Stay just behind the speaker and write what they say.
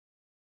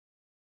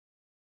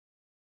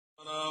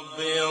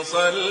ربي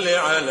صل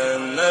على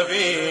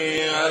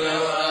النبي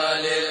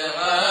الآل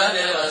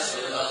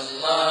رسول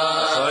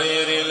الله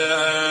خير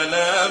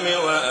الأنام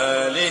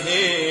وآله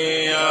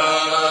يا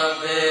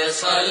ربي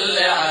صل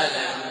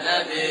على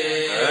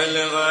النبي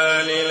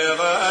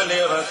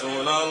الغالي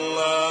رسول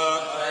الله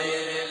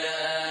خير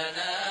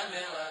الأنام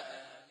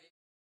وآله.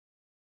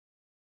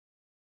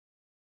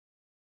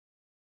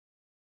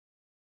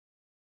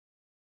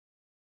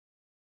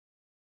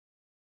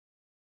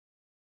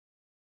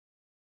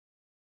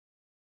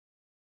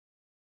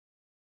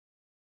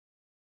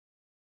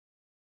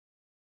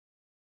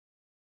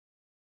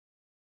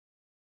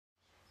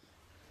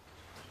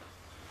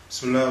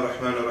 بسم الله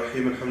الرحمن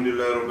الرحيم. الحمد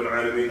لله رب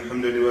العالمين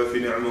حمدا يوافي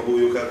نعمه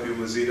يكافئ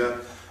مزيدا.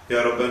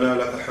 يا ربنا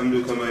لك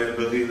الحمد كما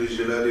ينبغي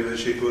للجلال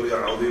والشيك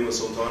ولعظيم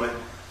سلطانه.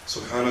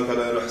 سبحانك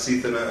لا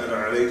نحصي ثناء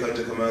عليك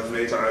أنت كما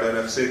أثنيت على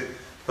نفسك.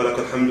 فلك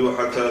الحمد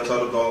حتى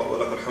ترضى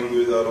ولك الحمد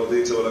إذا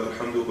رضيت ولك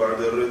الحمد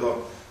بعد الرضا.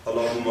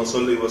 اللهم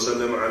صل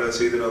وسلم على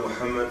سيدنا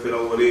محمد في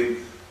الأولين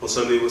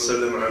وصل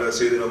وسلم على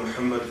سيدنا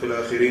محمد في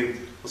الآخرين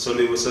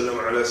وصلي وسلم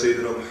على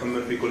سيدنا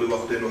محمد في كل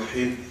وقت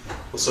وحين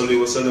وصلي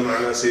وسلم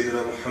على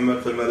سيدنا محمد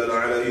في الملأ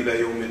الأعلى إلى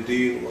يوم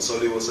الدين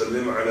وصلي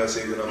وسلم على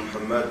سيدنا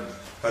محمد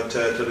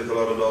حتى ترث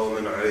الأرض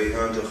ومن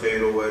عليها أنت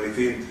خير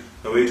الوارثين.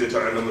 نويت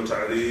تعلم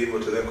التعليم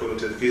وتذكر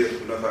التذكير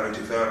ونفع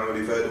انتفاع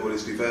والإفادة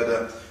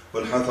والاستفادة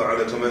والحث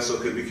على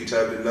تمسك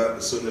بكتاب الله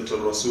وسنة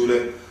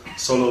الرسول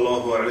صلى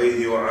الله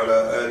عليه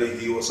وعلى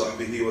آله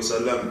وصحبه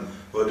وسلم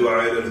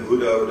ودعاء إلى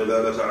الهدى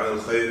ودلالة على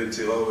الخير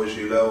ابتغاء وجه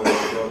الله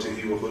ومرضاته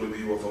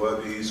وقربه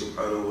وثوابه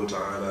سبحانه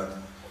وتعالى.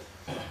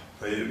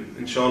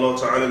 Inshallah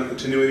ta'ala, in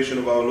continuation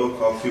of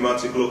our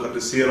thematic look at the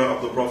Seerah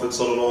of the Prophet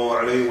sallallahu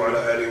alayhi wa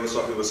alihi wa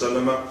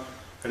sallam,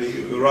 and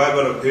we arrive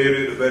at a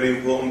period, a very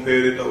important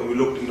period, that when we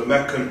looked into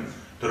Mecca,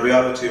 the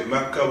reality of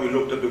Mecca, we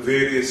looked at the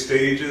various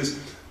stages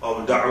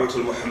of Da'wat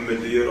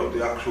al-Muhammadiyya, of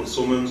the actual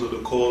summons or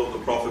the call of the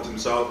Prophet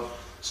himself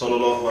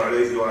sallallahu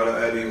alayhi wa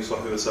alihi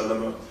wa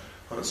sallam.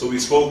 So we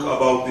spoke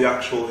about the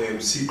actual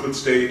secret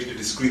stage, the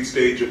discreet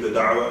stage of the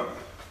da'wah.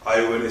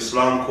 When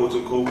Islam, quote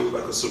unquote, was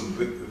like a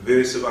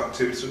subversive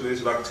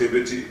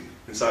activity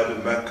inside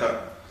of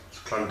Mecca,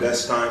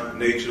 clandestine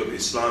nature of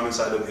Islam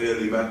inside of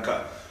early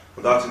Mecca.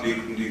 And that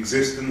in the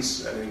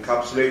existence and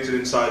encapsulated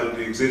inside of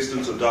the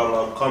existence of Dar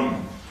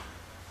al-Arqam,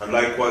 and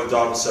likewise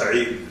Dar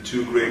al-Sa'id, the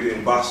two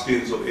great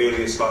bastions of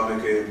early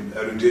Islamic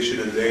erudition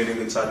and learning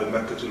inside of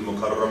Mecca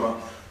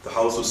al-Mukarramah. The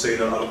house of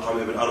Sayyidina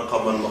al-Arqam ibn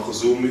Arqam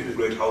al-Makhzumi, the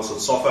great house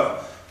of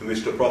Safa, in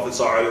which the Prophet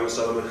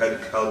ﷺ had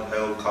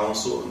held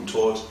counsel and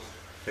taught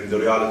in the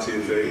reality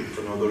of faith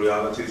and other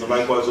realities. And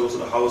likewise also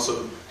the house of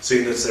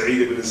Sayyidina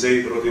Sa'id ibn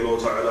Zayd radiallahu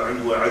ta'ala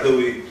anhu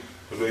Adawi,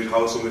 the great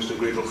house in which the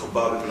great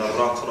al-Khabbab ibn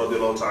Arrat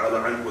radiallahu ta'ala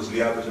anhu was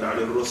Niyabatan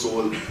ala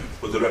al-Rasul,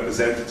 was the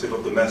representative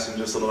of the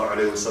Messenger sallallahu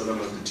alayhi wa sallam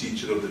as the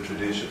teacher of the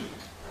tradition.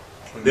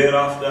 And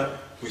thereafter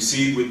we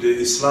see with the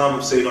Islam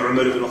of Sayyidina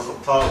Umar ibn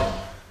Khattab,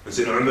 when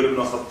Sayyidina Umar ibn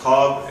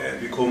Khattab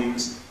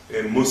becomes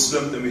a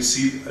Muslim, then we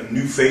see a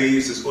new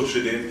phase is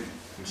ushered in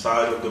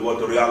inside of the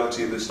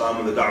reality of Islam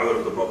and the da'wah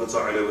of the Prophet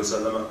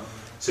ﷺ.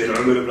 Sayyidina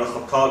Umar ibn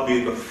Khattab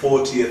being the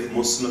 40th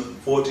Muslim,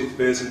 40th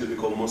person to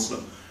become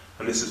Muslim,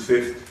 and this is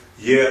 5th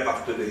year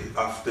after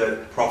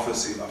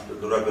prophecy, after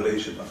the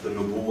revelation, after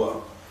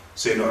Nubuwwah,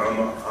 Sayyidina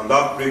Umar, and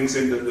that brings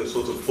in the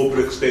sort of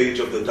public stage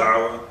of the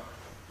da'wah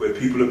where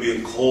people are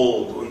being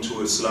called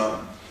unto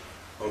Islam.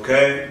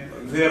 Okay,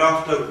 and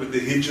thereafter with the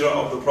hijrah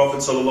of the Prophet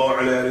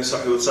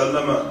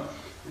ﷺ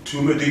to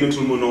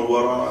Madinatul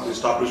Munawwara, the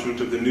establishment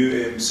of the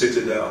new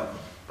citadel,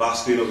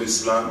 bastion of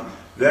Islam,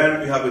 then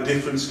we have a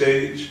different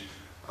stage.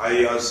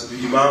 As the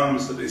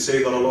Imams that they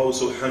say that Allah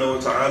subhanahu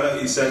wa ta'ala,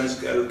 He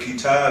sends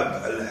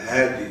al-Kitab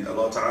al-Hadi,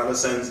 Allah ta'ala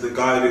sends the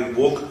guiding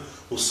book,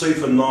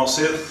 Usayf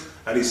al-Nasir,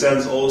 and He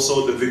sends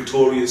also the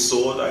victorious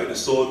sword. The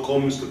sword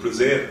comes to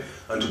preserve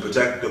and to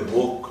protect the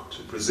book,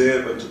 to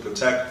preserve and to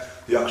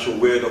protect the actual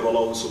word of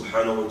Allah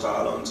subhanahu wa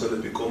ta'ala until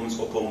it becomes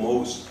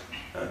uppermost.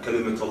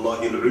 Kalimat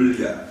Allahi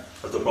al-Ulya.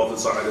 As the Prophet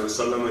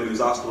ﷺ, when he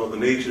was asked about the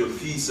nature of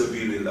fi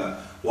sabilillah,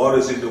 what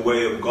is in the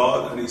way of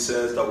God, and he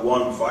says that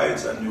one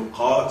fights and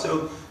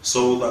yuqatil,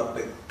 so that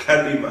the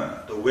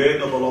kalima, the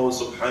word of Allah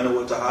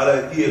subhanahu wa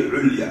ta'ala, hiya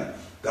al-ulya,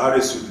 that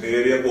is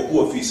superior, wa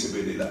huwa fi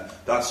sabilillah.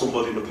 That's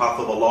somebody in the path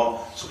of Allah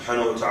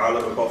subhanahu wa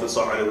ta'ala, the Prophet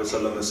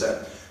ﷺ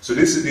said. So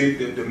this is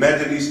the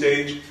Medini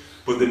stage.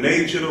 But the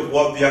nature of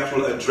what the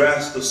actual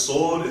address, the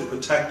sword, is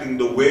protecting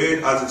the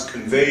word as it's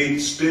conveyed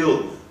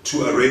still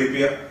to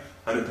Arabia,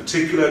 and in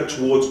particular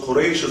towards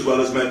Quraysh as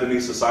well as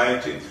Medini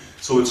society.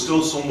 So it's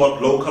still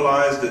somewhat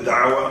localized, the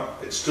da'wah.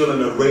 It's still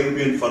an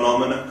Arabian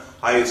phenomenon.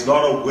 It's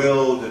not a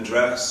world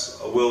address,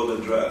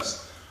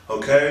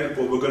 Okay,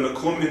 but we're going to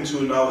come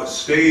into now a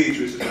stage,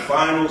 which is the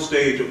final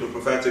stage of the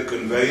prophetic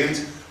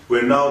conveyance,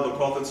 where now the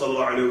Prophet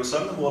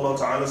ﷺ, who Allah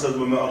Ta'ala says,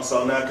 وَمَا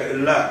أَرْسَلْنَاكَ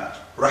إِلَّا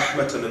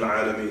رَحْمَةً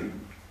لِلْعَالَمِينَ,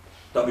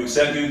 that we've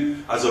sent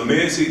you as a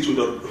mercy to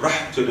the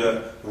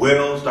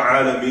world, the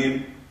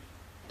alameen,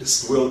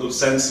 this world of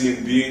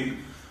sentient being,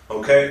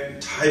 okay,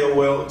 entire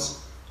worlds.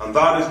 And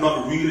that is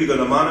not really going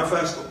to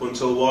manifest up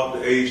until what?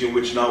 The age in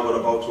which now we're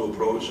about to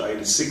approach, i.e.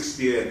 the 6th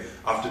year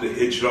after the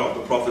hijrah of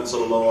the Prophet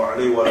sallallahu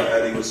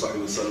alaihi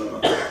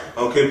wasallam.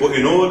 Okay, but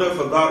in order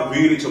for that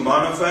really to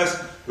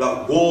manifest,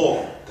 that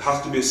war, there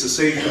has to be a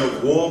cessation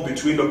of war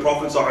between the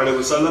Prophet sallallahu alaihi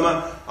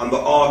wasallam and the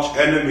arch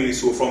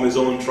enemies who are from his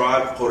own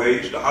tribe,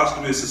 Quraysh. There has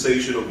to be a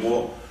cessation of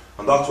war.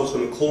 And that's what's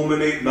going to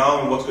culminate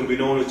now in what's going to be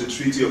known as the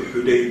Treaty of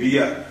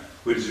Hudaybiyah,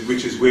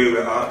 which is where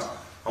we're at.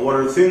 And one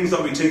of the things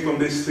that we take from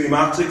this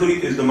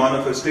thematically is the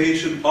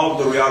manifestation of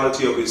the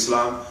reality of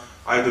Islam.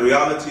 The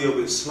reality of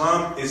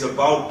Islam is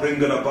about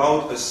bringing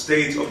about a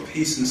state of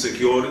peace and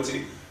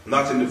security. And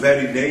that's in the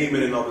very name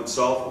in and of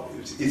itself.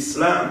 It's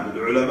Islam,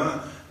 the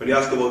ulama. When you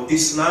ask about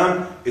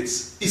Islam,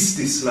 it's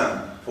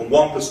Istislam from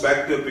one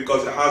perspective,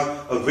 because it has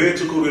a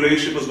vertical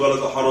relationship as well as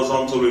a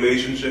horizontal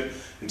relationship.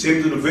 In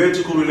terms of the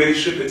vertical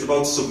relationship, it's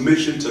about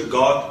submission to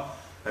God.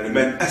 And it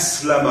meant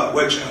aslama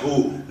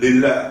wajhahu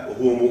lillah wa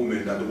huwa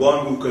mu'min. And the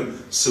one who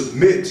can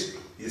submit,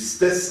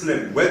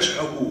 yastaslim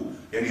wajhahu,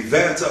 yani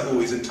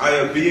dhatahu, his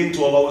entire being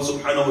to Allah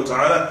subhanahu wa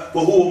ta'ala,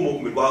 wa huwa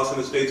mu'min, whilst in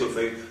a state of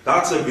faith.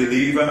 That's a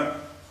believer.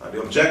 And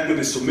the objective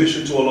is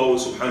submission to Allah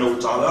subhanahu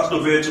wa ta'ala. That's the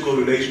vertical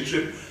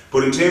relationship.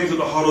 But in terms of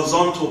the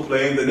horizontal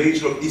plane, the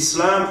nature of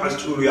Islam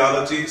has two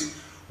realities.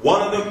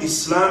 One of them,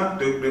 Islam,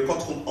 they're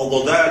called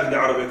al-dadad in the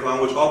Arabic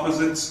language,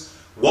 opposites.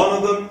 One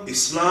of them,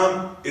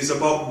 Islam, is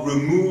about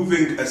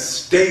removing a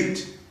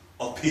state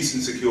of peace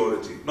and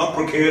security, not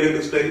procuring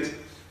a state,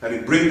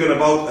 and bringing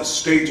about a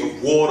state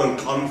of war and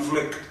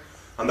conflict.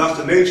 And that's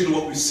the nature of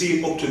what we've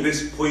seen up to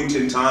this point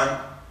in time.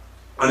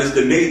 And it's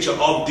the nature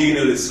of Deen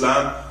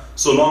al-Islam.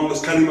 So long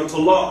as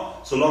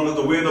kalimatullah, so long as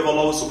the word of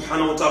Allah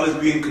subhanahu wa ta'ala is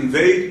being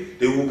conveyed,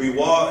 there will be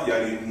what?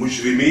 Yani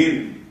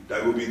mujrimeen.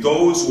 There will be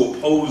those who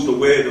oppose the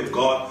word of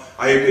God.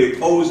 They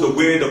oppose the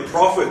word of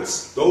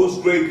prophets, those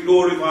great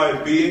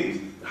glorified beings.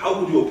 How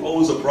could you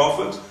oppose a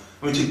prophet?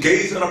 When you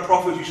gaze at a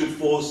prophet, you should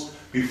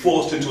be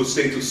forced into a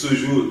state of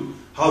sujood.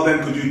 How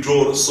then could you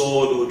draw a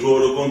sword or draw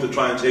a gun to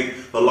try and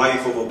take the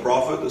life of a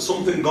prophet? There's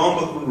something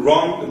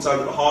wrong inside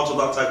the heart of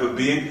that type of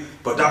being,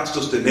 but that's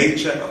just the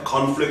nature of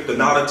conflict, the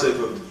narrative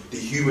of the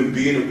human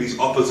being of these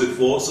opposite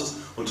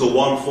forces, until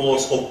one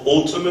force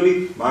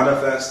ultimately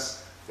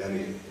manifests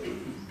and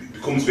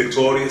becomes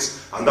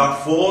victorious. And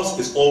that force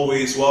is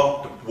always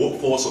what? The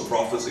force of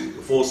prophecy,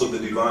 the force of the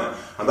divine.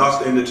 And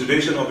that's in the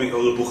tradition of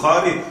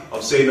al-Bukhari,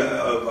 of saying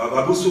of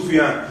Abu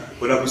Sufyan,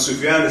 when Abu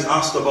Sufyan is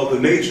asked about the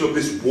nature of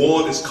this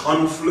war, this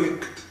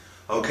conflict,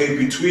 okay,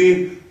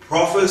 between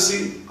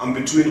prophecy and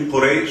between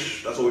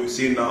Quraysh. That's what we've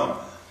seen now.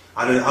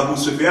 And then Abu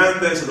Sufyan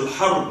there said,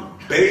 al-harb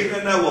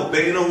baynana wa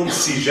baynahum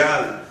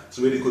sijal.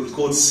 So it's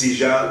called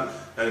sijal.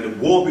 And the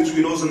war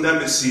between us and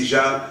them is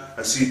sijal.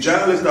 And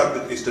sijal is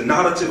that it's the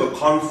narrative of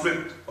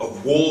conflict,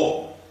 of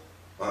war.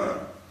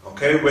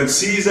 Okay, when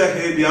Caesar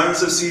heard the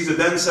answer, Caesar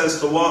then says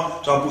to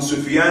what? To Abu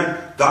Sufyan,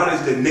 that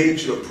is the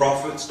nature of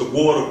prophets, the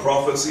war of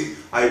prophecy.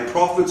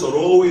 Prophets are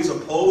always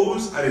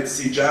opposed, and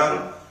it's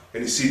sijal.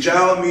 And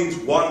sijal means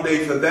one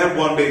day for them,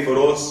 one day for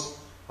us.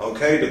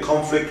 Okay, the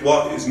conflict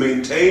what is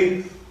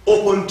maintained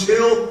up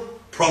until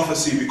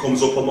prophecy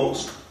becomes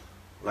uppermost.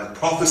 Like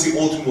prophecy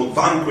ultimately will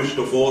vanquish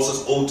the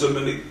forces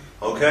ultimately.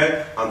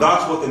 Okay? And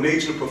that's what the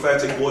nature of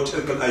prophetic word,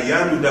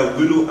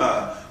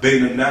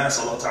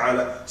 Allah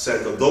Ta'ala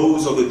said that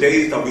those are the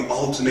days that we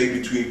alternate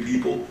between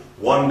people.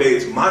 One day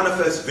it's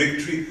manifest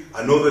victory,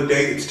 another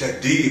day it's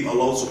ta'deeb,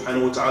 Allah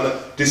subhanahu wa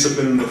ta'ala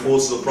disciplining the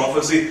forces of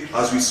prophecy,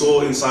 as we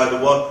saw inside the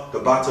what? The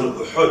battle of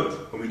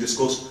Uhud, when we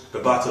discussed the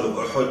battle of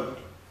Uhud.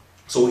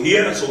 So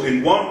here, so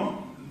in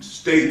one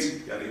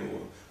state,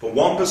 from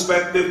one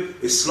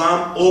perspective,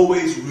 Islam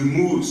always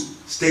removes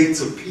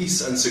states of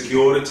peace and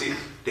security.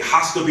 There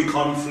has to be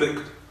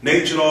conflict. The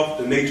nature of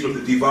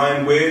the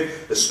divine way,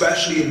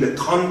 especially in the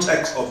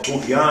context of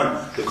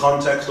tughyan, the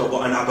context of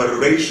an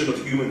aberration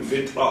of human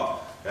fitrah.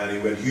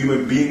 And when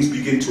human beings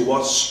begin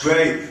to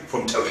stray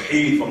from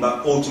tawheed, from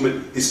that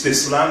ultimate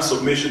istislam,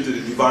 submission to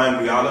the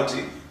divine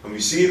reality. And we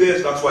see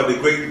this, that's why the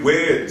great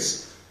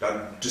words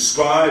that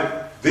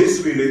describe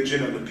this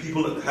religion and the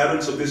people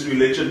adherents of this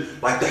religion,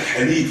 like the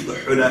Hanif, the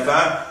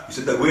Hunafa, you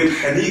said the word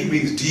Hanif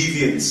means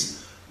deviance.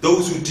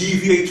 Those who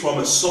deviate from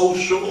a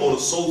social or a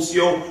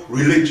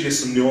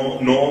socio-religious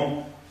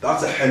norm,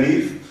 that's a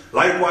Hanif.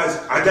 Likewise,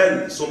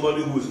 Adal,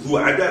 somebody who is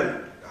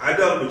Adal.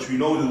 Adal, which we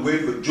know is the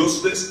word for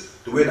justice.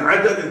 The word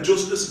Adal and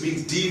justice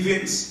means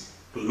deviance.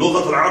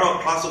 Lughat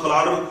al-Arab, classical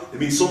Arabic, it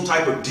means some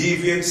type of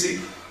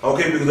deviancy.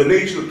 Okay, because the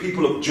nature of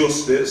people of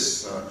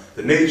justice,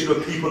 the nature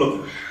of people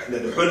of the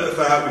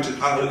Hunafa, which is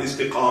Ahl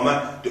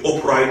al-Istiqamah, the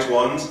upright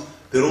ones,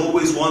 they're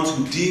always ones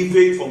who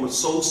deviate from a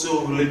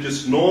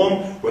socio-religious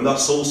norm, when that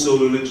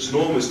socio-religious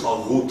norm is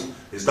taghut,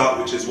 is that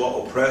which is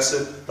what?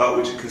 Oppressive, that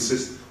which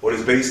consists or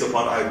is based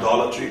upon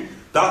idolatry.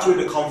 That's where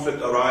the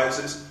conflict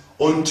arises,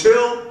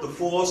 until the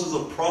forces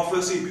of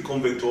prophecy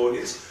become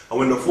victorious. And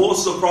when the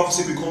forces of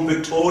prophecy become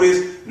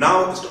victorious,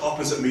 now it's the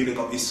opposite meaning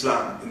of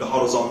Islam in the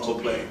horizontal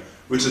plane,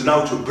 which is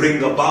now to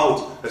bring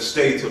about a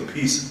state of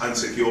peace and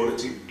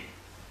security.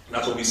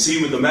 That's what we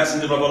see with the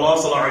Messenger of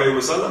Allah sallallahu alayhi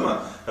wa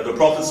sallam, that the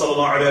Prophet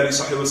sallallahu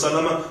alayhi wa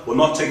sallam will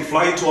not take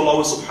flight to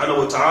Allah subhanahu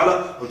wa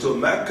ta'ala until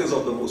Mecca is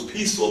of the most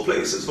peaceful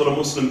places for a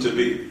Muslim to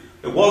be.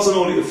 It wasn't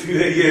only a few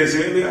years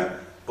earlier,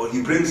 but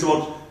he brings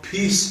about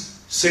peace,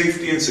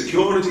 safety and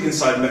security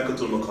inside Mecca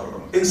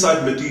al-Mukarram,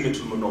 inside Medina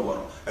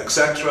al-Munawwara,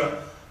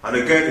 etc. And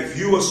again, if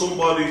you were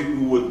somebody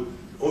who would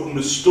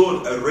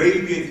understood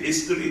Arabian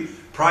history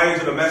prior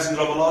to the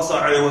Messenger of Allah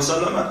sallallahu alayhi wa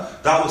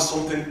sallam, that was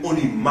something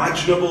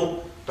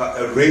unimaginable,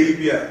 that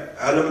Arabia,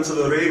 elements of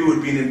Arabia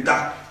would be in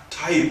that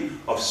type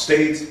of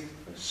state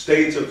of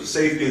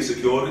safety and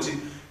security,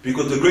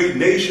 because the great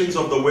nations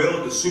of the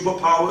world, the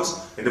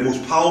superpowers, and the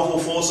most powerful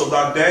force of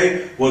that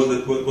day was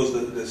the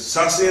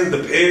Sassanians, the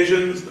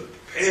Persians. The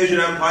Persian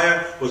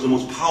Empire was the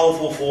most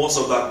powerful force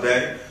of that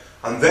day.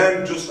 And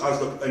then, just as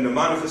in the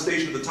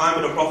manifestation at the time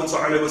of the Prophet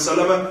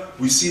ﷺ,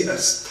 we see a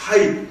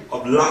type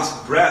of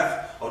last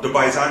breath of the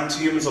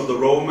Byzantians, of the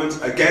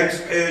Romans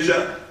against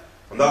Persia.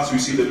 And that's we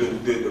see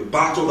the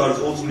battle that is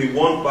ultimately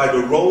won by the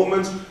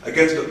Romans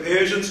against the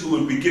Persians, who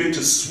will begin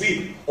to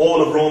sweep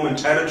all of Roman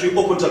territory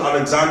up until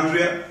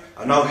Alexandria.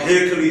 And now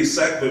Hercules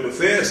the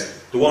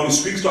first, the one who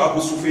speaks to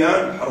Abu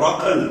Sufyan,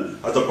 Herakl,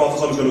 as the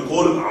Prophet is going to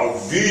call him,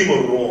 Azim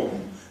al-Rom.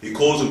 He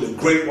calls him the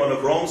great one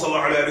of Rome,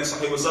 sallallahu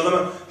alayhi wa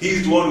sallam.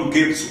 He's the one who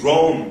gives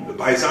Rome, the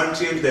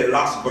Byzantians, their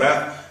last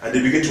breath, and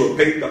they begin to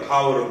abate the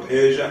power of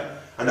Persia.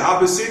 And the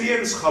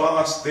Abyssinians,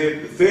 khalas,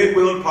 they're the third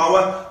world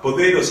power, but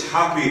they're just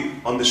happy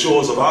on the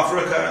shores of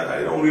Africa.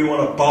 They don't really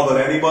want to bother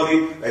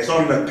anybody. It's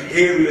not an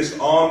imperialist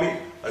army,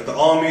 like the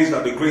armies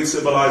that the great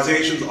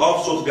civilizations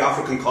of sort of the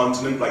African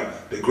continent,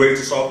 like the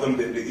greatest of them,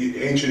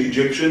 the ancient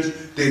Egyptians,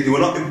 they were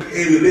not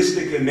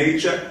imperialistic in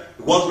nature.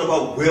 It wasn't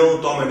about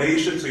world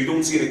domination, so you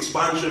don't see an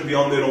expansion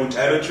beyond their own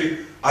territory,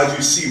 as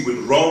you see with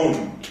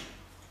Rome.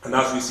 And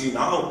as we see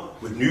now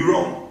with New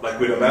Rome, like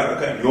with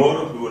America and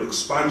Europe, who were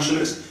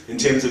expansionists in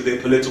terms of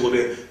their political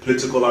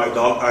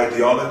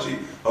ideology.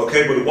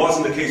 Okay, but it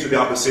wasn't the case with the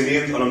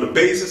Abyssinians, and on the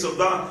basis of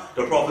that,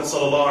 the Prophet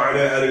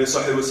ﷺ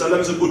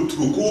said,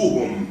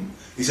 "Utrukuhum."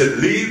 He said,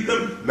 "Leave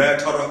them, ma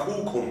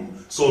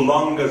tarakukum," so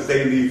long as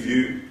they leave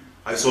you.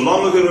 And so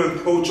long as they don't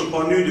approach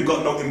upon you, you've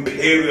got no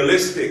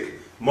imperialistic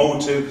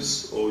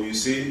motives, or you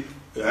see,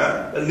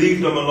 leave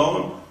them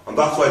alone. And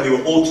that's why they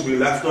were ultimately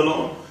left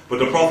alone. But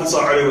the Prophet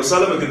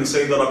ﷺ didn't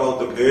say that about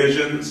the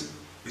Persians.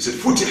 He said,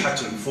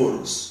 "Futihat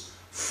al-Furs."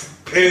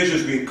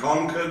 Persia's been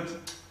conquered.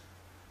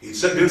 He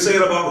didn't say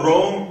it about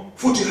Rome.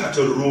 "Futihat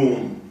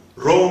al-Rum."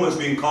 Rome has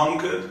been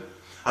conquered.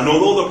 And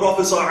although the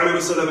Prophet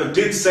ﷺ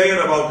did say it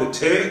about the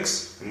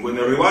Turks, and when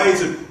the riwayah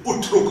said,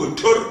 "Utruk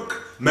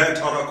Turk ma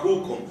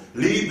tarakukum,"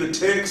 leave the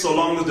Turks so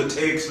long as the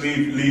Turks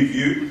leave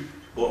you.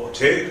 But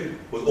Turk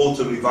was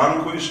ultimately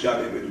vanquished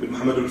with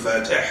Muhammad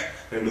al-Fatih,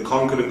 and the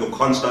conquering of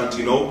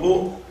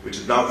Constantinople, which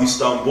is now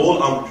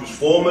Istanbul, and which was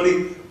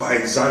formerly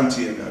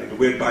Byzantium. The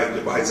word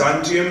the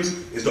Byzantiums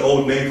is the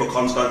old name for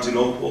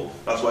Constantinople.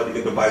 That's why they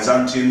get the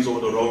Byzantians or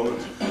the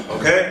Romans.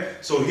 Okay?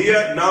 So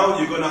here, now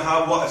you're going to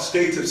have what a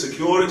state of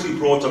security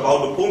brought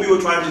about. The point we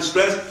were trying to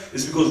stress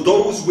is because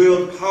those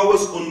world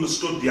powers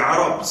understood the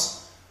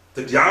Arabs.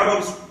 That the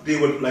Arabs, they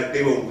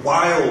were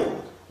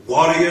wild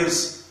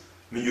warriors.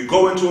 I mean, you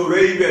go into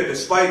Arabia,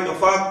 despite the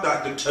fact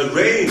that the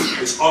terrain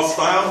is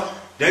hostile,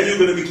 then you're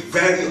going to meet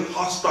very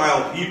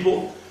hostile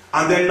people.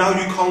 And then now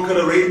you conquer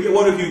Arabia,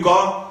 what have you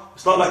got?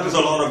 It's not like there's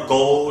a lot of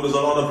gold, there's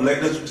a lot of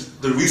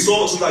the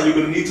resources that you're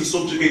going to need to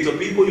subjugate the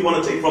people you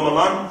want to take from a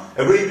land.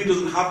 Arabia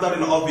doesn't have that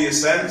in an obvious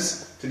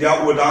sense to the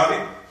outward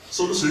eye.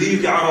 So just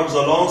leave the Arabs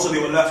alone, so they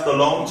were left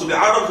alone. So the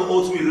Arabs were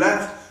ultimately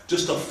left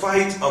just to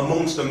fight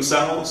amongst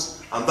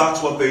themselves. And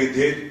that's what they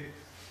did.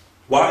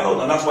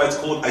 Wild, and that's why it's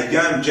called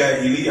Ayyam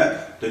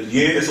Jahiliyyah, the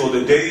years or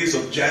the days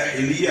of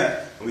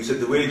Jahiliyyah. And we said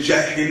the word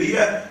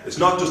Jahiliyyah is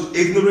not just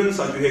ignorance,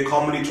 as you hear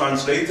commonly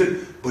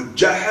translated, but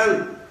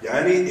Jahal,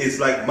 is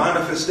like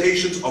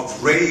manifestations of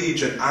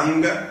rage and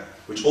anger,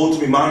 which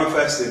ultimately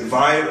manifest in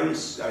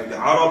violence. And the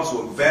Arabs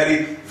were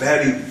very,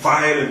 very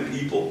violent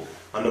people.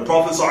 And the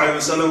Prophet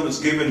ﷺ was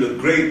given the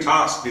great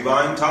task,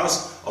 divine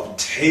task, of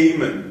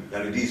taming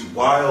these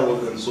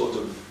wild and sort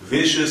of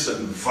vicious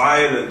and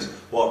violent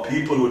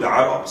people who were the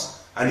Arabs.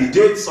 And he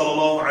did,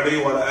 sallallahu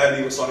alayhi wa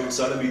alihi wa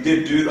sallam, he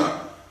did do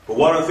that. But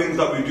one of the things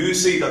that we do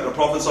see, that the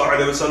Prophet sallallahu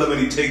alayhi wa sallam, when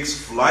he takes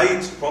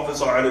flight, the Prophet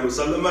sallallahu alayhi wa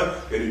sallam,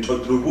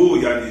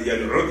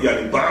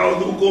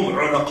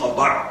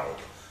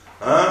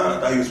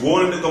 that he was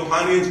warning the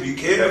companions, be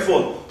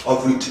careful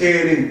of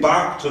returning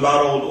back to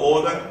that old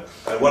order.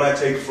 And when I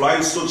take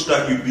flight, such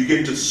that you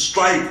begin to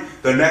strike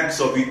the necks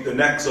of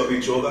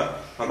each other.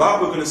 And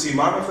that we're going to see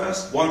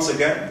manifest once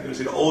again. We're going to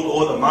see the old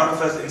order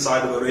manifest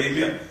inside of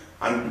Arabia.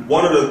 And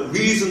one of the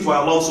reasons why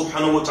Allah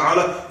subhanahu wa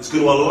ta'ala is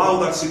going to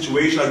allow that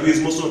situation, as we as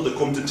Muslims have to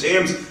come to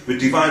terms with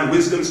divine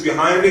wisdoms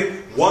behind it,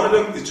 one of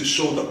them is to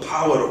show the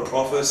power of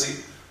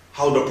prophecy.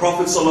 How the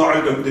Prophet sallallahu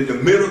alaihi wasallam did the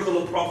miracle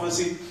of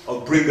prophecy,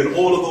 of bringing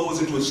all of those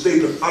into a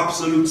state of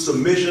absolute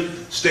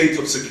submission, state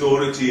of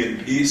security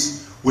and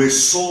peace, where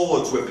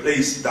swords were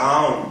placed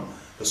down.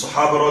 The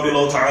Sahaba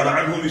radiallahu ta'ala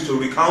anhum used to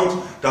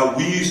recount that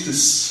we used to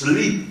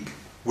sleep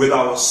with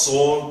our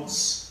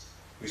swords.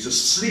 We used to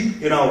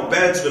sleep in our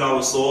beds with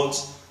our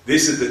swords.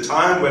 This is the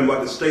time when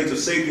the state of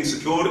safety and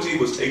security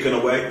was taken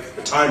away,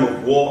 the time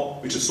of war,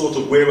 which is sort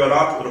of where we're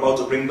at. We're about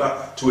to bring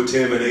that to a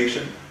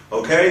termination.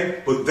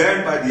 Okay? But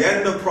then by the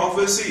end of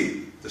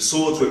prophecy, the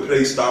swords were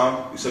placed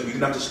down. We said we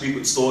didn't have to sleep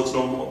with swords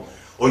no more.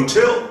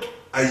 Until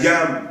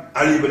Ayyam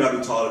Ali ibn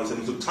Abi Talib. It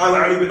was the time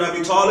of Ali ibn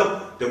Abi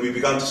Talib, then we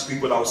began to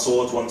sleep with our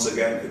swords once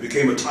again. It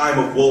became a time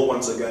of war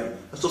once again.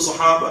 That's the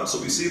Sahaba.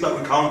 So we see that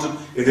recounted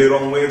in their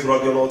own ways,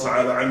 radiallahu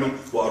ta'ala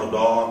anhum wa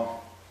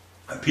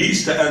arda. A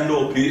peace to end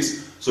all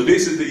peace. So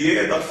this is the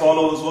year that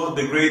follows what?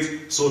 The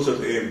great sort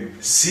of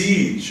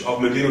siege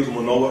of Medina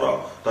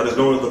Munawwara, that is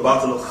known as the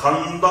Battle of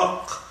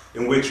Khandaq,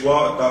 in which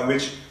what?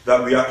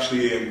 That we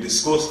actually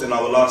discussed in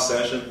our last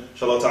session.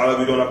 Inshallah ta'ala,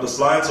 we don't have the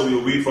slides, so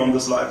we'll read from the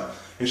slides.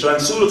 Inshallah,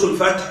 in Surah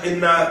Al-Fath,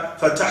 Inna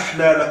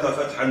fatahna laka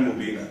fathan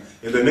mubina.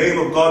 In the name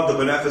of God, the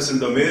Beneficent,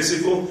 the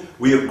Merciful,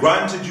 we have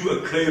granted you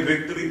a clear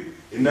victory.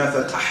 إِنَّا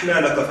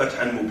فَتَحْنَا لَكَ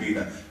فَتْحًا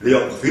مُبِينًا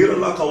لِيَغْفِرَ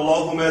لَكَ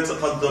اللَّهُ مَا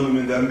تَقَدَّمَ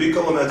مِنْ ذَنْبِكَ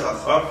وَمَا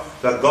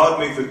تَأَخَّرَ. That God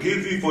may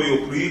forgive you for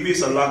your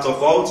previous and latter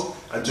faults,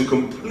 and to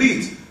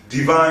complete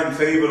divine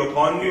favor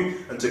upon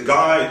you, and to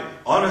guide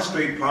on a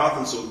straight path,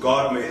 and so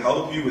God may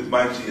help you with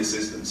mighty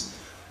assistance.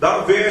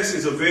 That verse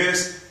is a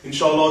verse,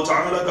 inshallah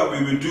ta'ala, that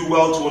we will do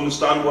well to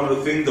understand one of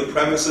the things, the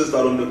premises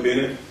that underpin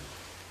it.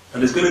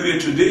 And there's going to be a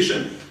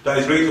tradition that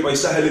is raised by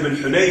Sahal ibn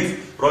Hunayf,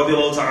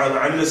 radiallahu ta'ala,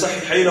 and the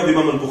Sahihayn of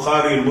Imam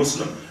al-Bukhari and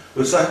Muslim.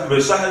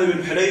 Sahal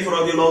ibn Hunayf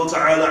radiallahu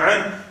ta'ala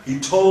an, he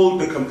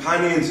told the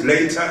companions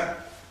later,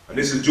 and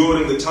this is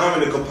during the time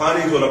when the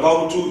companions were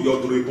about to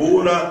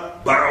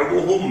يَضْرِبُونَ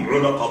بَعْضُهُمْ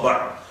عُنَقَ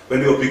بَعْضٍ,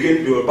 when they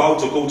were about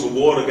to go to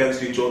war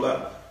against each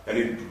other,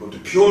 and the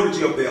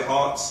purity of their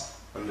hearts,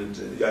 and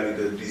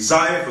the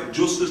desire for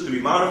justice to be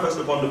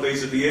manifested upon the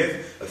face of the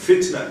earth, a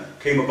fitna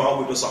came about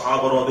with the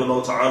Sahaba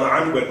radiallahu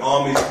ta'ala an, when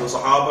armies of the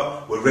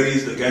Sahaba were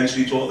raised against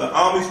each other.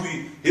 Armies,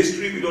 we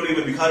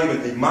can't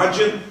even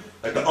imagine.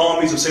 Like the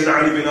armies of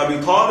Sayyidina Ali bin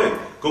Abi Talib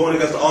going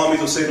against the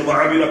armies of Sayyidina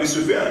Mu'awiyah bin Abi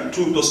Sufyan.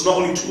 Not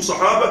only two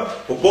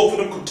Sahaba, but both of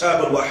them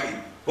Kutab al-Wahi.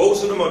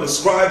 Both of them are the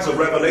scribes of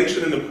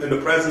revelation in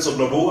the presence of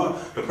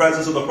Nabuwah, the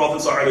presence of the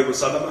Prophet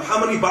ﷺ.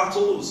 How many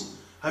battles?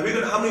 Have you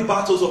got how many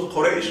battles of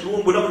Quraysh?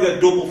 We're not going to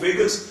get double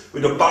figures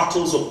with the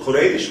battles of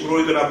Quraysh. We're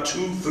only going to have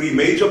 2-3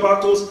 major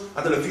battles,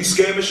 and then a few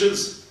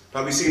skirmishes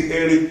that we've seen in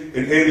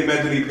early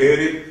Medini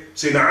period.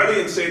 Sayyidina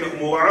Ali and Sayyidina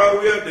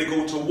Mu'awiyah, they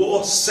go to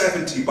war,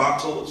 70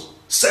 battles.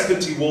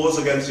 70 wars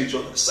against each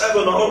other.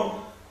 7-0.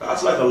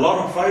 That's like a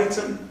lot of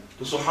fighting.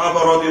 The Sahaba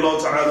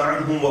radiallahu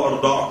ta'ala anhum wa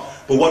arda.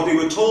 But what they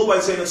were told by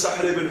Sayyidina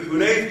Sahal ibn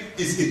Hunayf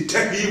is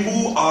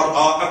ittahimu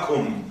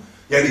ara'akum.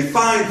 Yani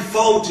find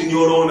fault in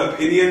your own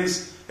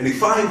opinions, and you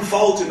find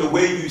fault in the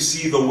way you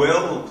see the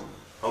world.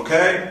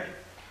 Okay?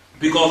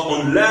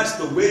 Because unless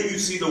the way you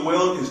see the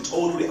world is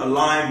totally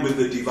aligned with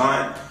the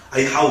divine,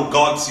 how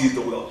God sees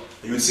the world.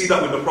 You would see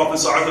that with the Prophet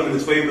ﷺ in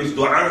his famous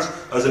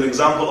du'as, as an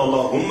example,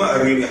 Allahumma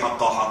arini haqqa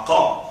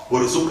haqqa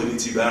warzuqni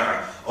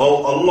tiba'a.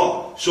 Oh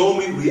Allah, show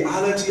me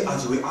reality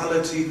as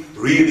reality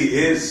really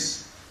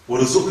is.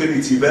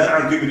 Warzuqni tiba'a,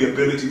 and give me the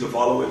ability to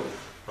follow it.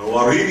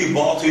 Warini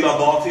batila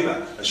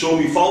batila, and show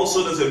me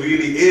falsehood as it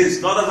really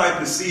is, not as I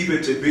perceive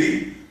it to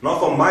be. Not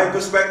from my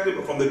perspective,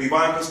 but from the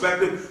divine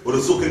perspective.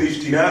 Warzuqni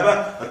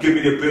ijtinaba, and give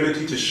me the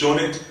ability to shun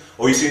it.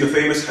 Or you see the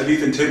famous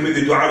hadith in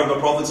Tirmidhi, dua of the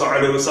Prophet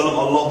ﷺ,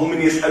 Allahumma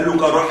inni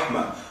as'aluka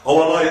rahma. Oh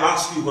Allah, I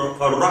ask you for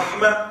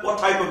rahma. What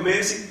type of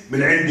mercy?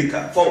 Min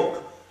indika,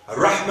 folk.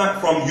 Rahma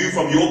from you,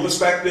 from your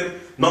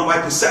perspective. Not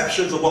my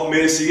perceptions of what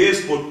mercy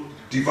is, but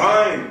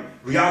divine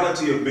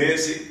reality of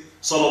mercy.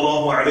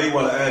 Sallallahu alayhi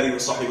wa alihi wa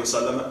sahbihi wa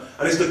sallam.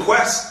 And it's the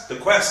quest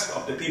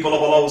of the people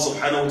of Allah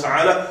subhanahu wa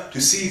ta'ala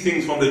to see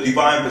things from the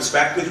divine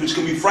perspective, which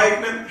can be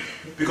frightening.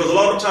 Because a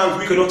lot of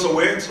times we can utter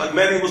words, like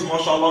many of us,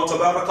 mashallah,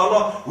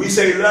 tabarakallah, we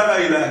say La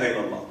ilaha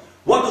illallah.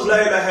 What does La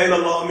ilaha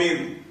illallah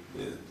mean?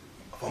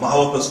 From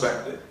our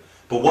perspective.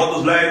 But what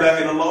does La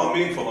ilaha illallah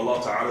mean from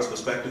Allah Ta'ala's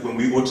perspective when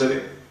we utter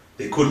it?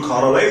 They could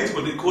correlate,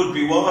 but it could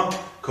be what?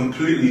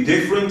 Completely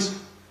different.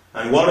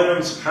 And one of them,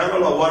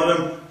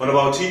 subhanAllah, one of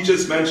our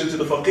teachers mentioned to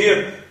the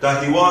faqir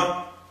that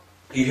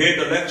he heard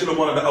the lecture of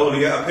one of the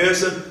awliya, a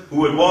person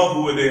who had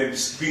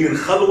been in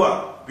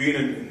khalwa, been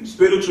in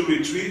spiritual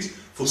retreats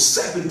for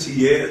 70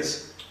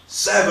 years.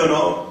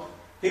 7-0.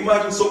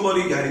 Imagine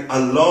somebody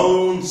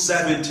alone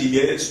 70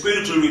 years,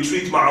 spiritual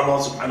retreat ma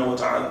Allah subhanahu wa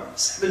ta'ala.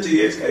 70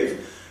 years, Kaif.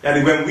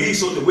 And when we're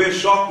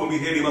shocked when we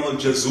hear Imam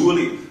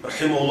al-Jazuli,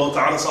 rahimahullah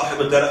ta'ala, sahib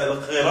al-Dala'il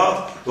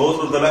al-Khairat, the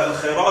author of Dala'il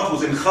al-Khairat,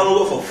 was in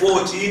Khalwa for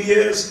 14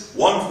 years,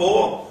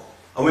 1-4.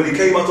 And when he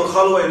came out of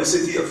Khalwa in the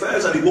city of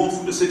Fez, and he walked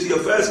through the city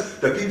of Fez,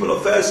 the people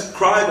of Fez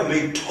cried and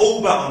made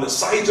tawbah on the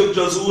sight of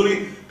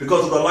Jazuli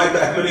because of the light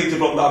that emanated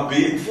from that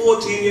being.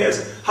 14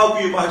 years. How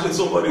can you imagine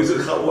somebody who's in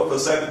Khalwa for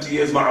 70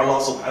 years, ma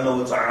Allah subhanahu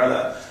wa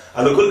ta'ala?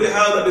 And the kulli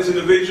hal that this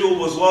individual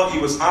was what? He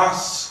was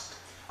asked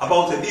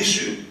about an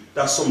issue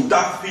that some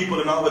daft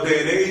people in our day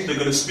and age, they're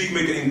going to speak,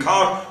 make an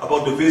inkar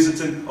about the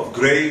visiting of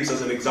graves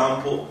as an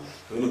example.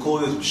 They're going to call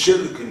this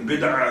shirk and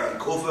bida'ah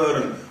and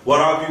kufr and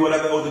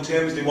whatever other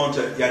terms they want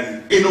to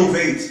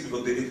innovate.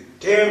 Because the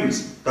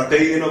terms that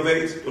they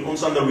innovate don't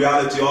understand the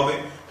reality of it.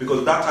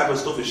 Because that type of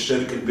stuff is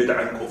shirk and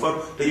bid'ah and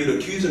kufr. That you're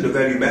accusing the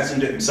very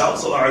messenger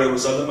himself, sallallahu alayhi wa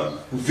sallam,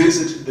 who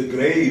visited the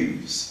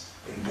graves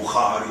in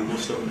Bukhari,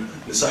 Muslim,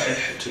 the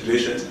Sahih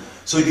traditions.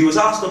 So he was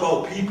asked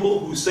about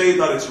people who say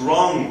that it's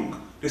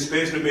wrong. This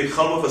person who made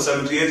khalwa for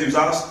 70 years, he was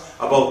asked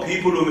about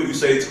people who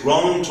say it's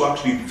wrong to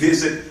actually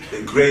visit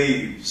the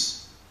graves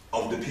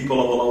of the people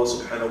of Allah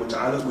subhanahu wa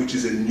ta'ala, which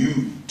is a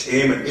new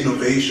term and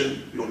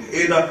innovation. You don't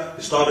hear that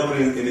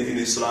historically in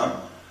Islam.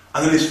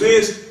 And then his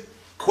first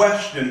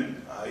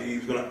question, he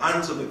was going to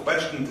answer the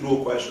question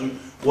through a question,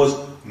 was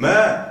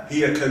Ma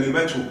hiya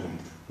kalimatuhum.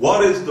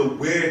 What is the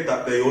word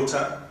that they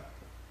utter?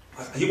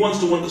 He wants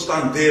to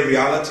understand their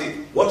reality.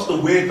 What's the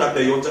word that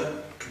they utter?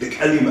 The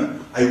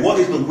kalima. And what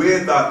is the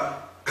word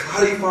that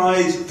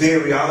clarifies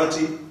their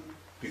reality,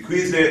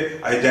 bequeaths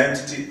their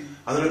identity?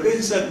 And then the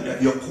person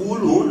said,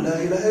 يَقُولُونَ لَا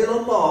إِلَهَ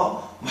إِلَّا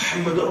اللَّهِ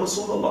مُحَمَّدٌ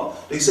رَسُولُ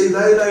اللَّهِ. They say,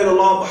 لَا إِلَهَ إِلَّا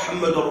اللَّهِ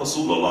مُحَمَّدٌ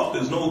رَسُولُ اللَّهِ.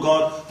 There is no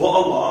God but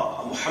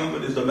Allah, and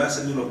Muhammad is the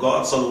messenger of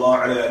God,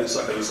 sallallahu alayhi wa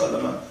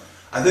sallam.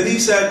 And then he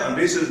said, and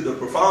this is the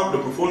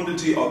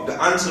profundity of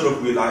the answer of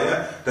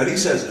wilayah, that he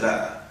says,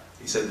 La.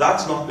 He said,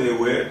 that's not their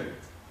word.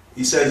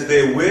 He says,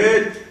 their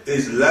word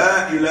is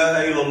La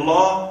ilaha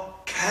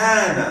illallah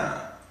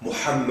kana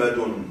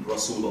Muhammadun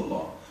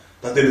Rasulullah.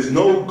 That there is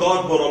no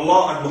God but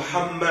Allah, and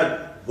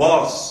Muhammad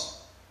was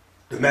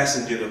the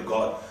messenger of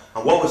God.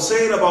 And what we're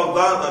saying about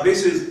that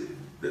this is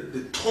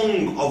the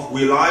tongue of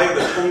wilayah,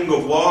 the tongue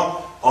of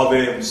what?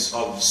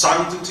 Of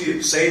sanctity,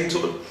 of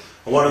sainthood.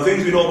 And one of the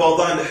things we know about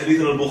that in the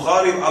hadith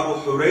al-Bukhari,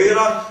 Abu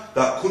Hurairah,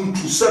 that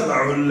kuntu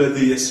sam'u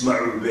alladhi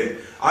yasma'u bih.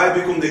 I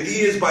become the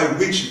ears by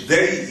which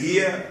they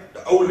hear, the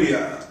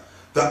awliya,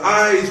 the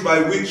eyes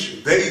by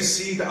which they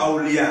see, the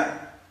awliya,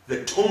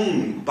 the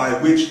tongue by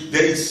which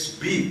they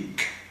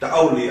speak, the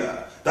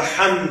awliya, the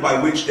hand by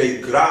which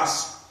they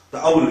grasp, the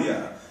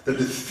awliya, the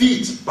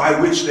feet by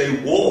which they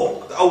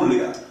walk, the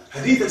awliya.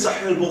 Hadith in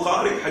Sahih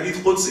al-Bukhari,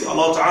 Hadith Qudsi,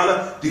 Allah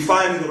Ta'ala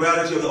defining the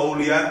reality of the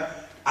awliya.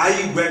 That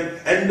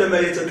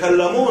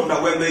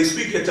when they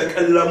speak,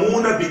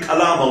 يَتَكَلَّمُونَ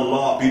بِكَلَامَ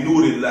اللَّهِ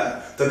بِنُورِ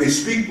اللَّهِ, that they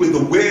speak with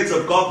the words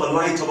of God, the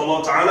light of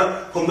Allah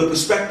Ta'ala, from the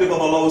perspective of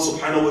Allah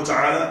Subhanahu wa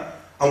Ta'ala.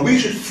 And we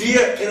should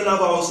fear in and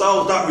of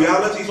ourselves that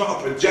reality is not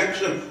a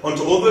projection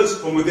onto others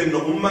from within the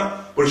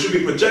ummah, but it should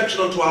be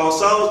projection onto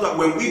ourselves, that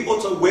when we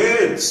utter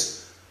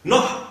words,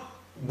 not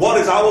what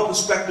is our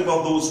perspective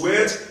of those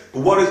words,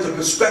 but what is the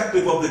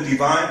perspective of the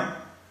divine.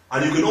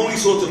 And you can only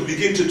sort of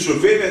begin to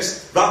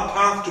traverse that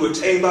path to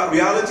attain that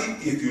reality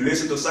if you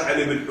listen to Sahal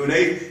ibn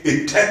Hunayf,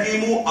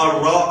 ittahimu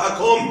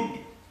arra'akum.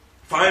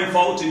 Find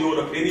fault in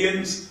your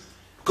opinions,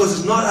 because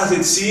it's not as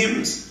it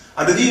seems.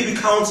 And then he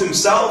recounts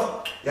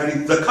himself, I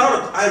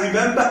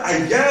remember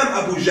Ayyam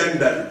Abu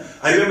Jandal.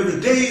 I remember the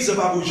days of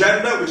Abu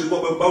Jandal, which is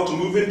what we're about to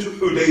move into,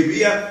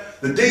 Hudaybiyah.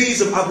 The days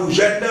of Abu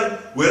Jandal,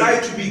 were I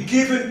to be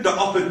given the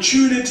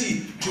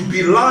opportunity to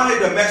belie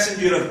the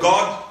messenger of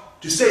God,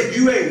 to say,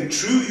 you ain't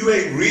true, you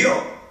ain't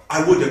real,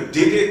 I would have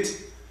did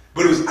it.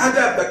 But it was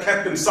adab that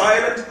kept him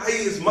silent.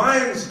 His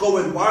mind's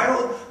going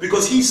wild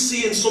because he's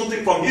seeing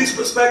something from his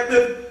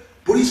perspective,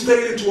 but he's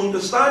failing to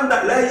understand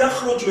that لا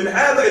يخرج من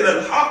هذا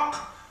إلى الحق.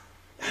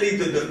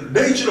 The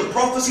nature of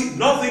prophecy,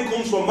 nothing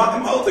comes from my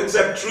mouth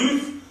except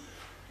truth.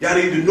 The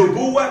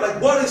nubuwwah, like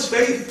what is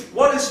faith?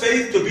 What is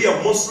faith to be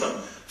a Muslim?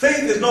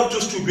 Faith is not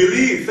just to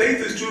believe.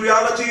 Faith is two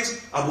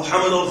realities. Abu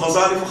Hamid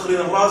al-Ghazali, Fakhrin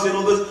al-Razi and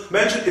others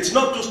mentioned, it's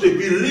not just a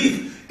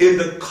belief in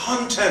the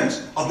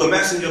content of the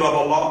Messenger of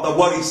Allah, that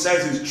what he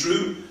says is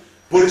true,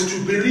 but it's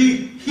to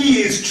believe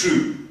he is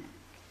true.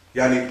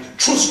 The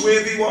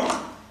trustworthy one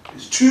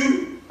is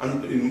true.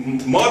 And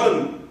in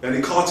modern and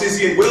in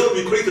Cartesian world,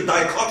 we create a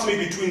dichotomy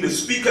between the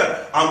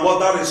speaker and what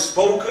that is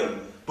spoken.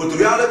 But the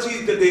reality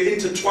is that they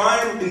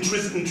intertwine,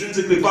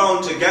 intrinsically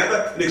bound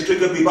together,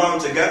 inextricably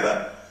bound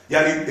together.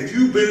 If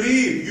you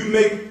believe, you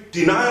make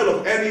denial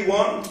of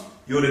anyone,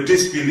 you're a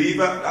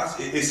disbeliever. That's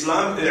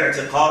Islam,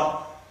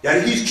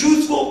 i'tiqad. He's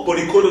truthful, but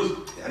he could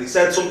have, he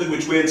said something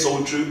which weren't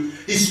so true.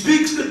 He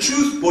speaks the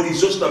truth, but he's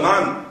just a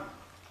man.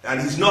 And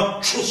he's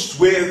not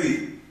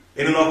trustworthy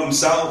in and of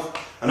himself.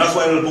 And that's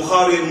why in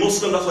al-Bukhari and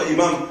Muslim, that's why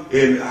Imam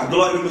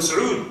Abdullah ibn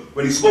Mas'ud,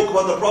 when he spoke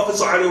about the Prophet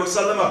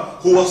ﷺ,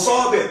 who was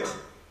sadiq,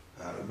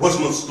 was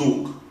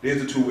masduq.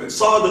 There's the two words.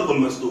 Sadiq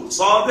al-masduq.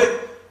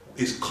 Sadiq,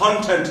 his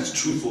content is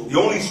truthful. He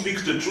only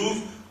speaks the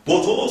truth,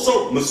 but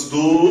also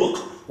masduq.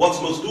 What's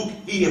masduq?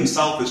 He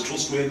himself is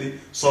trustworthy.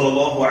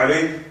 Sallallahu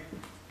alayhi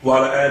wa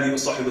alihi wa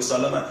sahbihi wa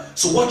sallam.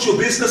 So what's your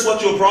business?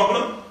 What's your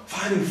problem?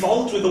 Finding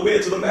fault with the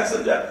words of the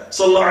Messenger.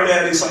 Sallallahu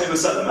alayhi wa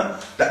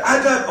sallam. The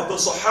adab of the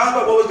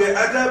Sahaba, what was their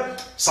adab?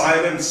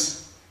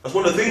 Silence. That's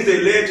one of the things they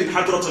learned in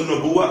Hadrat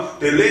al-Nubuwah.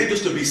 They learned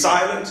just to be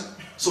silent.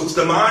 So it's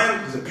the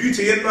mind, there's a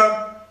beauty in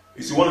that.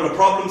 You see, one of the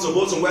problems of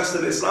us in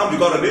Western Islam, we've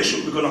got an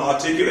issue, we're going to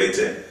articulate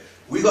it.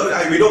 We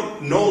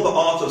don't know the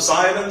art of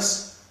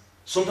silence.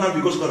 Sometimes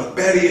we've just got to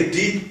bury it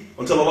deep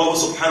until Allah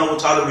subhanahu wa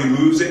ta'ala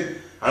removes it.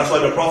 And that's why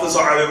the Prophet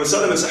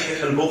ﷺ in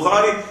Sahih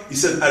al-Bukhari, he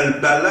said,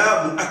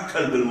 Al-bala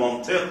mu'akkal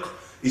bil-mantiq.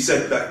 He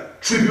said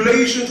that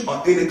tribulations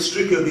are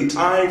inextricably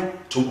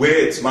tied to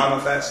where it's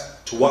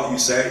manifest, to what you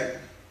say.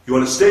 You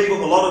want to stave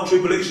off a lot of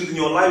tribulations in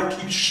your life,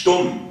 keep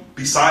stum,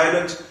 be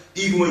silent,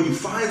 even when you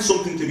find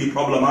something to be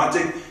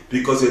problematic,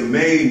 because it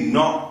may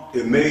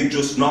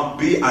just not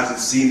be as it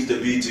seems to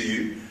be to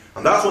you.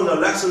 And that's one of the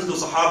lessons the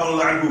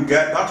Sahaba who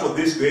get. That's what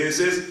this verse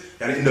is.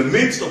 And in the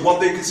midst of what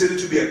they consider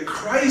to be a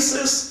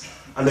crisis,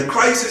 and the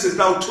crisis is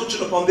now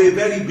touching upon their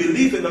very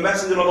belief in the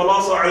Messenger of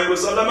Allah sallallahu alaihi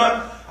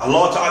wasallam,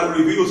 Allah Ta'ala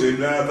reveals,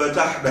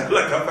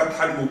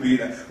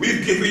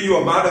 we've given you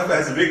a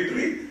manifest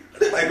victory.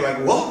 They're like,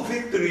 what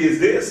victory is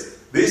this?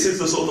 This is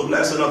the sort of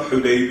lesson of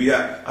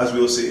Hudaybiyah, as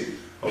we'll see.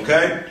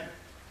 Okay?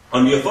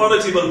 On the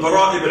authority of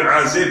Al-Bara ibn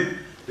Azib,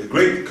 the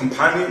great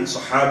companion,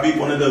 Sahabi,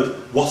 one of the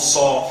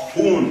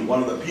Wasafun,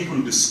 one of the people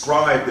who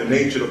describe the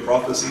nature of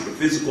prophecy, the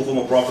physical form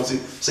of prophecy,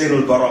 saying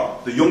Al-Bara,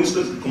 the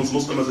youngster becomes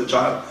Muslim as a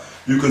child.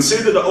 You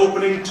consider the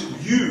opening to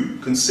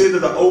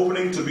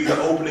be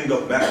the opening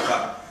of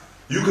Mecca.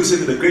 You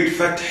consider the great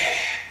Fath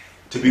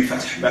to be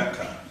Fath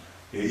Mecca.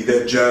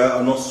 إِذَا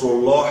جَاءَ نَصْرُ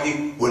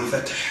اللَّهِ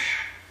وَالْفَتْحِ.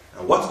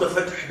 And what's the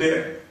Fath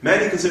there?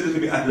 Many consider it to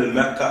be Ahl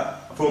al-Mecca.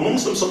 From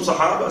amongst them, some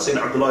Sahaba, saying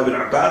Abdullah ibn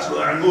Abbas,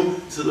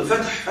 said the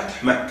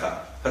Fath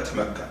Mecca. Fath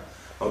Mecca.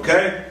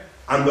 Okay?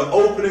 And the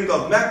opening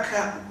of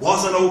Mecca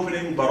was an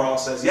opening, Bara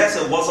says. Yes,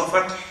 it was a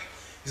Fath.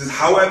 He says,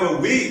 however,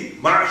 we,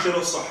 Ma'ashar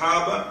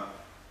al-Sahaba,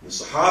 the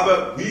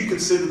Sahaba, we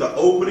consider the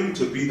opening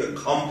to be the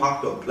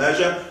compact of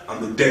pleasure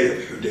and the day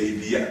of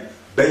Hudaybiyah.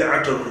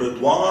 Bay'at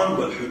al-Ridwan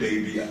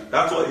wal-Hudaybiyah.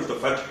 That's what is the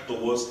Fath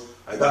to us.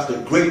 That's the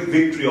great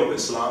victory of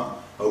Islam.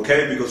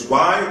 Okay, because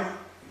why?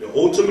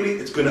 Ultimately,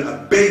 it's going to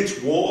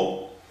abate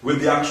war with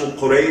the actual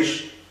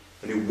Quraysh.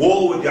 And the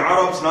war with the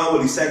Arabs now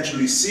will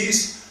essentially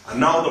cease. And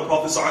now the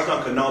Prophet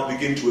ﷺ can now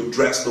begin to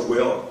address the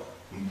world.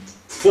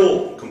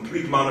 Full,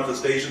 complete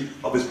manifestation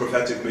of his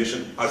prophetic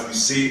mission. As we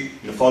see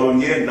in the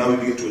following year, now we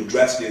begin to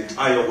address the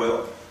entire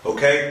world.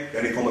 Okay?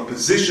 And from a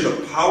position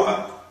of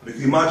power, if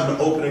you imagine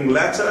an opening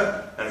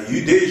letter, and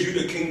you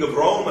the king of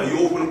Rome, and you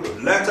open up a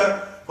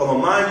letter from a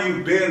man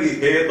you barely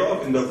heard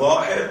of in the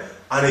Zahir,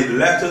 and a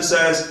letter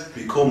says,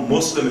 become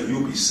Muslim and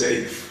you'll be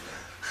safe.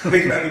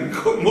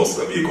 Become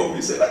Muslim, you can't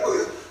be safe. Like,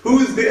 who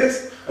is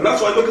this? And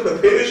that's why I look at the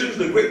Persians,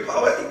 the great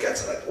power, he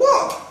gets like,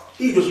 what?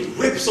 He just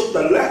rips up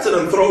the letter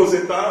and throws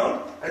it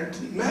down. And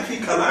Nafi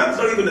Kalam's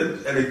not even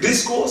a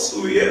discourse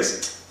who he is.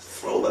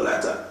 Throw the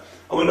letter.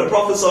 And when the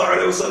Prophet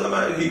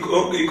ﷺ, he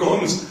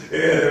comes,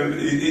 and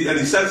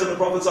he says to the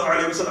Prophet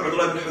ﷺ,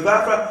 Abdullah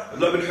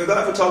ibn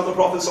Hudhafa tells the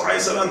Prophet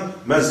ﷺ,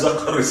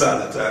 مَزَّقَ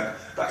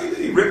رِسَالَتَكَ.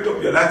 He ripped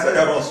up your letter,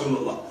 Ya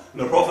Rasulullah.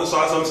 And the Prophet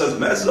ﷺ says,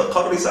 مَزَّقَ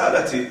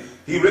رِسَالَتِ.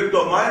 He ripped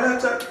up my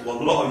letter.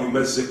 وَاللَّهُ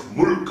يُمَزِّقْ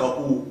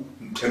مُلْكَهُ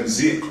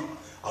تَمْزِيقًا.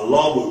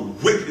 Allah will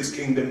rip his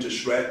kingdom to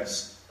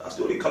shreds. That's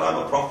the only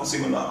kalam of prophecy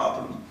when that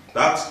happened.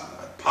 That's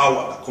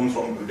power that comes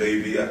from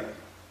Hudaybiyah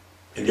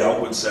in the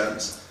outward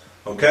sense.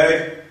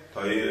 Okay?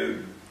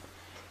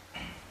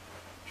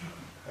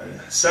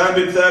 Hassan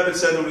bin Thabit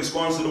said in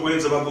response to the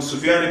words of Abu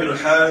Sufyan ibn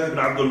al-Harith ibn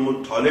Abdul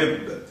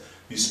Muttalib,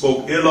 he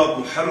spoke ill of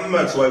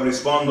Muhammad, so I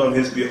respond on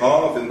his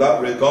behalf. In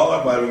that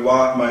regard, my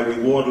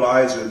reward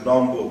lies with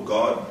none but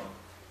God.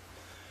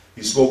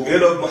 He spoke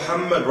ill of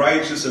Muhammad,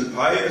 righteous and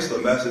pious, the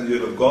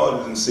messenger of God,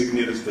 whose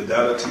insignia is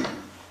fidelity.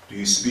 Do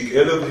you speak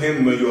ill of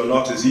him when you are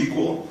not his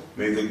equal?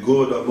 May the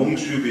good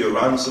amongst you be a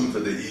ransom for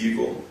the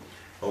evil.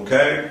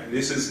 Okay,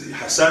 this is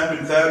Hassan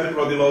bin Thabit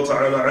radiallahu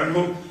ta'ala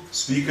anhu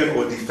speaking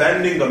or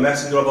defending the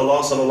Messenger of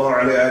Allah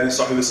sallallahu alayhi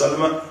wa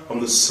sallam from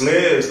the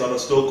slaves that are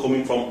still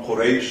coming from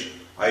Quraysh.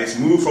 It's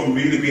moved from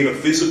really being a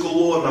physical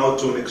war now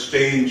to an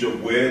exchange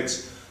of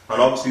words.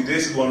 And obviously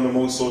this is one of the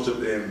most sort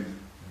of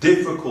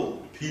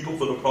difficult people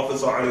for the Prophet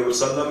sallallahu alayhi wa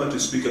sallam to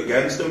speak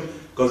against him,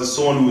 because it's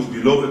someone who was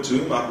beloved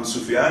to him, Abu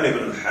Sufyan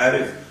ibn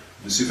al-Harith.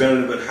 Abu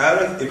Sufyan ibn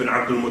al-Harith ibn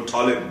Abdul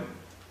Muttalib,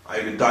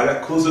 a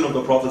direct cousin of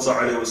the Prophet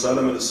ﷺ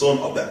and the son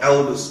of the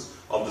eldest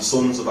of the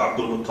sons of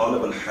Abdul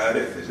Muttalib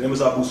al-Harith. His name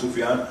was Abu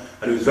Sufyan,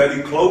 and he was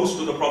very close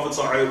to the Prophet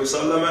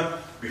ﷺ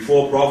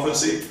before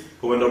prophecy.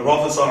 But when the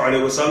Prophet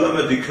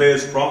ﷺ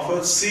declares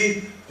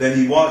prophecy, then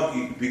he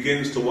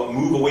begins to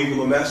move away from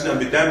the messenger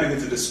and then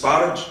begins to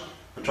disparage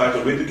and try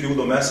to ridicule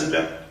the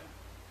messenger.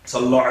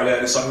 Sallallahu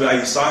alayhi wa sallam.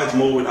 He sides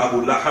more with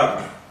Abu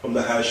Lahab from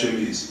the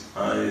Hashimis,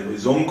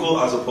 his uncle,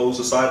 as opposed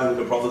to siding with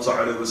the Prophet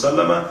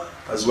ﷺ,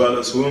 as well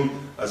as whom?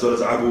 As well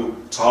as Abu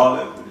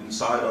Talib, who didn't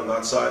side on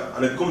that side.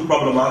 And it becomes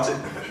problematic.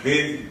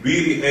 He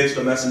really hates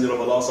the Messenger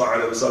of Allah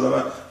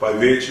ﷺ by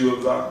virtue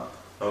of that.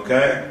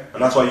 Okay?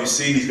 And that's why you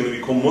see he's going to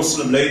become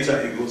Muslim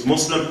later. He goes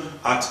Muslim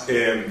at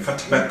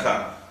Fath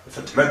Mecca.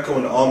 Fath Mecca,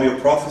 when the army of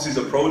prophecy is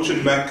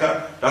approaching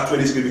Mecca, that's when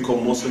he's going to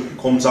become Muslim. He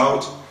comes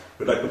out,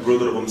 like the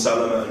brother of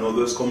Salama and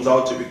others, comes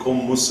out to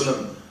become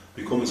Muslim,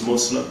 becomes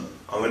Muslim.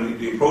 And when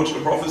they approach the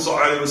Prophet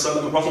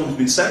ﷺ, the Prophet has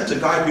been sent to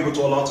guide people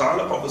to Allah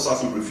Ta'ala, the Prophet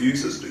ﷺ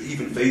refuses to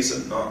even face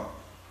him. No.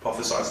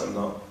 Prophet ﷺ,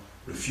 no.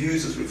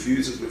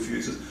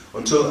 Refuses.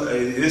 Until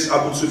this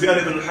Abu Sufyan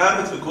ibn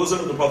al-Harith, the cousin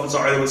of the Prophet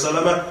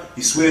ﷺ,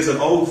 he swears an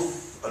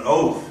oath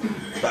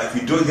that if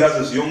he does, he has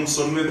his young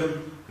son with him.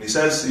 And he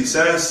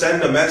says,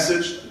 send a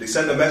message. They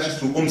send a message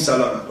to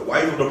Salama, the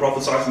wife of the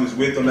Prophet ﷺ, who is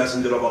with the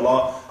Messenger of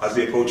Allah as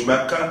they approach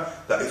Mecca,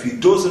 that if he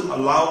doesn't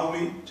allow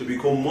me to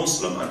become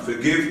Muslim and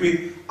forgive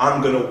me,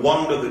 I'm going to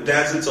wander the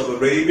deserts of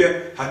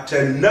Arabia hatta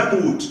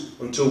namut,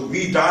 until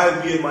we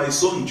die, me and my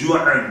son,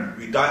 ju'an,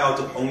 we die out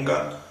of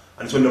hunger.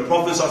 And it's when the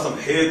Prophet ﷺ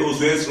heard those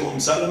words from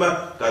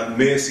Salama that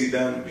mercy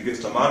then begins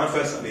to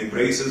manifest, and he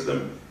embraces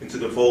them into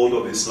the fold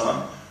of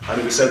Islam. And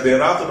it was said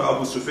thereafter that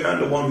Abu Sufyan,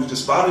 the one who's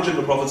disparaging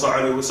the Prophet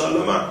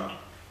ﷺ,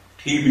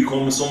 he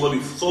becomes somebody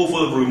so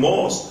full of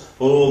remorse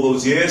for all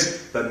those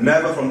years that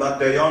never from that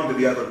day on did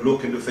he ever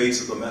look in the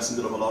face of the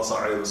Messenger of Allah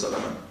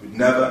ﷺ. He'd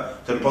never,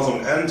 till the Prophet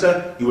would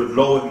enter, he would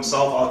lower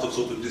himself out of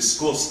sort of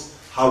disgust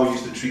how he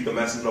used to treat the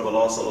Messenger of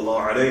Allah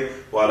sallallahu alayhi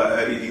wa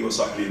alihi wa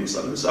sahbihi wa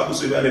sallam. This is Abu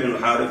Sufyan ibn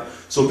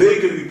al-Harith. So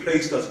they're going to be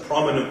placed as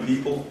prominent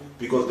people,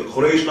 because the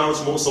Quraysh now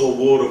is more so a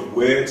war of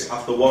words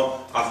after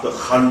what? After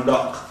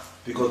Khandaq.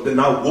 Because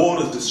now war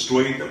has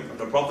destroyed them. And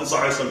the Prophet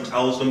ﷺ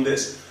tells them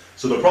this.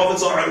 So the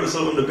Prophet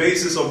ﷺ, on the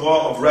basis of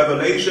what? Of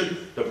revelation,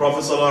 the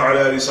Prophet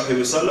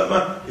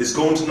ﷺ is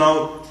going to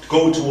now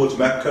go towards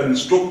Mecca and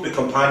instruct the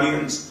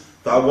companions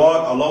that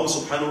what Allah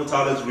subhanahu wa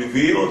ta'ala has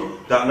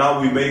revealed, that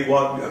now we make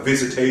what? A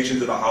visitation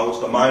to the house,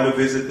 the minor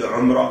visit, the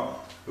Umrah.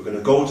 We're going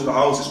to go to the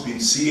house. It's been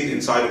seen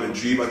inside of a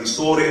dream, and he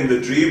saw it in the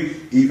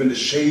dream, even the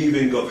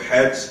shaving of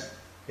heads.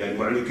 That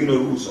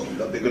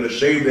they're going to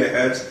shave their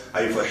heads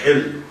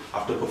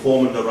after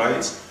performing the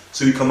rites.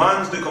 So he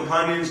commands the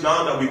companions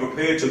now that we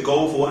prepare to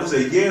go for what is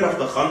a year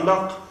after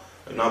Khandaq,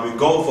 and now we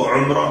go for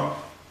Umrah.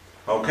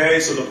 Okay,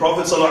 so the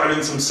Prophet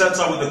ﷺ sets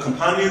out with the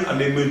companion,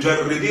 and they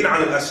mujarridin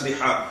al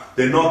asliha.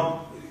 They're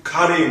not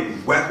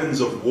carrying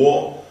weapons of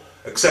war,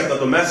 except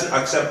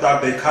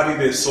that they carry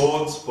their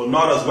swords, but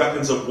not as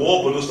weapons of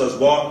war, but just as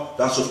what?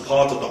 That's just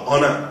part of the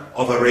honor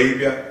of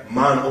Arabia.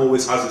 Man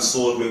always has his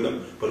sword with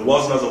them, but it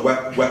wasn't as a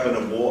weapon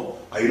of war.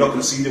 You're not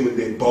going to see them with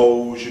their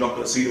bows, you're not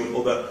going to see them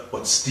with other,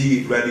 but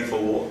steed ready for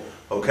war.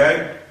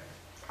 Okay?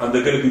 And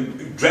they're going to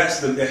be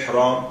dressed in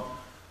ihram.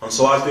 And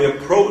so as they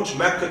approach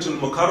Mecca to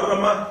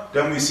Mukarramah,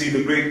 then we see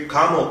the great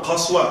camel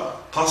Qaswa.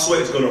 Qaswa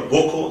is going to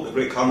buckle, the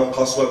great camel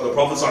Qaswa, the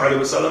Prophet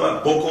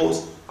ﷺ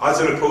buckles as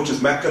it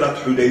approaches Mecca at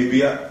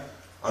Hudaybiyah.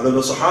 And then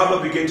the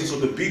Sahaba begin to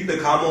sort of beat the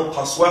camel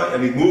Qaswa,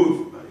 and he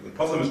moves. The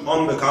Prophet is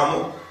on the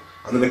camel,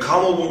 and then the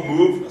camel won't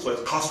move. That's why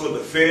it's Qaswa, the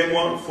firm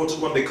one,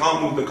 footed one, they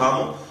can't move the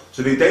camel.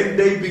 So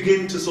they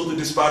begin to sort of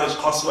disparage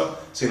Qaswa,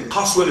 saying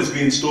Qaswa is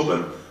being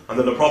stubborn. And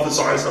then the Prophet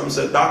ﷺ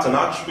said, that's an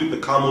attribute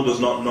the camel does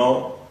not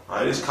know.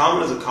 This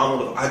camel is a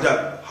camel of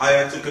adab, high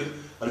etiquette.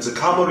 And it's a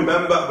camel,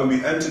 remember, when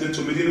we entered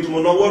into Medina to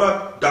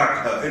Munawwara,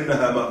 da'ha,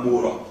 innaha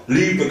ma'mura.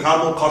 Leave the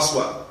camel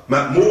Qaswa,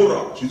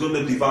 ma'mura. She's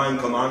under divine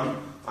command.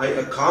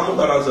 A camel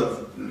that has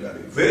a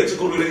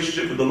vertical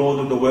relationship with the Lord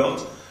of the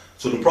world.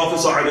 So the Prophet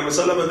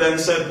ﷺ then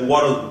said,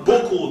 what has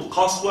buckled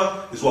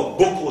Qaswa is what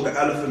buckled the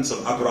elephants of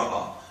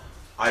Abraha.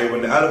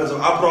 When the elephants of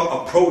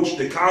Abraha approached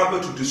the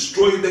Kaaba to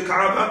destroy the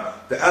Kaaba,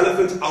 the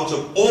elephants out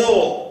of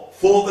awe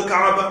for the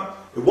Kaaba,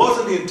 it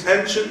wasn't the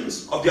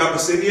intentions of the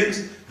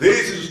Abyssinians.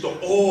 This is just the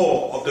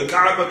awe of the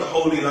Kaaba, the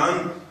Holy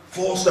Land,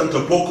 forced them to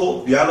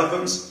buckle the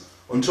elephants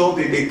until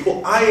they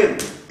put iron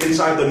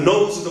inside the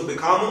noses of the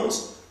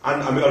camels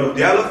and of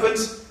the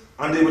elephants,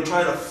 and they were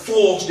trying to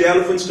force the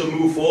elephants to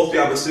move forth. The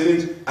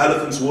Abyssinians,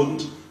 elephants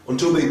wouldn't,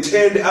 until they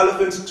turned the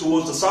elephants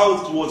towards the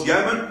south, towards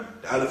Yemen.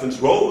 The elephants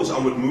rose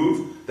and would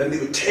move. Then they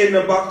would turn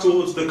them back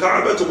towards the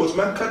Kaaba, towards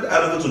Mecca. The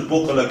elephants would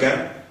buckle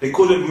again. They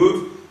couldn't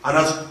move. And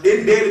as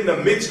in the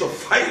midst of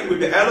fighting with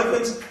the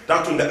elephants,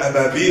 that's when the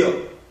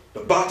Ababil,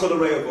 the battle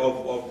array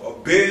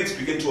of birds,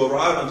 begin to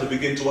arrive and to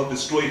begin to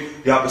destroy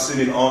the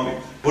Abyssinian army.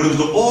 But it was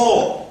the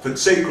awe for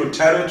sacred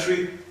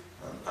territory,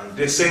 and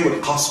they say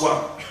with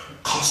Qaswa,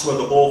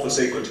 the awe for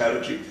sacred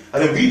territory.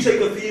 And then we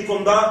take a theme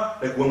from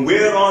that, like when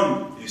we're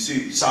on, you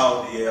see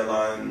Saudi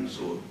Airlines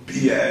or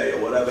BA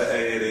or whatever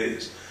A it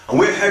is, and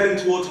we're heading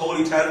towards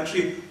holy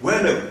territory,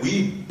 when have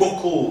we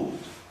buckled?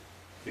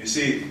 You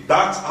see,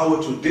 that's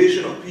our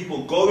tradition of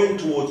people going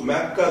towards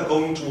Mecca,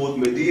 going towards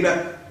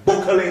Medina,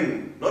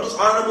 buckling. Not just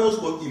animals,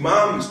 but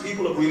imams,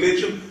 people of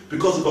religion,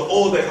 because of the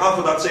awe they have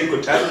for that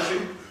sacred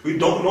territory. We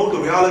don't know the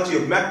reality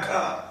of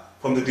Mecca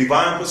from the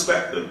divine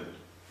perspective.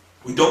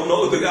 We don't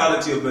know the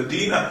reality of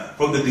Medina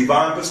from the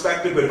divine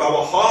perspective. But if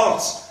our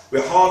hearts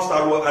were hearts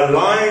that were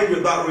aligned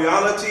with that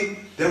reality,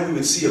 then we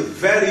would see a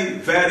very,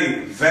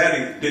 very,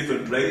 very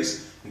different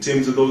place in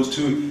terms of those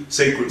two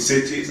sacred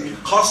cities. And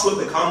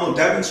Qaswa, the camel,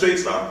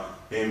 demonstrates that.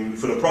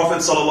 For the Prophet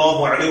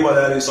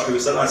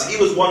ﷺ, as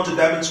he was one to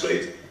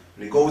demonstrate,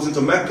 and he goes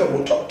into Mecca,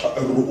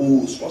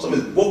 Prophet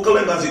is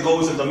buckling as he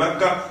goes into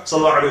Mecca,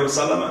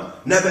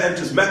 ﷺ, never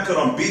enters Mecca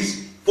on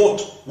beast,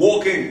 foot,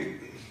 walking.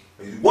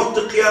 What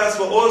the qiyas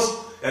for us?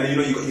 And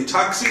you got your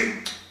taxi,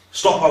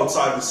 stop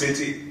outside the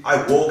city,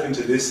 I walk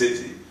into this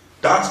city.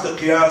 That's the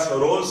qiyas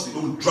for us. You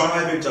don't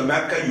drive into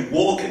Mecca, you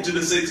walk into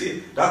the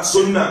city. That's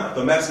sunnah,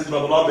 the Messenger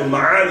of Allah bin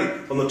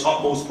Ma'ali, from the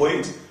topmost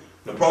point.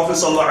 The Prophet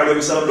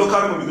ﷺ, look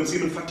at him, you can see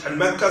him in Fath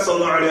al-Mecca,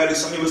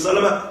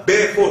 ﷺ,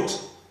 barefoot,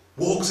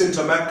 walks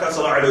into Mecca,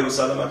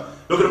 ﷺ.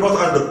 Look at the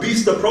Prophet, as the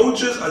beast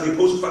approaches, as he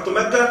approaches Fath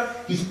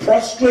al-Mecca, he's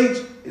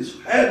prostrate,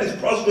 his head is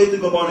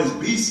prostrating upon his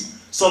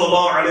beast,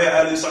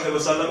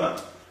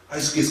 ﷺ.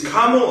 His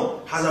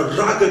camel has a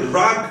ragged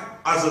rag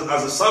as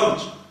a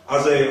sarj,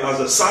 as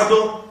a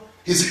saddle.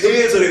 His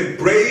hairs are in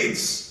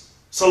braids,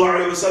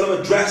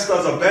 ﷺ, dressed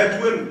as a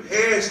Bedouin,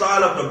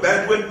 hairstyle of the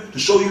Bedouin, to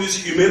show you his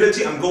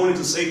humility. I'm going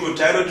into sacred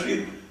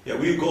territory. Yeah,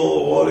 we go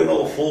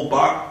all, full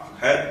back,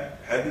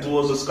 heading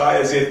towards the sky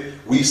as if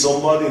we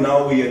somebody,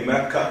 now we in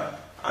Mecca.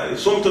 And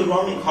if something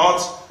wrong,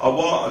 hearts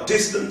are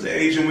distant, the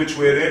age in which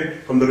we're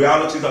in, from the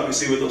reality that we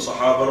see with the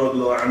Sahaba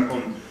radiallahu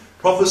anhum.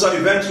 Prophet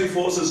eventually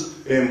forces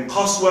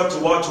Qaswa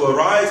to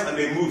arise, and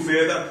they move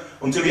further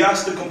until he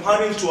asked the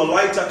companions to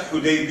alight at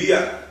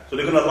Hudaybiyah. So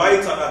they're going to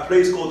alight at a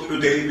place called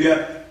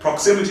Hudaybiyah,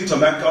 proximity to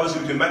Mecca,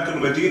 obviously between Mecca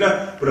and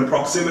Medina, but in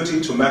proximity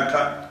to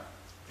Mecca.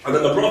 And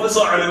then the Prophet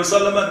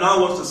ﷺ now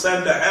wants to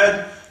send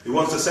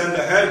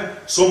ahead,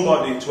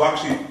 somebody to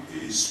actually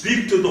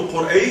speak to the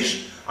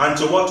Quraysh and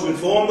to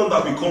inform them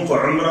that we come for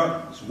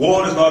Umrah. This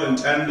war is not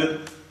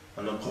intended.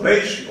 And the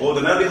Quraysh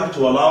ordinarily have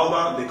to allow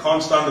that. They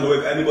can't stand in the way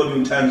of anybody who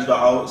intends the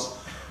house.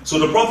 So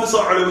the Prophet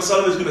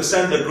ﷺ is going to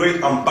send a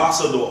great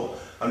ambassador.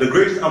 And the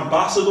greatest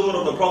ambassador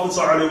of the Prophet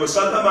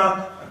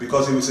ﷺ,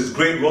 because it was his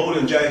great role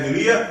in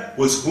Jahiliyyah,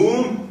 was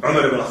whom?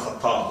 Umar ibn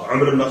Khattab.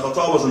 Umar ibn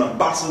Khattab was an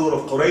ambassador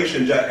of Quraysh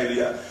in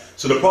Jahiliyyah.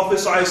 So the Prophet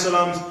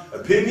ﷺ's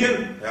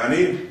opinion,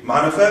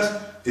 manifest,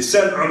 he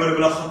sent Umar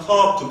ibn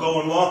Khattab to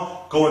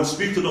go and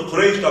speak to the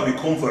Quraysh that we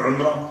come for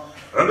Umrah.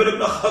 Umar ibn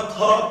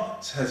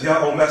Khattab says, Ya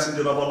O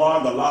Messenger of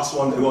Allah, the last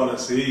one they want to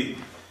see.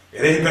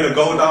 It ain't going to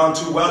go down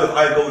too well if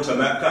I go to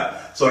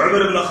Mecca. So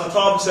Umar ibn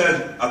Khattab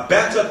said, a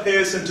better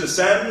person to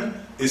send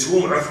is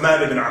whom?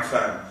 Uthman ibn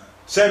Affan.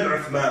 Send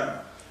Uthman.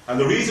 And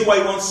the reason why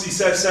he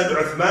says send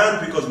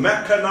Uthman, because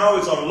Mecca now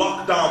is on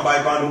lockdown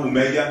by Banu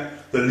Umayyah.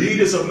 The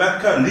leaders of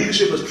Mecca,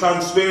 leadership has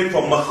transferred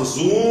from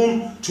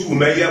Makhzum to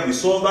Umayyah. We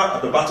saw that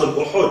at the Battle of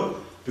Uhud.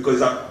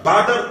 Because at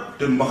Badr,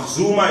 the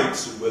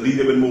Makhzumites, Walid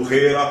ibn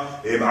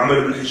Mughira, Amr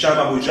ibn Hisham,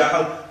 Abu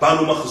Jahl,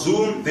 Banu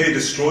Makhzum, they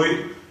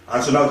destroyed.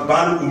 And so now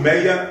Banu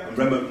Umayyah, and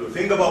remember the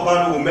thing about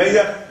Banu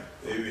Umayyah,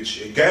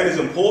 which again is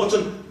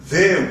important,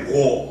 their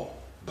war.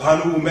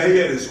 Banu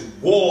Umayyah is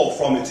war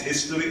from its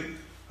history.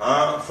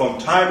 From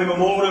time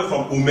immemorial,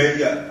 from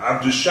Umayyah,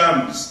 Abdul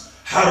Shams,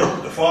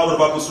 Harb, the father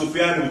of Abu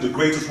Sufyan, who was the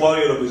greatest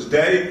warrior of his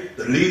day,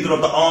 the leader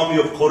of the army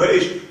of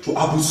Quraysh, to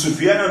Abu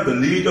Sufyan, the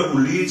leader who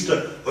leads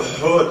to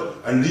Uhud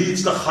and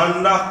leads to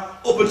Khandaq,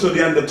 up until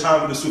the end of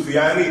time with the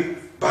Sufyani.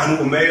 Banu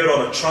Umayyah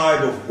are a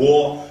tribe of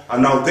war,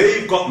 and now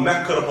they've got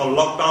Mecca upon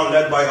lockdown,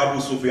 led by Abu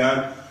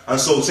Sufyan. And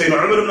so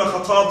Sayyidina Umar ibn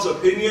Khattab's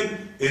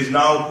opinion is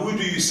now, who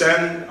do you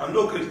send? And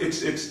look,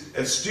 it's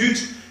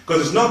astute,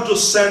 because it's not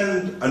just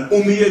send an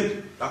Umayyad.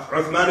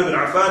 Uthman ibn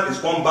Affan is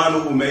from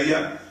Banu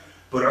Umayyah.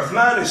 But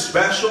Uthman is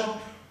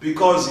special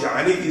because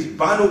he's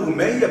Banu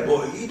Umayyah,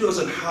 but he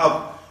doesn't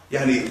have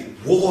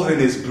war in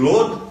his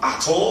blood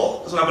at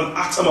all. Doesn't have an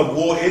atom of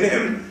war in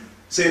him.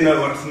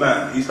 Sayyidina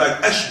Uthman, he's like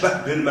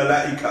Ashbah bin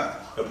Malaika.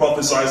 The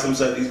Prophet ﷺ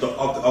said he's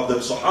of the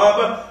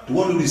Sahaba, the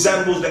one who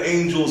resembles the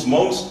angels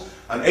most.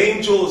 And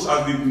angels,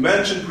 as we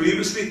mentioned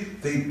previously,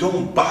 they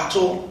don't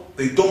battle,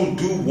 they don't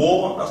do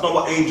war. That's not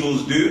what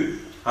angels do.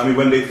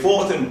 When they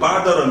fought in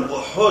Badr and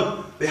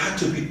Uhud, they had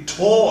to be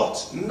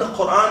taught. In the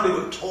Quran, they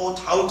were taught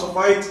how to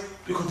fight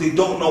because they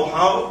don't know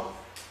how.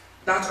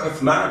 That's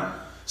Uthman.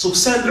 So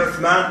send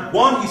Uthman.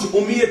 One, he's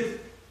Umayyad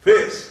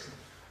first.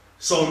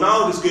 So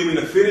now there's giving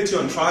affinity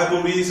on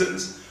tribal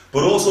reasons.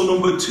 But also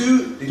number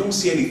two, they don't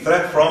see any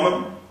threat from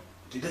him.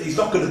 He's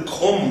not going to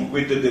come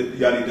with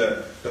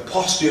the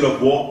posture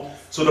of war.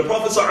 So the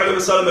Prophet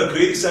ﷺ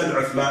agreed to send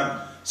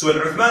Uthman. So when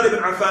Uthman ibn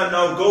Affan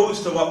now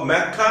goes to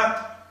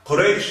Mecca,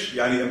 Quraysh,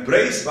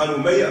 embrace, Banu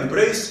Umayyah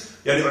embrace,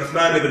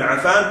 Uthman ibn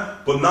Affan,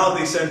 but now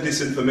they send this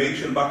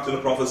information back to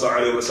the Prophet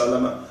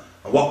ﷺ.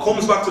 And what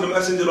comes back to the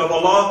Messenger of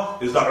Allah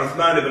is that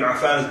Uthman ibn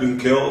Affan has been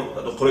killed,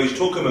 that the Quraysh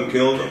took him and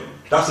killed him.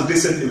 It was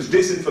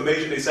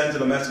disinformation they sent to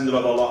the Messenger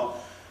of Allah.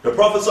 The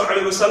Prophet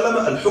ﷺ,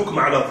 al-hukm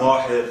ala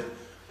dhahir,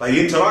 that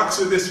he interacts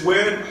with this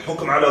word,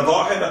 hukm ala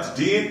dhahir, that's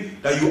deen,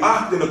 that you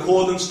act in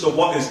accordance to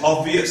what is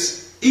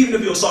obvious. Even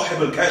if you're sahib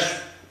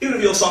al-kashf, even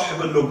if you're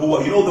sahib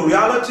al-nubuwah, you know the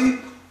reality.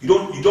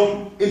 You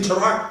don't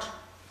interact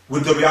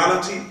with the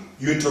reality,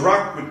 you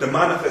interact with the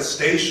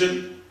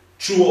manifestation,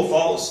 true or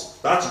false.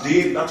 That's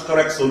deen, that's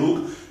correct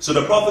saluk. So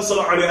the Prophet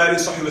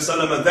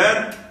ﷺ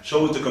then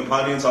shows the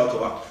companions how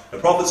to act. The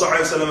Prophet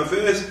ﷺ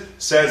first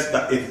says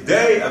that if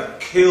they have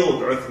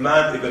killed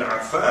Uthman ibn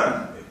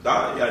Affan,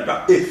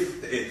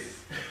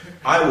 if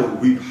I will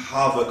reap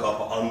havoc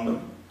upon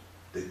them.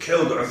 They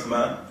killed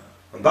Uthman.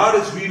 And that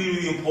is really,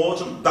 really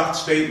important, that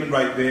statement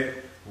right there.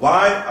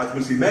 Why? As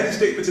we see many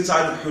statements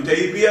inside of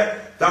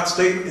Hudaybiyah, that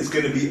statement is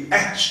going to be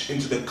etched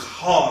into the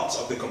hearts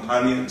of the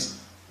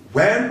companions.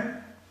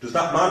 When? Does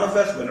that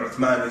manifest? When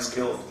Uthman is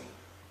killed.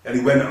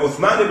 And when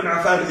Uthman ibn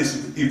Affan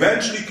is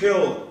eventually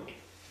killed,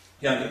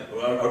 we're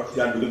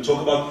going to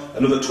talk about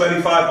another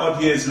 25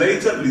 odd years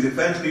later, he's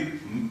eventually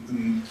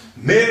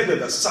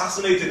murdered,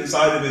 assassinated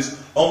inside of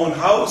his own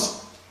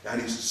house.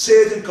 And his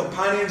certain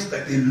companions,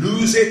 that they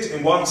lose it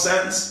in one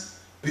sense,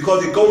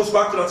 because it goes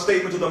back to that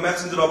statement of the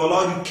Messenger of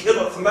Allah, you kill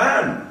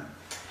Uthman.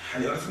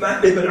 And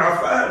Uthman ibn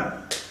Affan.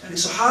 And the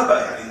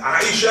Sahaba, and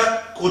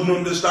Aisha couldn't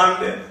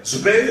understand it,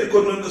 Zubayr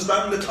couldn't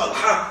understand it,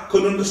 Talha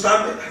couldn't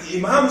understand it, and the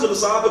Imams of the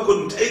Sahaba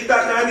couldn't take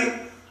that,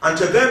 and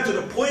to them, to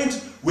the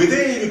point where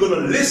they ain't even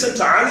going to listen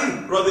to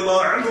Ali,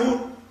 radiallahu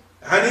anhu,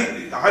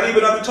 Ali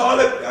ibn Abi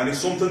Talib, and if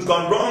something's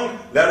gone wrong,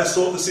 let us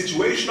sort the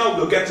situation out,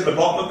 we'll get to the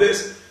bottom of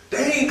this.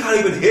 They can't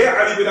even hear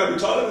Ali ibn Abi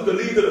Talib, the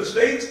leader of the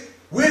state.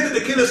 Where did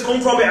the killers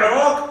come from?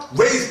 Iraq?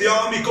 Raise the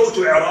army, go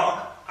to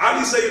Iraq.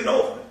 Ali saying,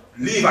 no,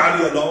 leave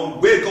Ali alone,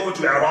 we're going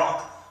to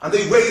Iraq. And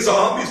they raise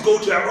armies, go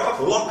to Iraq,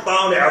 lock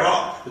down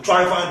Iraq, to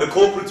try and find the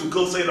culprits who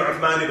killed Sayyidina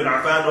Uthman ibn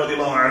Affan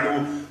radiallahu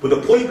anhu. But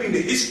the point being,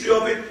 the history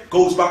of it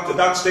goes back to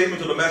that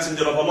statement of the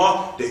Messenger of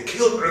Allah, they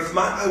killed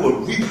Uthman, I will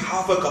wreak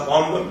havoc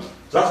upon them.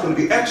 So that's going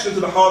to be etched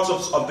into the hearts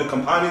of the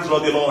companions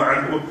radiallahu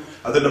anhu.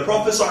 And then the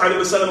Prophet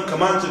ﷺ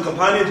commands the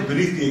companions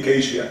beneath the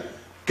acacia,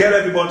 get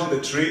everyone to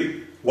the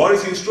tree. What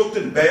is he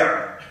instructing?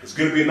 Bay'ah. It's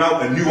going to be now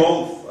a new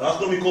oath. That's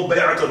going to be called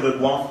Bay'at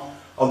al-Ridwan.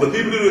 Of the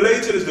people who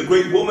related is the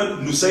great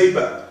woman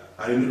Nusayba.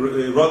 And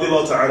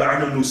radiallahu ta'ala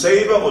anha,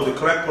 Nusayba, or the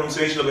correct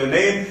pronunciation of her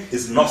name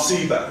is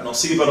Nasiba.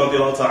 Nasiba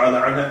radiallahu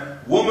ta'ala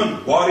anha.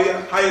 Woman, warrior,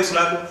 highest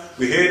level.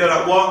 We hear that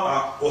at what?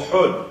 At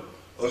Uhud.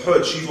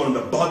 Uhud, she's one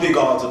of the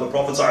bodyguards of the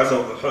Prophet sallallahu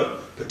alaihi wasallam. Uhud.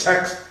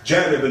 Protects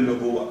Janib bin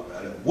Nubuwah.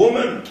 And a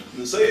woman,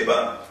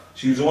 Nusayba,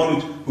 she was the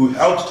one who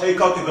helped take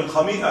out Ibn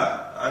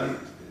Khami'ah.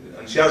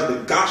 And she has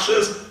the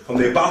gashes from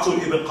their battle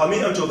with Ibn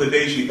Khami'ah until the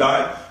day she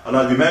died. And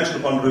as we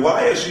mentioned upon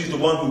Riwayah, she's the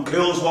one who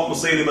kills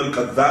Musaylim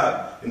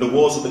al-Kadhab in the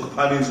wars of the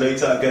companions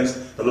later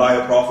against the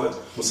liar prophet,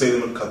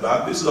 Musaylim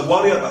al-Kadhab. This is a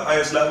warrior at the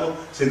highest level,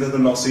 Sayyidat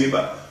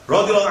al-Nasiba.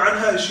 Radiallahu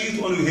anha, she's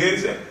the one who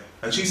hears it.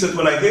 And she says,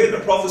 when I heard the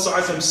Prophet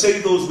say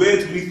those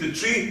words beneath the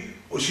tree,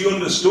 well, she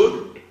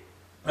understood.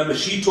 And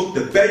she took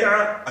the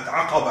bay'ah at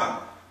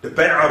Aqaba, the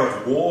bay'ah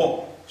of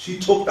war. She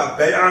took that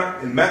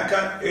bay'ah in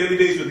Mecca, early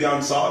days with the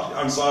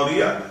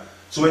Ansariyah.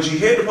 So when she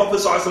heard the Prophet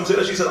say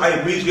that, she said,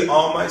 I immediately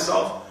armed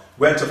myself,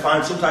 went to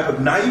find some type of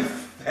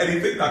knife,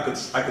 anything I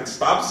could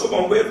stab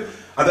someone with,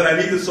 and then I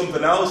needed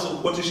something else. So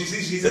what does she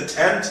see? She sees a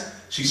tent.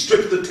 She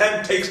strips the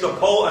tent, takes the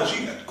pole, and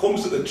she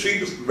comes to the tree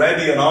just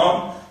ready and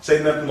armed,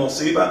 saying that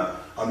Nasiba.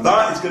 And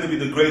that is going to be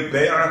the great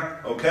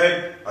bay'ah,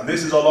 okay? And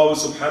this is Allah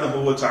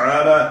subhanahu wa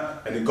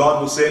ta'ala, and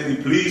God will certainly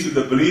be pleased with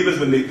the believers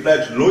when they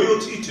pledge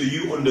loyalty to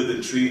you under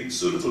the tree.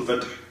 Surah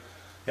Al-Fatih.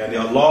 Yani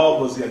Allah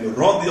was, رَضِيَ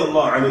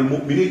اللَّهُ عَنِ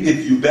الْمُؤْمِنِينَ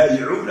إِذْ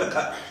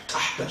يُبَايِعُونَكَ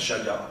تَحْتَ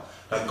الشَّجَرَةِ.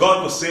 That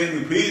God was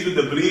certainly pleased with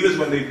the believers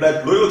when they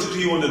pledged loyalty to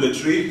you under the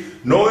tree,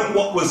 knowing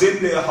what was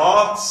in their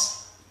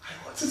hearts.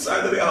 What's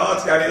inside of their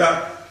hearts? We're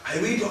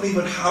not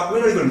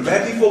even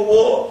ready for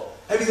war.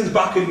 Everything's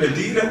back in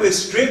Medina, we're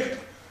strict.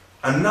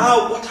 And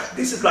now,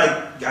 this is like,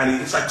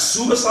 it's like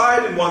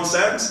suicide in one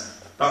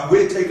sense, that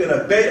we're taking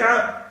a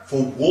bay'ah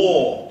for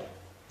war.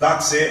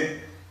 That's it.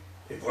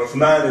 If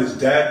Uthman is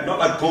dead, not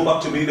like go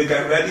back to Medina,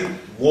 get ready,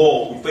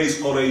 war, we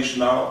face Quraysh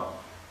now.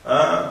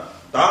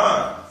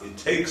 It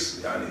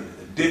takes a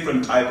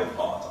different type of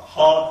heart, a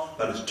heart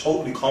that is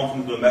totally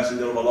confident in the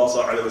Messenger of Allah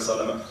sallallahu alaihi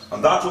wasallam.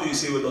 And that's what you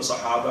see with the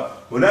Sahaba.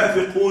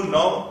 Munafiqun,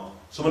 no.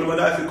 Some of the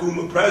Munafiqun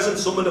were present,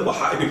 some of them were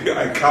hiding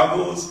behind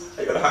camels.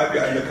 How you going to hide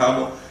behind the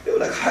camel? They were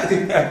like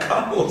hiding behind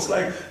camels,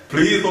 like,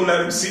 please don't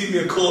let him see me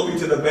and call me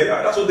to the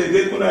bay'ah. That's what they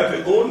did,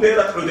 Munafiqun. They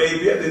left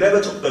Hudaybiyah, they never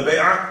took the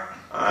bay'ah.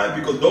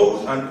 Because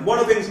those, and one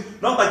of the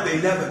things, not like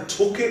they never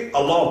took it,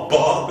 Allah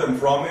barred them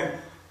from it.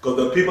 Because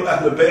the people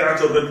at the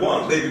bay'ah of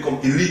Ridwan, they become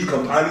elite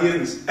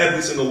companions,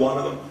 every single one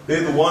of them.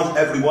 They're the ones,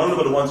 every one of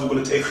them are the ones who are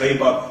going to take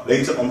Khaybar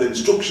later on the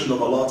instructions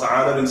of Allah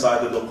Ta'ala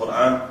inside of the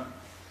Quran.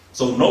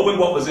 So knowing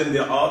what was in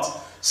their hearts,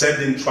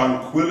 sending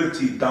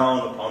tranquility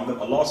down upon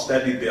them, Allah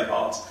steadied their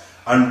hearts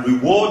and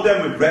reward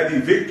them with ready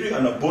victory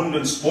and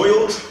abundant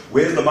spoils.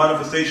 Where's the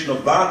manifestation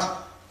of that?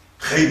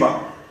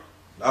 Khaybar.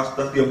 That's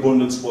the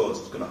abundant spoils.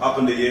 It's going to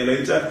happen a year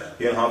and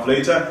a half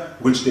later,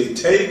 which they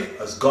take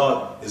as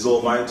God is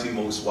Almighty,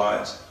 most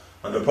wise.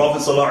 And the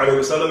Prophet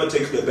ﷺ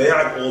takes the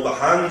bay'ah, all the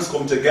hands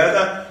come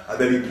together, and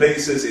then he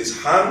places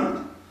his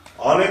hand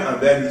on it, and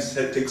then he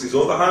takes his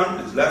other hand,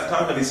 his left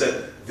hand, and he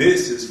said,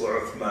 this is for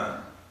Uthman.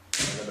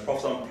 And then the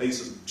Prophet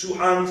places two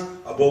hands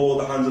above all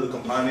the hands of the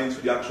companions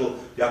for the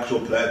actual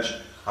pledge.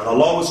 And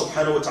Allah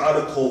subhanahu wa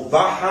ta'ala called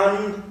that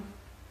hand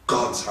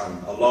God's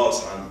hand,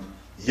 Allah's hand.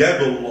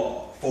 Yadullah.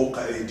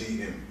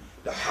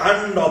 The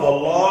hand of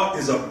Allah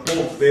is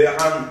above their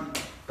hand.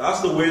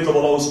 That's the words of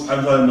Allah subhanahu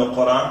wa ta'ala in the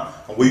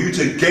Quran. And were you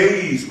to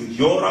gaze with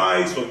your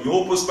eyes, from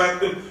your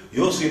perspective,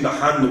 you'll see the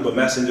hand of the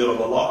Messenger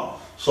of Allah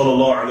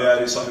sallallahu alayhi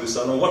wa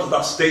sallam. What does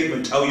that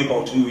statement tell you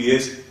about who he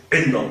is?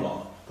 In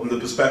Allah. From the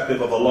perspective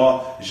of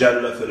Allah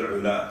Jalla fil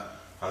Ula.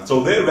 And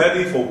so they're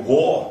ready for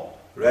war.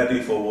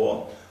 Ready for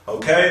war.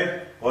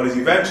 Okay? what is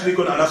eventually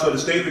going, and that's what the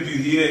statement you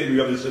hear, we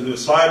have the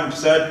slide which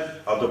said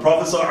of the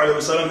Prophet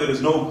ﷺ, there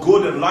is no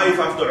good in life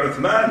after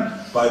Uthman.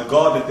 By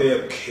God, if they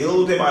have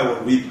killed him, I will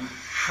wreak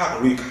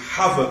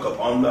havoc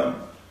upon them.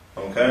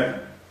 Okay?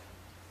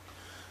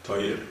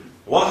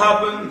 What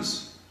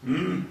happens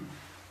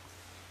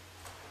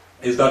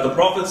is that the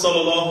Prophet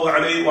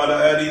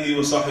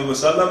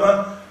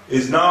ﷺ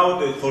is now,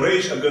 the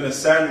Quraysh are going to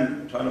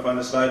send, I'm trying to find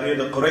the slide here,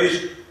 the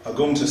Quraysh are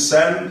going to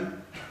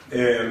send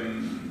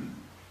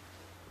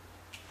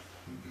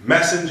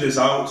messengers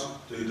out.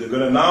 They're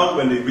going to now,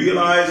 when they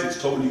realize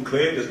it's totally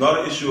clear, there's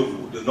not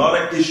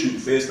an issue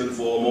first and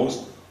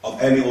foremost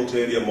of any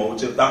ulterior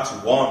motive. That's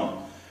one.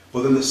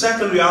 But then the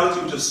second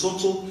reality, which is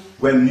subtle,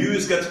 when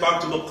news gets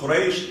back to the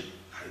Quraysh,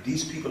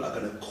 these people are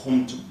going to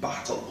come to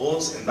battle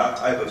us in that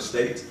type of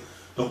state.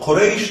 The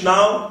Quraysh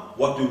now,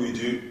 what do we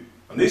do?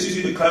 And this you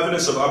see the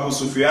cleverness of Abu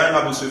Sufyan.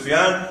 Abu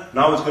Sufyan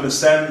now is going to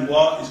send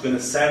what? He's going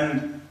to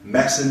send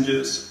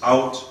messengers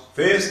out.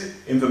 First,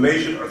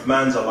 information,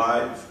 Uthman's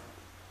alive.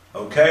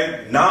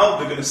 Okay, now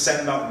they're going to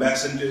send out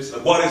messengers.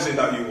 What is it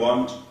that you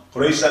want?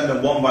 Quraysh send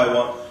them one by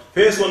one.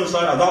 First one is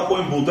like, at that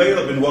point,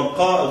 Budayl bin Warqa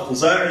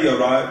al-Khuzai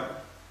arrived,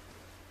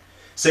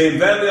 saying,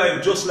 verily I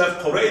have just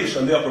left Quraysh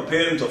and they are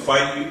preparing to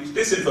fight you.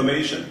 This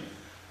information.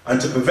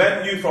 And to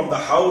prevent you from the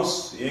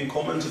house, you ain't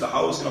coming to the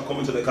house, you're not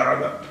coming to the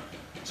Kaaba.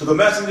 So the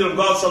Messenger of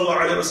God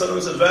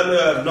ﷺ said, verily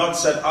I have not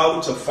set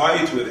out to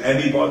fight with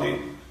anybody,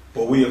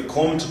 but we have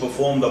come to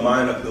perform the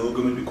minor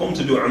pilgrimage. We come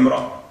to do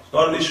Umrah. It's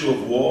not an issue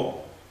of war.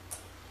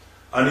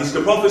 And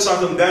the Prophet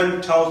ﷺ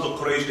then tells the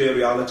Quraysh their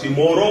reality.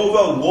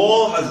 Moreover,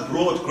 war has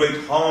brought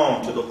great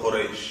harm to the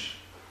Quraysh.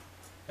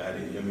 I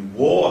mean,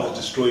 war has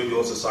destroyed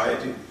your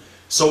society.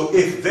 So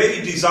if they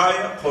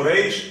desire,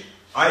 Quraysh,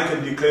 I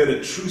can declare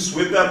a truce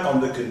with them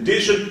on the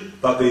condition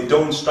that they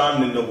don't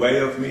stand in the way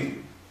of me.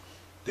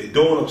 They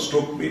don't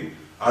obstruct me.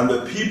 And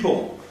the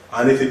people,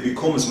 and if it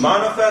becomes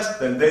manifest,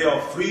 then they are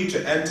free to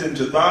enter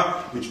into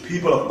that which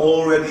people have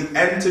already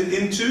entered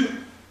into,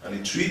 and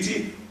a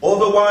treaty.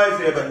 Otherwise,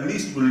 they have at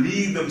least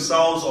relieved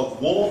themselves of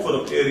war for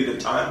a period of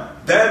time.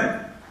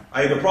 Then,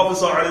 the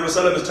Prophet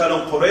ﷺ is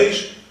telling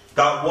Quraysh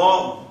that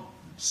war,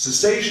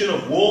 cessation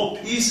of war,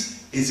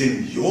 peace, is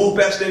in your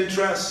best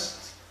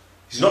interest.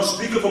 He's not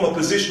speaking from a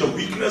position of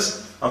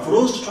weakness. And for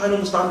us to try and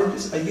understand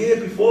it, a year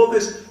before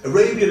this,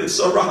 Arabia had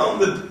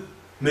surrounded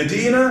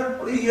Medina,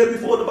 only a year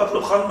before the Battle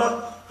of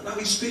Khandaq, and now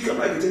he's speaking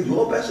like it's in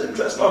your best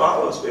interest, not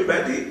ours. We're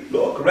ready,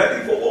 look,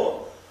 ready for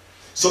war.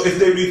 So if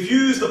they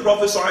refuse, the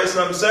Prophet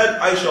ﷺ said,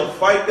 I shall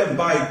fight them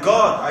by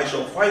God. I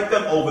shall fight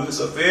them over this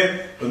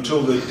affair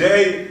until the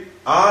day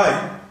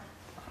I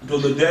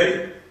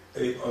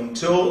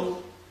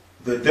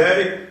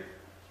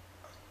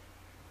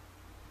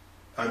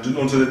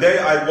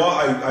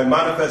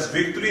manifest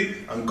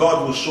victory, and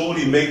God will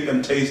surely make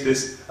them taste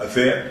this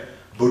affair.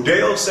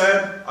 Budayl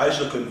said, I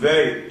shall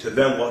convey to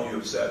them what you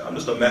have said. I'm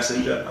just a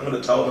messenger. I'm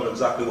going to tell them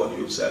exactly what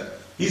you have said.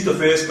 He's the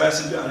first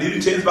messenger, and he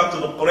returns back to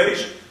the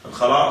Quraysh, and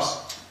khalas,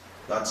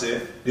 that's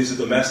it. This is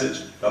the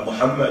message that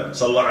Muhammad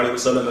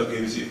ﷺ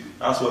gives you.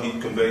 That's what he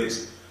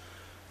conveys.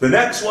 The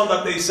next one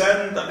that they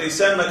send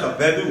like a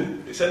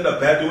Bedouin. They send a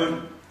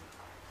Bedouin.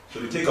 So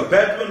they take a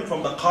Bedouin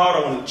from the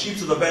Qara, one of the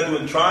chiefs of the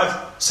Bedouin tribes,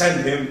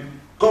 send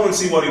him, go and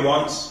see what he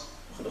wants.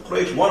 The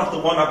Quraysh, one after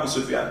one, Abu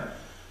Sufyan.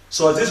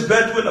 So as this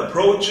Bedouin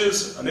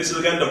approaches, and this is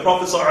again the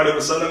Prophet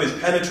ﷺ, his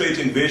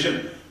penetrating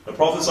vision. The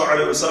Prophet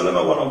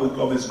ﷺ, one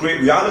of his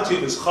great reality,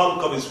 of his khalq,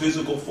 of his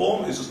physical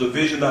form, this is the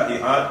vision that he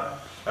had.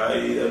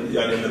 In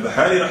the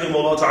Bahani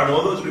rahimahullah ta'ala,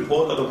 others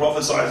report that the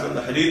Prophet ﷺ,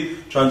 the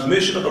hadith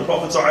transmission of the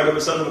Prophet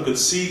ﷺ could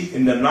see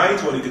in the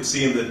night what he could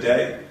see in the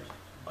day.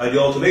 The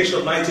alternation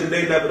of night and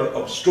day never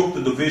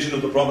obstructed the vision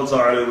of the Prophet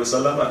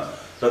ﷺ.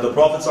 That the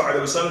Prophet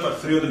ﷺ had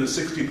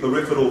 360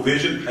 peripheral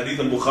vision, hadith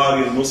in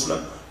Bukhari and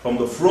Muslim. From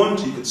the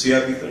front he could see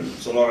everything,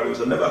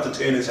 ﷺ. Never had to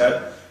turn his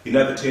head. He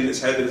never turned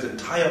his head in his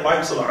entire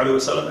life,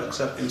 ﷺ,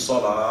 except in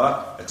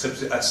salah,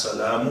 except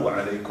as-salamu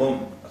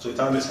alaykum. That's why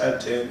time his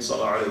head turned,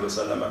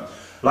 ﷺ.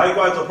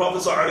 Likewise, the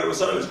Prophet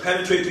ﷺ, his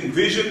penetrating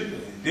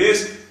vision,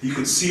 this, he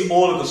could see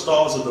all of the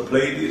stars of the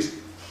Pleiades.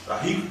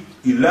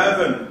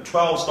 11,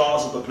 12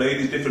 stars of the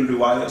Pleiades, different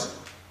riwayas.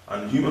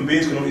 And human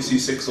beings can only see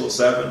 6 or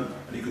 7.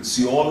 And he could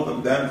see all of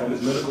them then from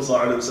his miracles,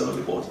 ﷺ,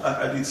 reports,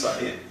 hadith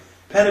sahih.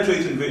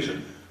 Penetrating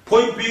vision.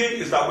 Point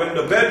being is that when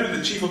the Bedouin,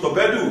 the chief of the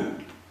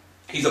Bedouin,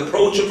 he's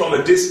approaching from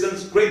a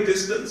distance, great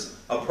distance,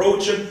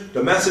 approaching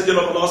the Messenger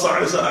of Allah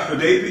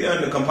Hudaybiyah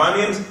and the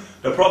companions,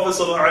 the Prophet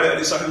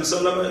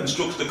ﷺ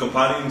instructs the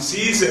companion,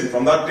 sees him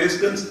from that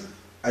distance,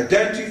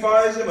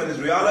 identifies him and his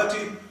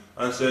reality,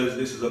 and says,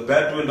 this is a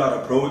Bedouin that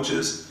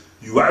approaches,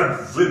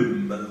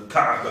 يُعَظِّمْ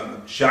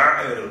الْكَعْبَ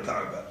شَعِرَ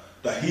الْكَعْبَ,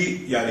 that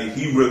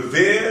he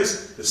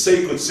reveres the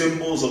sacred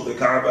symbols of the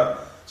Kaaba.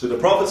 So the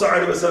Prophet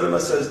ﷺ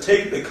says,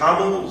 take the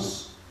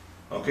camels,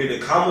 okay, the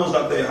camels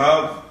that they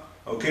have,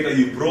 okay, that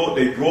they brought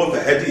the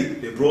hedi,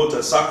 they brought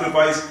a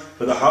sacrifice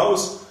for the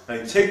house,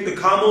 and take the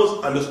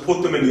camels and just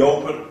put them in the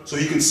open, so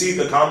he can see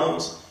the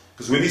camels.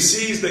 Because when he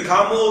sees the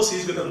camels,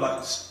 he's going to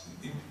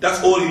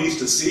that's all he needs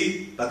to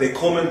see, that they're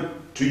coming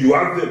to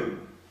yu'adhim,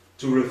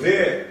 to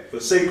revere for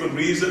sacred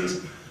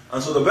reasons.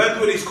 And so the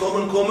Bedouin is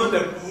coming,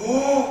 then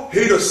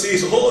he just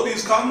sees all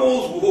these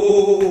camels.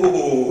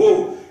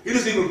 Whoa. He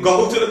doesn't even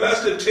go to the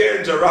masjid,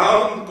 turns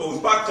around, goes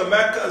back to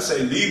Mecca and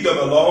say, leave them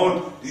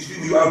alone. These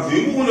people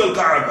yu'adhimun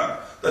al-Kaaba.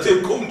 That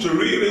they've come to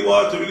really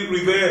what? To really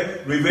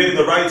revere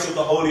the rights of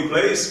the holy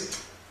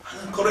place. And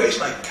then Quraysh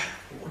like,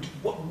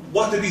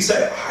 what did he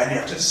say? I didn't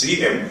have to see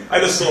him. I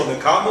just saw the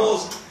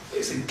camels.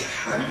 They said,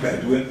 God,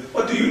 Bedouin,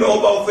 what do you know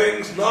about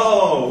things?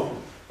 No.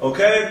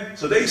 Okay?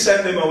 So they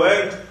send him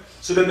away.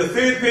 So then the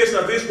third person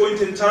at this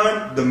point in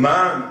time, the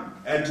man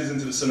enters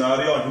into the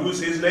scenario, and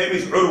his name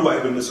is Urwa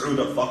ibn Mas'ud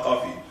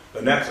al-Thaqafi.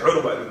 The next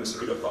Urwa ibn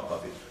Mas'ud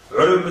al-Thaqafi.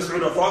 Urwa ibn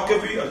Mas'ud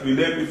al-Thaqafi, as we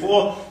learned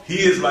before, he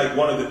is like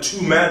one of the two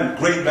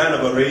great men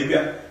of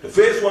Arabia. The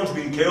first one's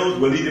been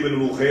killed, Walid ibn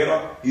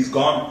al-Mughira, he's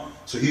gone.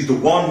 So he's the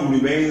one who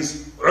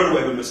remains,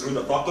 Urwa ibn Mas'ud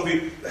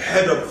al-Thaqafi, the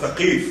head of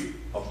Thaqif,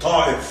 of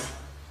Ta'if.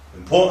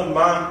 Important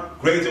man,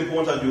 great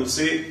importance as you'll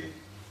see.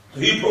 So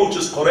he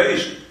approaches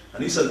Quraysh,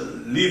 and he said,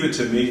 leave it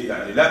to me,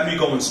 let me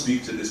go and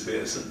speak to this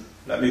person.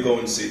 Let me go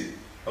and see.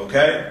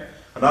 Okay?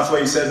 And that's why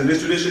he says in this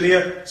tradition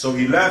here, so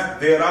he left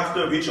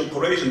thereafter, reaching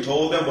Quraysh, and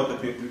told them what the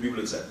people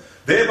had said.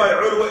 Thereby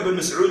Urwa ibn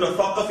Mas'ud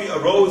al-Thaqafi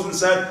arose and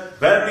said,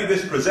 verily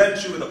this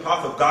presents you with a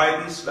path of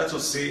guidance. Let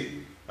us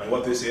see. And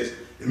what this is.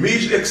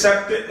 Immediately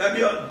accept it. Let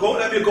me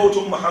go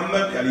to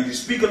Muhammad. And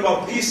he's speaking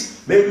about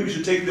peace. Maybe we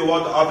should take the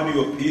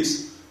avenue of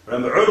peace.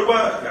 Remember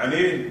Urwa,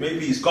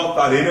 maybe he's got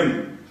that in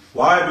him.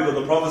 Why? Because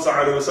the Prophet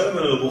ﷺ in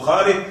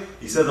al-Bukhari,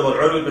 he says about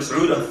Urwa ibn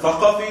Mas'ud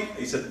al-Thaqafi,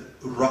 he said,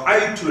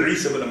 Ra'aytu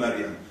Isa ibn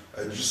Maryam.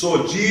 I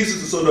saw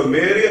Jesus, the son of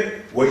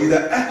Mary,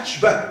 وَإِذَا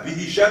أَشْبَهْ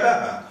بِهِ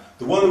شَبَهَ.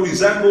 The one who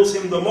resembles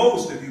him the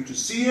most, if you to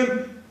see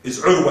him, is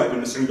Urwa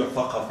ibn Mas'ud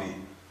al-Thaqafi.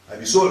 And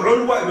you saw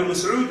Urwa ibn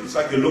Mas'ud, it's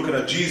like you're looking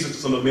at Jesus, the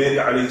son of Mary,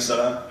 alayhi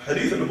salam.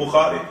 Hadith in the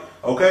Bukhari.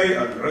 Okay,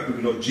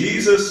 and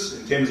Jesus,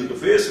 in terms of the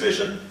first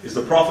mission, is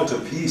the prophet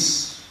of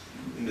peace.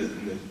 In the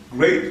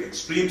great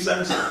extreme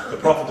sense, the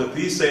prophet of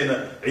peace, saying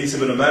that Isa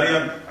ibn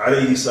Maryam,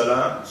 alayhi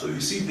salam. So you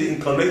see the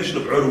inclination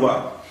of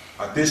Urwa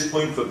at this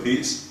point for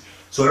peace.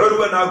 So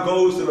Urwa now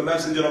goes to the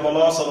Messenger of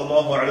Allah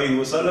sallallahu alayhi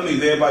wa sallam. He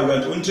thereby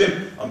went unto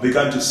him and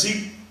began to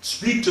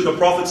speak to the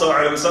Prophet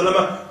sallallahu alayhi wa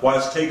sallam,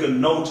 whilst taking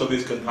note of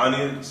his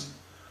companions.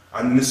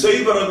 And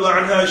Nusayba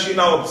radiallahu anha, she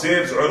now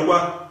observes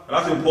Urwa, and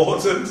that's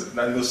important.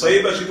 And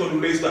Nusayba, she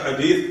relates the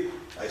hadith.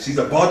 She's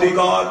a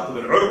bodyguard.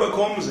 When Urwa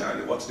comes,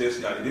 what's this?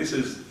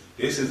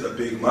 This is a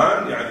big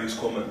man, he's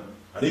coming.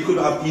 And he could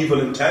have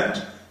evil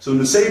intent. So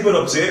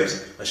Nusayba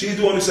observes, and she's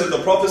the one who said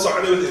the Prophet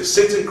sallallahu alayhi wa sallam is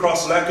sitting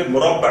cross-legged,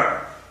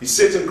 murabba'. He's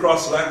sitting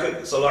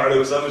cross-legged, sallallahu alayhi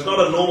wa sallam. It's not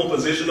a normal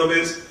position of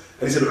his.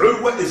 And he said,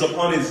 Urwa is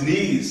upon his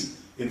knees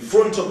in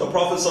front of the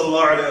Prophet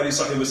sallallahu alayhi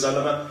wa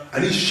sallam,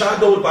 and he's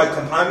shadowed by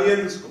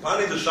companions.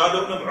 Companions are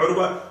shadowing him,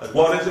 Urwa, as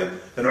what is it?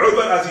 And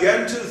Urwa, as he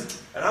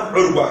enters, and I'm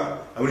Urwa.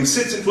 And when he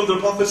sits in front of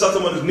the Prophet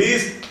sallallahu on his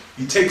knees,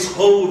 he takes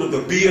hold of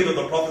the beard of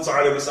the Prophet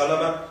sallallahu alayhi wa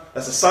sallam.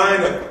 That's a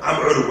sign of,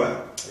 I'm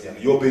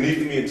Urwa. You're beneath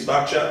me in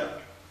stature.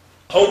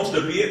 Holds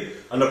the beard.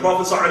 And the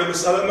Prophet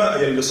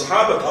ﷺ, the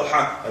Sahaba,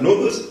 Talha and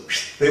others,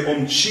 they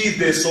unsheathe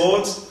their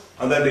swords,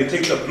 and then they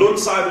take the blunt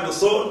side of the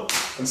sword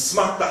and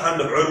smack the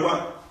hand of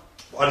Urwa,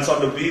 and it's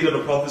on the beard of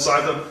the Prophet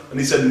ﷺ. And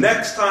he said,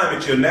 next time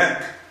it's your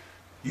neck,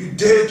 you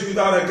dare do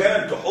that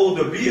again, to hold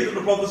the beard of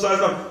the Prophet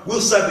ﷺ,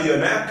 we'll sever your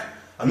neck.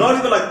 And not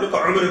even like, look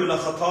at Umar ibn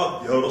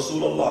al-Khattab, Ya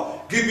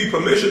Rasulullah, give me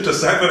permission to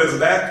sever his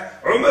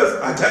neck. Umar's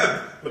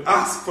adab would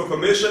ask for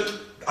permission.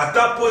 At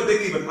that point,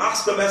 they even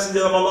ask the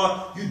Messenger of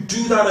Allah, you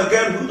do that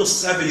again, we'll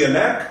just sever your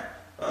neck.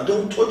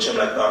 Don't touch him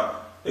like that.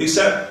 He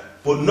said,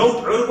 but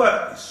note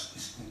Urwa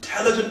is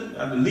intelligent,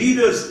 and the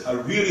leaders are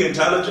really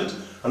intelligent.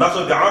 And that's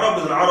why the Arab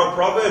is an Arab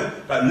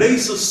proverb, that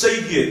laysa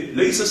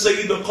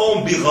sayyid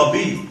al-qawm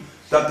bi-ghabi,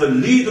 that the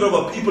leader of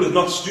a people is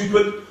not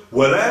stupid,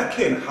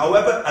 walakin,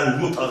 however,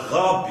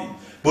 al-mutaghabi,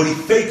 but he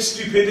fakes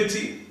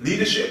stupidity,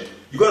 leadership.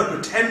 You've got to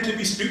pretend to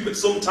be stupid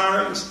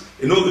sometimes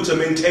in order to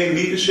maintain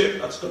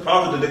leadership. That's the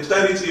part of the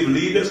dexterity of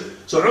leaders.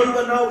 So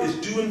Urwa now is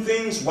doing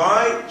things.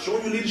 Why?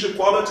 Showing you leadership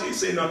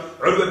qualities. Saying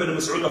Urwa ibn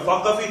Mas'ud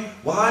al-Thaqafi.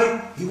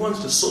 Why? He wants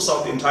to suss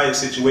out the entire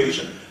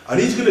situation. And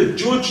he's going to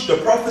judge the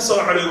Prophet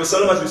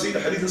ﷺ, as we see the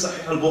hadith in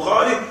Sahih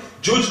al-Bukhari,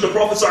 judge the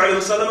Prophet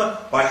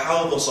ﷺ by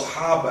how the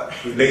Sahaba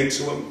relate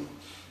to him.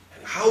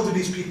 And how do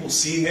these people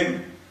see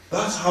him?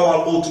 That's how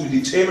I'll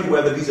ultimately determine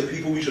whether these are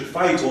people we should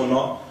fight or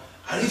not.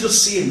 And he's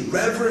just seeing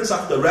reverence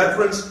after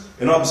reverence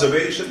in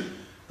observation.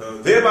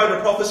 Thereby the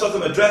Prophet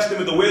ﷺ addressed him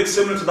with a word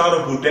similar to that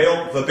of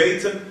Budayl,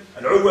 verbatim.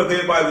 And Urwa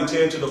thereby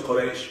returned to the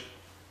Quraysh.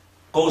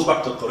 Goes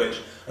back to Quraysh.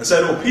 And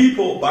said, oh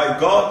people, by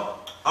God,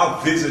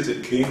 I've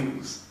visited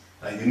kings.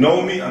 And you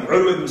know me, I'm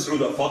Urwa ibn Mas'ud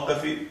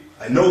al-Thaqafi.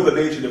 I know the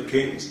nature of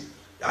kings.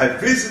 I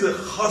visited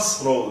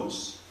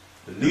Khosrows,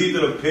 the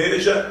leader of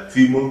Persia,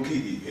 fi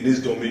mulkihi, in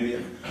his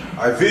dominion.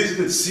 I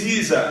visited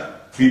Caesar,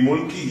 fi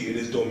mulkihi, in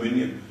his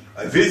dominion.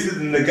 I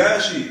visited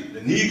Nagashi,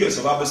 the Negus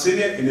of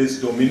Abyssinia, in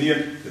his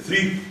dominion, the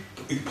three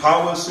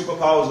powers,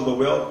 superpowers of the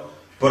world.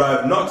 But I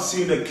have not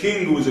seen a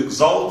king who is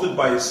exalted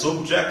by his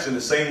subjects in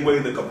the same way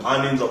the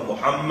companions of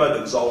Muhammad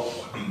exalt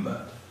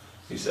Muhammad.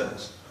 He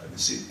says, I haven't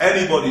seen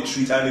anybody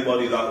treat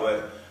anybody that way.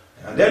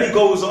 And then he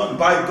goes on,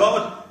 by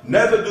God,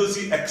 never does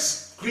he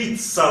excrete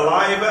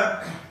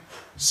saliva,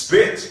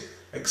 spit,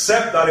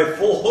 except that it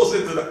falls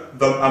into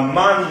a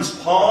man's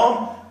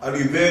palm and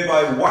he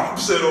thereby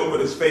wipes it over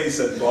his face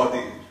and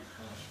body.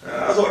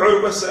 That's what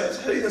Urwa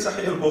says, Hadith in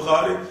Sahih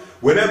al-Bukhari.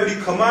 Whenever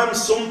he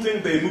commands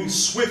something, they move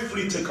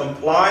swiftly to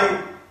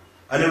comply.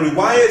 And in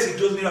riwayat, he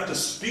doesn't even have to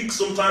speak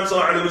sometimes,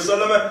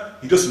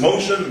 he just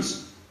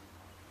motions.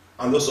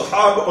 And the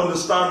Sahaba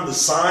understand the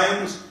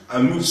signs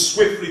and move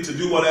swiftly to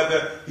do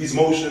whatever he's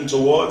motioning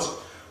towards.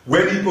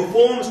 When he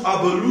performs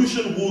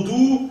ablution,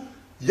 wudu,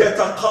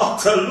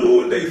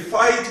 yataqatalu, they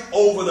fight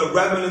over the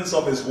remnants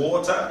of his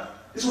water.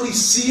 This is what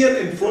he's seeing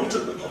in front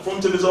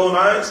of his own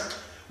eyes.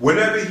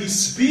 Whenever he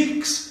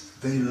speaks,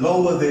 they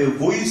lower their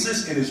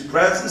voices in his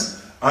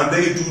presence and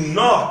they do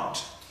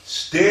not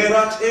stare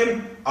at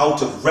him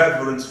out of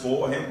reverence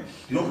for him.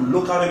 You don't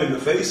look at him in the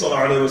face,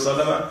 sallallahu alayhi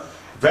wa sallam.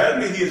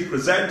 Verily he has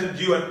presented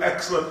you an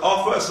excellent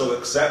offer, so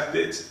accept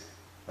it.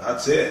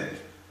 That's it.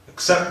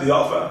 Accept the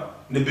offer.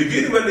 In the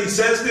beginning when he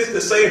says this, they're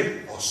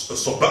saying,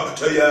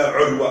 "Sabaqta ya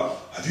Urwa,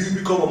 have you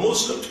become a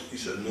Muslim?" He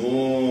said,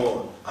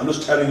 "No, I'm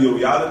just telling you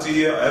reality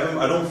here.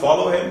 I don't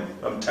follow him.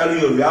 I'm telling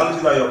you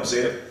reality that I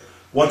observe."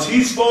 Once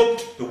he spoke,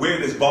 the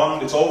word is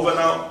bond, it's over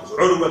now.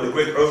 Urwa, the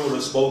great Urwa,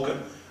 has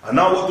spoken. And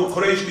now what do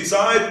Quraysh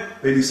decide?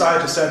 They decide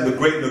to send the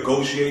great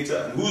negotiator.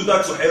 And who's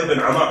that? Suhail bin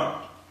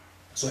Amr.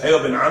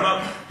 Suhail bin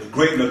Amr, the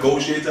great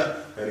negotiator.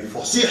 And he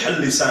fasih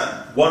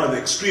al-lisan, one of the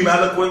extreme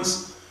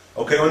eloquence,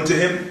 okay, unto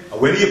him. And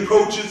when he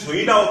approaches, when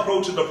he now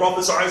approaches the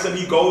Prophet ﷺ,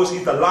 he goes,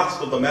 he's the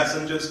last of the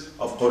messengers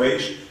of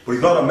Quraysh. But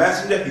he's not a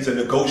messenger, he's a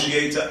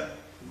negotiator.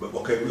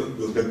 Okay,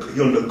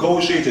 he'll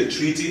negotiate a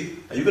treaty.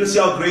 And you're going to see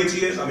how great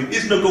he is. I mean,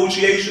 his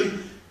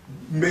negotiation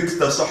makes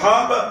the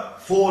Sahaba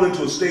fall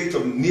into a state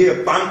of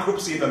near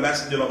bankruptcy in the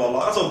Messenger of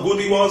Allah. That's how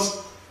good he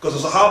was.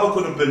 Because the Sahaba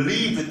couldn't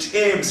believe the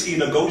terms he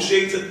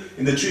negotiated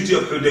in the Treaty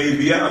of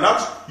Hudaybiyah. And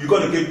that's, you've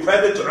got to give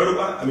credit to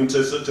Urwa,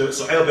 to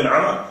Suhail bin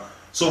Amr.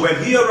 So when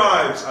he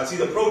arrives, as he's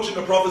approaching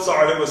the Prophet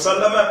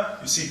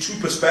ﷺ, you see two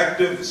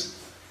perspectives.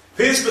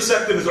 His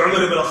perspective is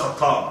Umar ibn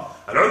al-Khattab.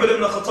 And Umar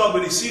ibn al-Khattab,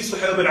 when he sees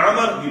Suhail bin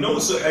Amr, he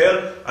knows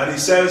Suhail, and he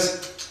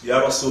says,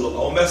 "Ya Rasulullah,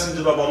 O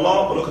Messenger of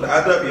Allah," but look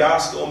at Adab, he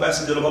asked, "O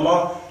Messenger of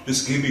Allah,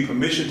 just give me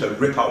permission to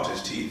rip out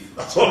his teeth."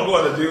 That's what I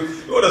want to do.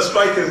 You want to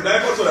strike his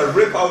neck, I want to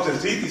rip out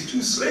his teeth. He's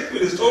too slick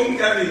with his tongue,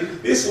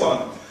 and this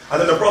one. And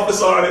then the Prophet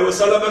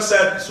ﷺ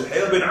said,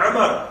 Suhail bin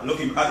Amr, look,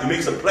 he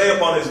makes a play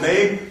upon his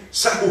name,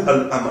 Sahu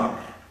al-Amr.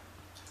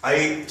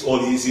 It's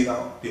all easy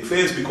now. The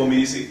affairs become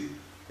easy.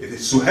 If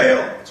it's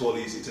Suhail, it's all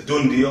easy. It's a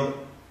done deal.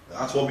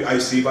 That's what I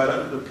see by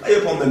that. The play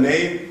upon the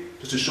name,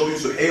 just to show you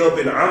Suhail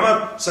bin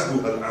Amr,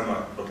 Sahu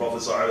al-Amr, the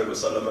Prophet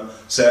ﷺ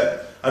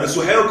said. And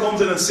Suhail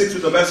comes in and sits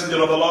with the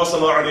Messenger of Allah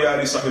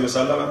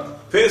ﷺ.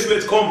 First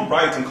words come,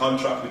 right in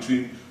contract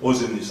between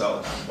us and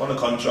yourself. On a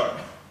contract.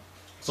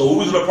 So who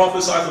was the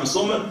Prophet ﷺ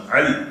summon?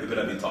 Ali ibn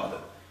Abi Talib.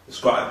 The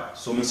scribe.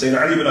 Someone saying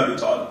Ali ibn Abi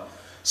Talib.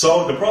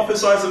 So the Prophet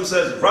ﷺ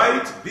says,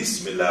 write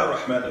Bismillah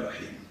ar-Rahman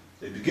ar-Rahim.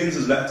 He begins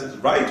his letters,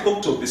 right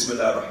up to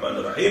Bismillah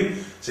ar-Rahman ar-Rahim.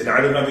 Sayyidina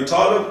Ali ibn Abi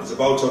Talib is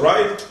about to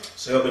write.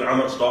 Suhail bin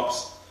Amr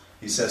stops.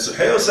 He says,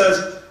 Suhail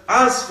says,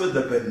 as for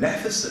the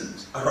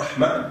beneficent,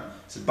 ar-Rahman,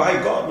 he said, by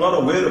God,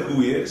 not aware of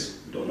who he is.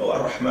 We don't know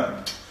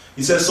ar-Rahman.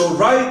 He says, so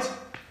write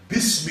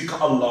Bismika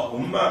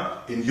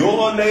Allahumma, in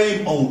your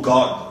name, O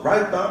God.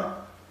 Write that.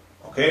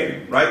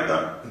 Okay, write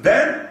that.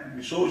 Then,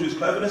 he shows you his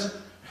cleverness.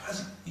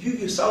 You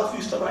yourself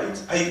used to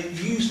write.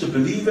 You used to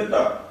believe in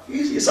that. You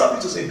yourself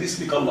used to say,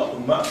 Bismika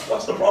Allahumma.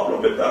 What's the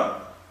problem with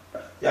that?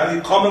 Yeah,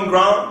 common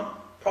ground.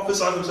 Prophet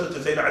said to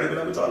Sayyidina Ali ibn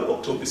Abi Talib,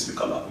 up to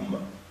Bismika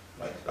Allahumma.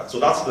 Right. So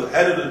that's the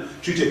head of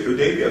the Treaty of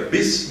Hudaybiyah.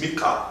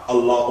 Bismika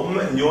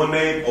Allahumma, in your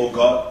name, O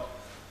God.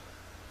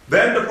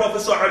 Then the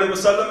Prophet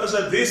ﷺ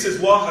said, this is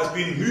what has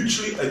been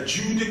mutually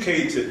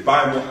adjudicated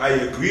by,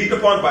 agreed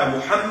upon by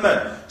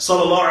Muhammad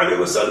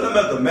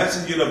ﷺ, the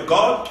messenger of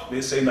God.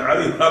 They say,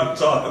 Ali ibn Abi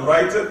Talib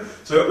writing.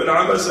 So Ibn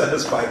Amr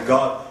says, by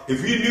God,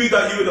 if we knew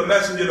that you were the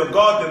messenger of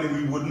God, then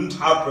we wouldn't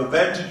have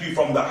prevented you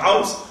from the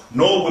house,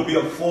 nor would we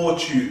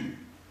afford you.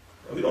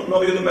 We don't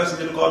know you're the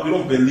messenger of God, we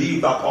don't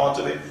believe that part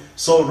of it.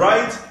 So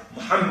write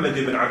Muhammad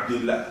ibn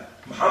Abdullah.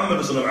 Muhammad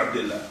is son of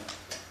Abdullah.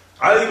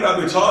 Ali ibn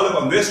Abi Talib,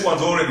 and this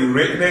one's already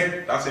written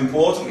it. That's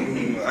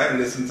important. I didn't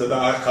listen to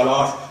that.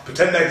 Khalas.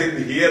 Pretend I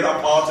didn't hear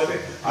that part of it.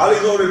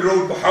 Ali's already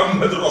wrote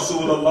Muhammad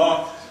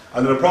Rasulullah.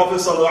 And the Prophet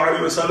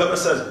ﷺ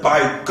says, by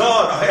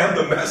God, I am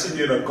the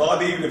messenger of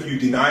God, even if you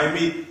deny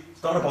me.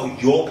 It's not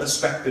about your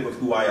perspective of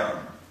who I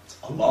am. It's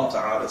Allah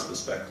Ta'ala's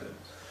perspective.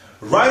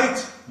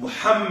 Write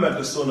Muhammad,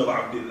 the son of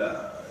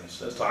Abdullah. He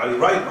says to Ali,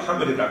 write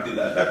Muhammad ibn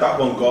Abdullah. Let that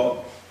one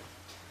go.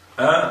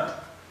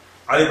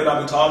 Ali ibn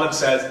Abi Talib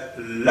says,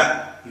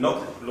 La.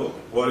 No, look,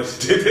 what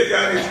is it?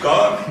 It's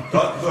gone.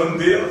 Done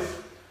deal.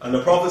 And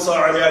the Prophet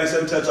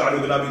ﷺ said to Ali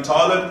ibn Abi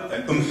Talib,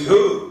 and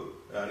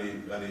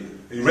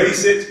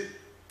erase it.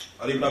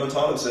 Ali ibn Abi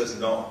Talib says,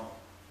 no.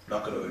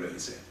 not going to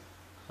erase it.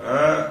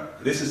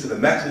 This is to the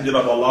Messenger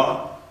of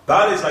Allah.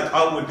 That is like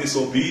outward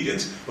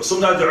disobedience. But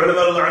sometimes the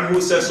ulama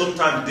who says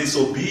sometimes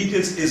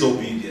disobedience is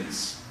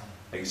obedience.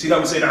 Like you see that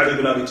with Sayyidina Ali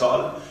ibn Abi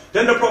Talib.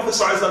 Then the Prophet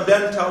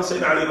then tells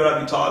Sayyidina Ali ibn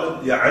Abi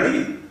Talib, Ya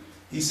Ali,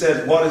 he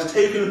says, what is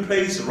taking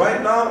place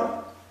right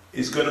now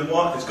is going to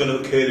what? It's going to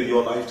occur in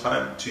your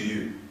lifetime to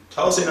you.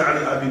 Tell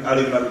Sayyidina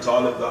Ali ibn Abi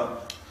Talib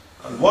that.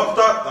 And what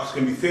that? That's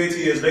going to be 30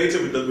 years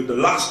later with the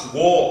last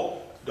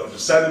war of the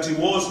 70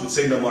 wars with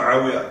Sayyidina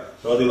Muawiyah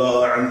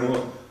radiallahu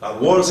anhu. That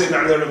war of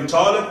Sayyidina Ali ibn Abi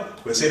Talib,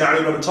 where Sayyidina Ali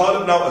ibn Abi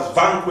Talib now has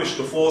vanquished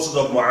the forces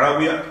of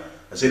Muawiyah.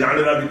 And Sayyidina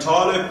Ali ibn Abi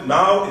Talib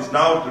now is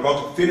about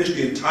to finish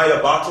the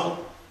entire battle,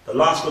 the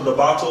last of the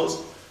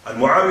battles.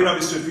 And Muawiyah ibn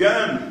Abi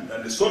Sufyan,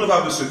 and the son of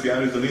Abu Sufyan,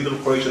 who is the leader of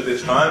Quraysh at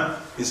this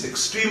time, is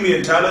extremely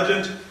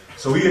intelligent.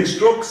 So he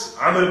instructs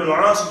Amr ibn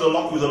al-As,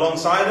 who's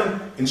alongside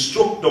him,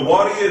 instruct the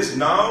warriors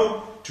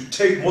now to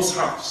take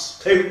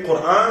mushafs, take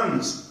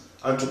Qur'ans,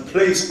 and to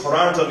place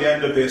Qur'ans on the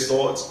end of their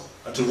swords,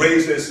 and to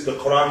raise the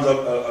Qur'ans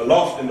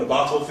aloft in the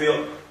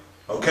battlefield.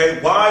 Okay,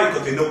 why?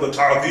 Because they know the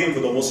ta'zeem for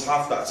the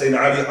mushaf that Sayyidina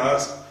Ali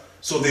has.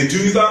 So they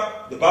do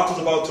that, the battle's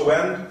about to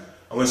end,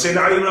 and when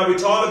Sayyidina Ali ibn Abi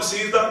Talib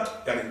sees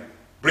that,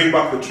 bring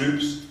back the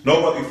troops,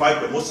 nobody fight,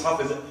 the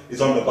mushaf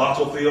is on the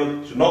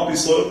battlefield, should not be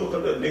soiled. Look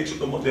at the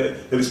nature of the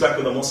respect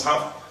of the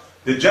mushaf.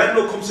 The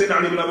general comes to Sayyidina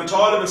Ali ibn Abi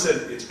Talib and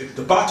said,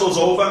 the battle's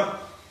over,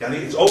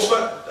 it's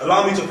over,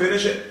 allow me to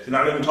finish it. Sayyidina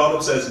Ali ibn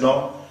Talib says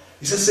no.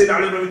 He says, Sayyidina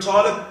Ali ibn Abi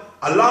Talib,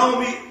 allow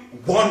me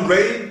one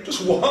rain,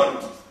 just one.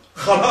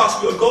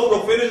 Khalas, we'll go,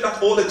 we'll finish,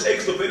 that's all it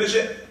takes to finish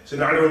it.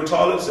 Sayyidina Ali ibn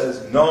Talib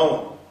says,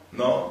 no.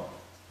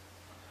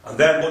 And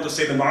then what does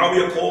Sayyidina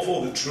Muawiyah call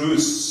for? The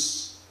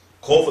truce.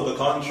 Call for the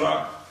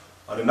contract.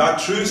 And in that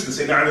truce, the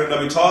Sayyidina Ali ibn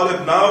Abi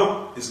Talib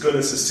now is going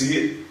to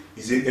secede.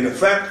 He's in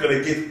effect going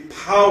to give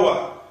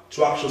power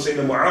to actual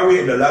Sayyidina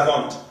Muawiyah in the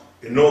Levant,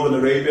 in northern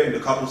Arabia, in the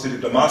capital city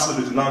of Damascus,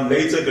 which is now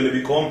later going to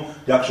become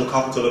the actual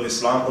capital of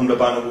Islam under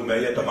Banu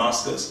Umayyah,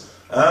 Damascus.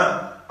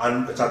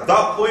 And it's at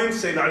that point,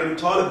 Sayyidina Ali ibn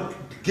Talib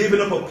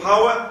giving up of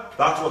power,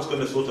 that's what's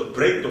going to sort of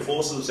break the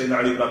forces of Sayyidina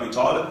Ali ibn Abi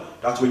Talib.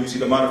 That's when you see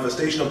the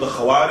manifestation of the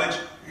Khawarij.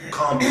 You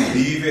can't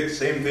believe it.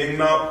 Same thing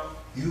now.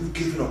 You've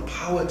given up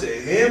power to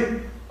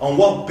him. On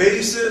what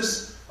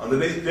basis?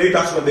 And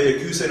that's when they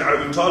accuse Sayyidina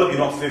Ali ibn Talib, you're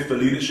not fit for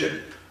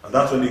leadership. And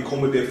that's when they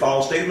come with their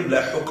foul statement,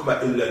 La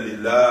hukma illa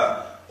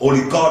lillah.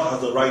 Only God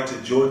has the right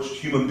to judge.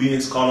 Human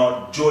beings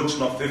cannot judge,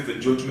 not fit for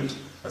judgment.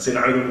 And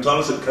Sayyidina Ali ibn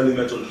Talib said,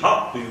 Kalimatul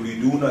haqq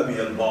yuriduna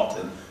biha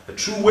al-batil. The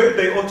true word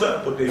they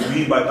utter, but they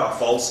mean by that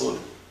falsehood.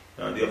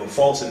 And they have a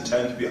false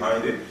intent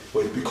behind it.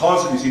 But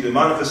because you see the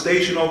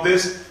manifestation of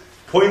this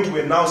point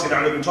where now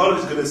Sayyidina Ali ibn Talib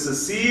is going to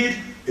secede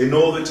in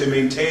order to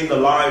maintain the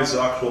lives of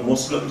actual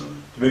Muslims,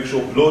 to make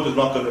sure blood is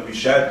not going to be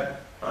shed,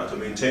 and to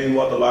maintain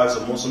what the lives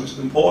of Muslims is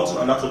important.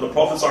 And that's what the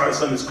Prophet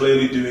ﷺ is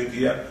clearly doing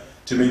here.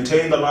 To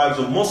maintain the lives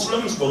of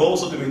Muslims, but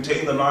also to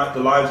maintain the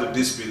lives of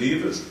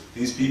disbelievers,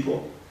 these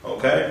people.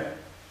 Okay?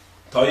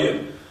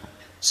 Tayyib.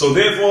 So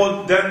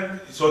therefore, then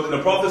the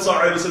Prophet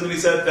ﷺ, he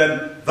said,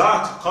 then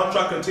that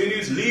contract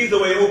continues, leave the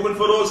way open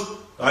for us.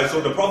 Right,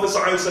 so the Prophet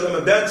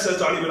ﷺ then says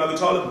to Ali ibn Abi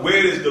Talib, where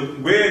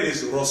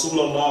is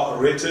Rasulullah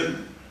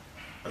written?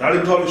 And Ali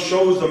ibn Talib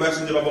shows the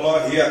Messenger of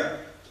Allah here.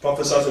 The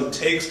Prophet ﷺ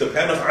takes the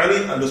pen of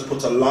Ali and just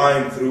puts a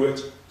line through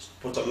it.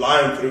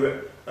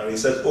 And he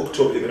says,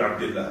 Uktub ibn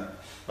Abdullah.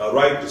 Now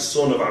write the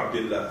son of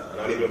Abdullah. And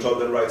Ali ibn Talib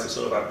then writes the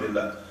son of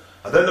Abdullah.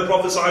 And then the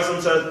Prophet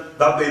ﷺ said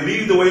that they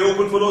leave the way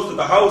open for us to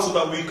the house so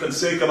that we can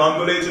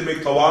circumambulate and make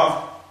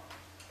tawaf.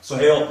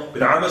 Suhail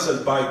bin Amr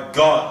says, by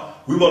God,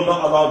 we will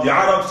not allow the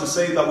Arabs to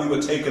say that we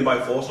were taken by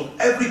force. So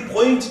every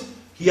point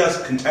he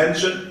has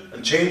contention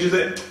and changes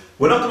it.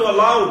 We're not going to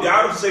allow the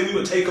Arabs to say we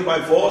were taken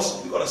by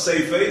force. We've got a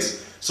safe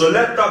face. So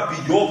let that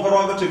be your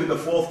prerogative in the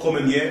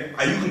forthcoming year.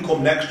 And you can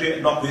come next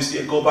year, not this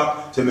year. Go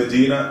back to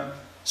Medina.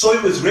 So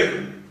it was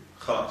written.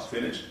 Khalas,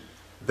 finished.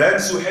 Then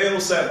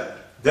Suhail said,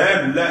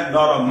 then let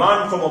not a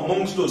man from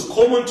amongst us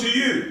come unto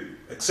you,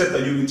 except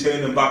that you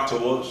return him back to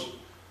us.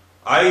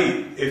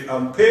 I.e., if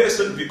a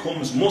person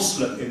becomes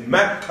Muslim in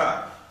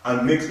Mecca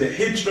and makes the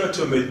hijrah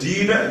to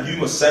Medina, you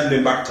must send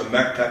him back to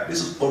Mecca.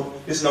 This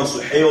is now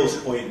Suhail's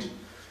point.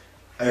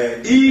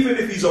 Even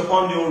if he's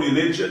upon your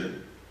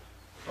religion,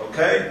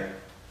 okay,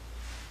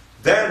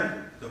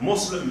 then the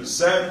Muslims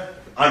said,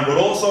 and but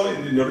also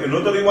in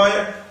another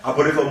riwayah,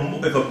 but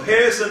if a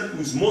person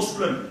who's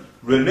Muslim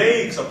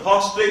reneges,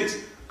 apostates,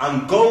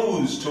 and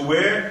goes to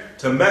where?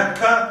 To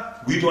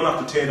Mecca, we don't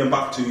have to turn him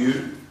back to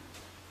you.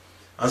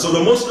 And so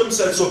the Muslims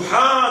said,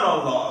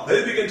 Subhanallah.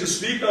 They begin to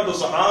speak now, the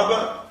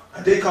Sahaba,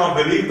 and they can't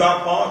believe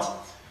that part.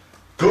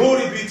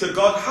 Glory be to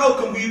God. How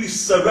can we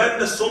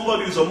surrender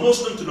somebody who's a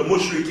Muslim to the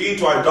mushrikeen,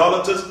 to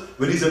idolaters,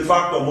 when he's in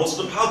fact a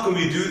Muslim? How can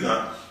we do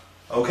that?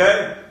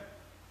 Okay?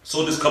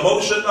 So there's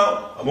commotion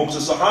now amongst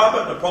the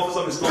Sahaba. The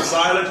Prophet is still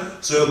silent.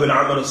 Suhail bin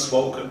Amr has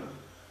spoken.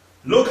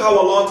 Look how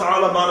Allah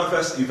Ta'ala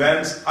manifests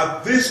events.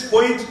 At this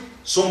point,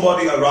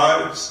 somebody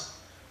arrives.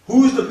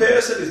 Who's the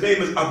person? His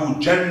name is Abu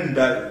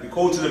Jandal. We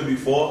quoted him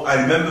before. I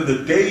remember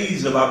the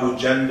days of Abu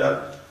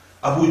Jandal.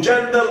 Abu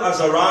Jandal has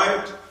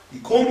arrived, He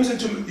comes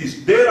into,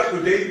 he's there at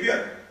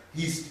Hudaybiyah.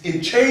 He's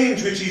in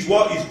chains, which he's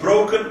what? He's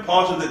broken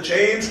part of the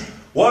chains.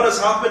 What has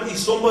happened?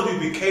 He's somebody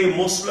who became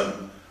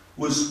Muslim,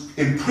 was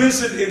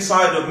imprisoned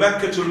inside of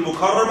Mecca to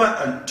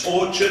Al-Mukarramah and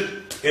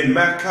tortured in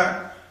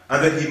Mecca.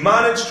 And then he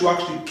managed to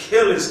actually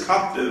kill his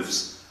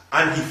captives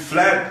and he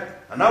fled.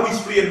 And now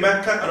he's fleeing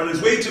Mecca, and on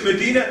his way to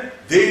Medina,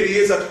 there he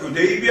is at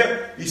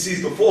Hudaybiyah. He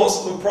sees the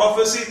force of the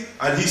prophecy,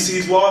 and he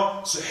sees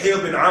what?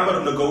 Suhail bin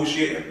Amr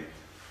negotiating.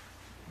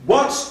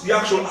 What's the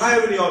actual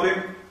irony of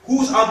him?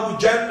 Who's Abu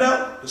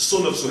Jandal? The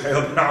son of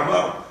Suhail bin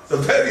Amr, the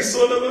very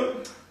son of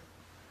him.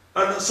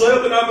 And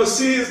Suhail bin Amr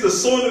sees the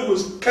son who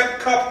was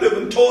kept captive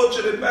and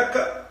tortured in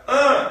Mecca.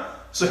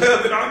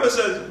 Suhail bin Amr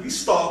says, we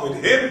start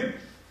with him.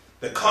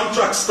 The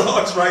contract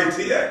starts right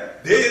here.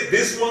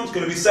 This one's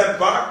going to be sent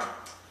back.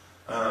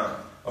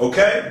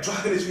 Okay,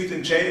 dragging his feet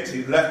in chains.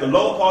 He left the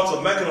lower parts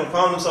of Mecca and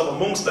found himself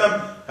amongst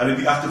them,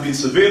 and after being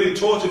severely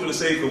tortured for the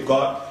sake of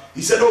God,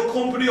 he said, "O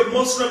company of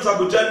Muslims,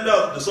 Abu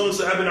Jandal, the son of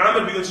Suhail bin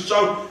Amr, began to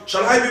shout,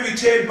 shall I be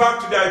retained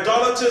back to the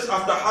idolaters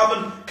after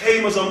having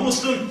came as a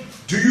Muslim?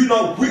 Do you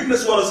not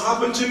witness what has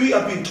happened to me?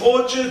 I've been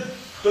tortured.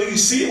 Don't you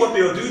see what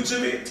they will do to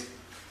me?"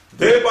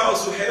 Thereby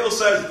Suhail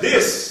says,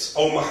 this,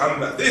 O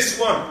Muhammad, this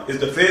one is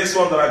the first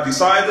one that I've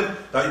decided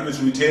that you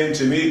must retain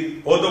to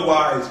me.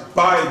 Otherwise,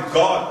 by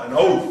God, an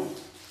oath,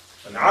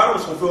 and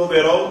Arabs fulfill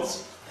their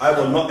oaths, I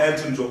will not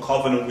enter into a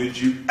covenant with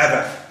you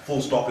ever.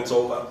 Full stop, it's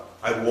over.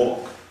 I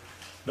walk.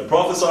 The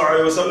Prophet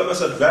ﷺ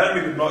said,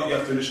 verily we've not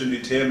yet finished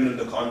determining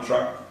the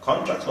contract.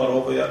 Contract's not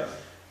over yet.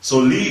 So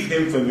leave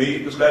him for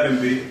me, just let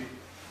him be.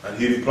 And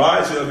he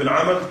replies to Ibn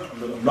Amr,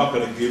 I'm not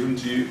going to give him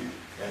to you.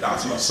 And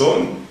that's my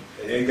son.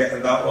 You ain't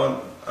getting that one.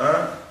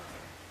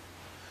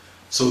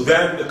 So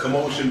then the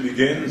commotion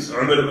begins.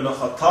 Umar ibn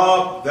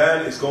Khattab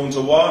then is going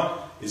to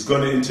what? Is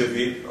going to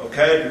intervene.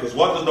 Okay? Because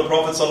what does the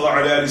Prophet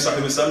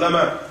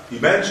ﷺ, he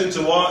mentioned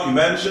to what? He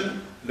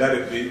mentioned, let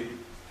it be.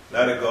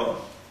 Let it go.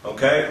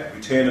 Okay?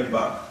 Retain him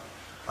back.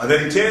 And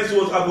then he turns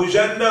towards Abu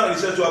Jandal and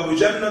he says to Abu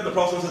Jandal, the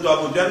Prophet said to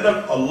Abu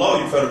Jandal,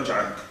 Allah yufarij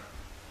ank.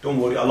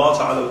 Don't worry, Allah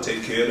Ta'ala will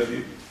take care of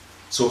you.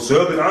 So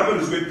Suhail bin Amr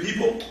is with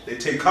people, they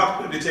take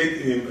captive, they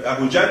take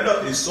Abu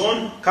Jandal, his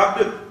son,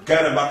 captive,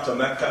 get him back to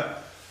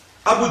Mecca.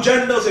 Abu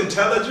Jandal's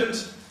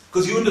intelligent,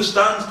 because he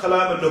understands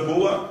Kalam and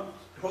Nabuwa.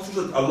 The Prophet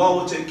said, Allah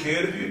will take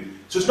care of you.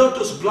 So it's not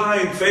just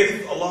blind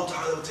faith, Allah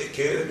Ta'ala will take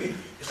care of me.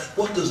 It's like,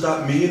 what does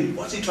that mean?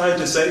 What's he trying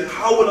to say?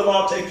 How will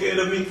Allah take care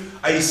of me?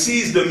 And he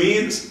sees the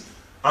means.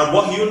 And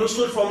what he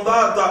understood from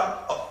that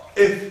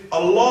if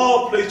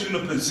Allah placed you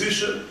in a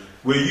position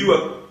where you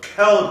were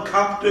held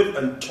captive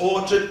and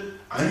tortured,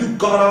 and you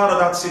got out of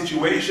that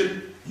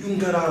situation, you can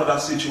get out of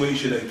that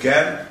situation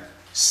again.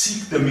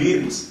 Seek the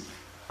means.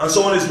 And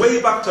so on his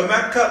way back to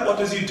Mecca, what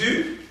does he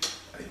do?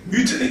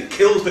 Mutiny,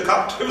 kills the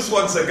captives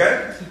once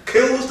again,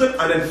 kills them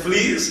and then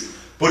flees.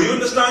 But he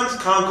understands,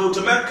 can't go to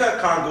Mecca,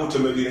 can't go to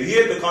Medina. He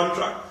had the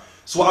contract.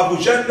 So Abu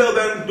Jandal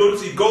then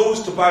does, he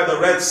goes to buy the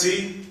Red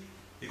Sea.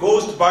 He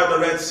goes to buy the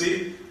Red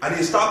Sea and he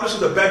establishes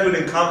a Bedouin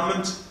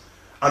encampment.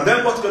 And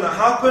then what's going to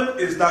happen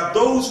is that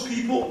those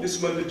people, this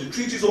is when the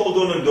treaty is all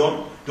done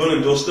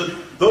and dusted,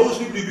 those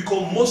people who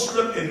become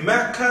Muslim in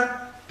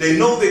Mecca, they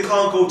know they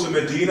can't go to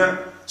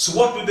Medina. So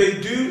what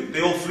do?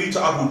 They all flee to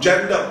Abu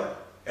Jandal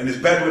and his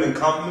Bedouin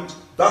encampment.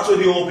 That's where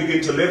they all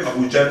begin to live.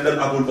 Abu Jandal,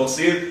 Abu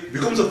Basir,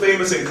 becomes a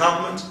famous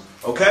encampment.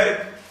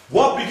 Okay?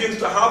 What begins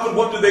to happen?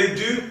 What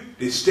do?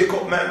 They stick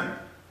up men.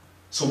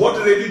 So what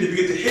do? They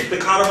begin to hit the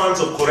caravans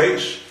of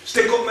Quraysh.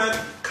 Stick up men,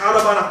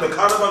 caravan after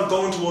caravan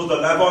going towards the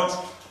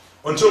Levant.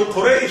 Until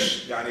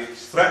Quraysh,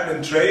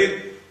 threatening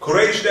trade,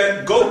 Quraysh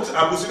then goes,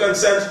 Abu Sufyan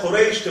sends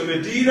Quraysh to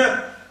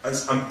Medina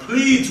and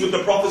pleads with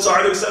the Prophet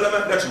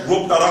ﷺ, let's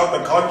rub that out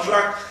of the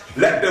contract,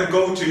 let them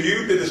go to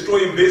you, they're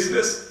destroying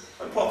business.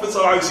 And Prophet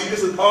ﷺ, see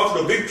this is part of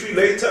the victory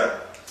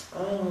later.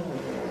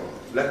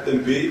 Let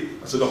them be.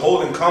 And so the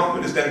whole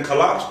encampment is then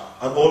collapsed,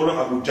 and all of them,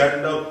 Abu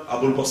Jandal,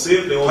 Abu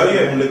Basir, they all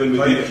live in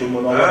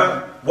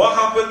Medina. What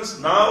happens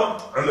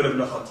now? Umar ibn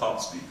Khattab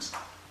speaks.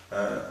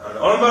 And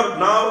Umar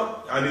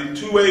now, and in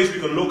two ways we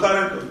can look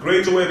at it. The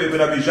greater way of Ibn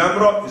Abi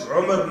Jamrah is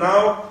Umar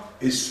now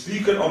is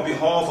speaking on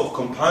behalf of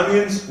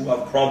companions who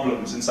have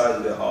problems inside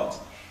of their hearts.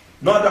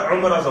 Not that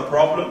Umar has a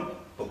problem,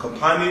 but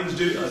companions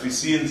do, as we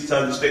see in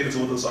the statements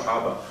of the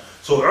Sahaba.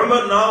 So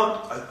Umar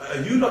now,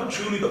 are you not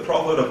truly the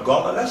Prophet of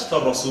God? Alasta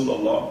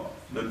Rasulullah,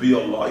 Nabi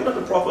Allah, you're not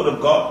the Prophet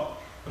of God.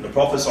 And the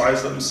Prophet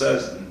ﷺ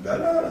says,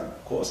 Bala,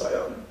 of course I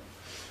am.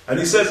 And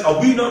he says, are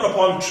we not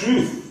upon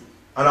truth?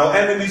 And our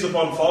enemies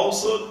upon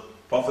falsehood?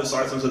 Prophet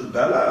ﷺ says,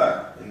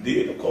 Bala,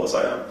 indeed, of course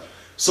I am.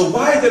 So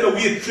why then are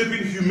we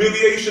attributing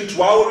humiliation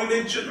to our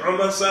religion?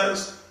 Umar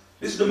says,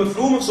 this is the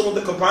mafhum of some of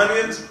the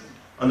companions.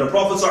 And the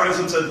Prophet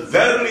ﷺ said,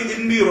 verily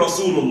inni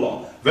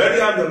Rasulullah,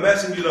 verily I am the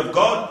messenger of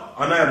God,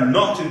 and I am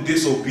not in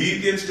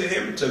disobedience to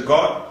him, to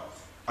God.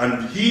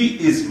 And he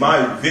is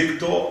my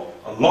victor.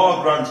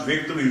 Allah grants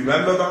victory,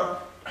 remember that?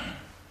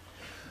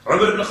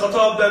 Umar ibn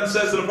Khattab then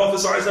says to the Prophet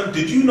ﷺ,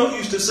 did you not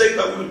used to say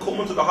that we would come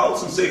into the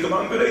house and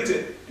circumambulate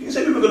it? Did you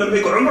say we were going to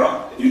make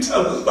Umrah? You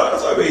tell us that,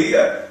 that's why we're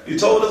here. You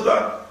told us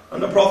that.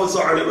 And the Prophet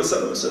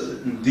ﷺ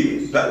said,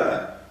 indeed,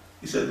 Bala.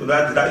 He said,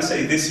 well, did I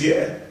say this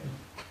year?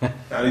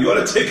 And you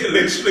want to take it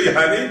literally,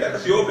 honey,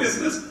 that's your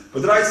business.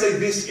 But did I say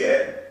this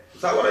year?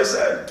 Is that what I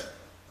said?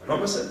 And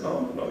Umar said,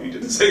 no, you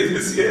didn't say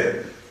this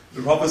year.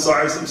 The Prophet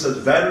ﷺ said,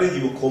 verily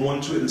he will come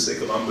unto it and say,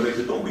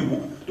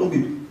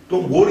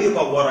 don't worry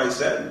about what I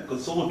said, because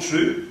it's all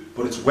true.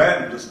 But it's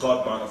when does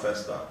God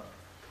manifest that?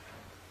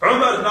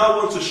 Umar now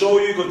wants to show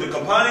you, because the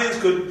companions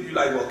could be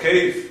like, well,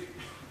 Kaif.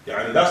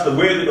 Yani that's the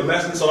way that the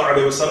Messenger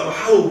ﷺ,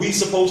 how are we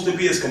supposed to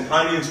be as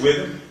companions with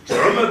him? So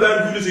Umar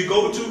then, who does he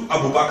go to?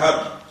 Abu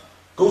Bakr.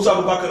 Goes to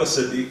Abu Bakr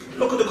as-Siddiq.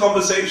 Look at the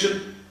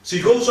conversation. So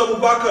he goes to Abu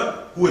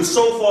Bakr, who had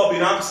so far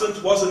been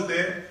absent, wasn't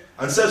there,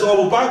 and says,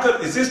 oh, Abu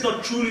Bakr, is this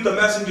not truly the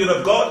Messenger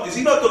of God? Is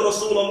he not the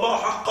Rasulullah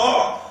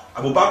haqqa?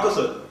 Abu Bakr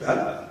said,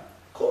 Bala,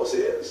 of course he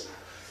is.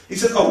 He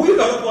said, are we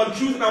not upon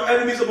truth and our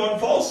enemies upon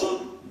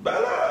falsehood?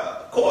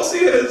 Bala, of course he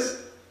is.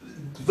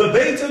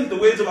 Verbatim, the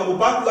words of Abu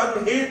Bakr, that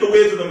can hate the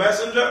words of the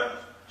Messenger,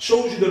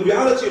 shows you the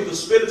reality of the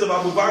spirit of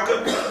Abu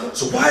Bakr.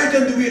 So why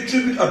then do we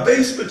attribute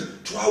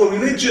abasement to our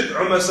religion?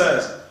 Umar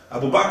says.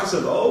 Abu Bakr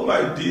says, oh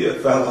my dear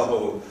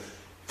fellow,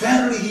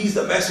 verily he is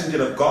the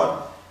Messenger of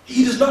God.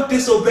 He does not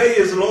disobey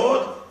his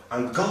Lord,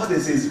 and God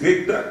is his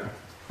victor.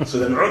 So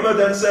then Umar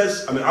then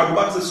says, Abu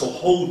Bakr says, so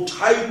hold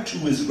tight to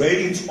his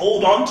reins,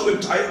 hold on to him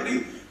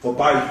tightly, for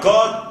by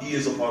God he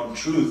is upon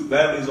truth,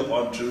 verily he is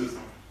upon truth.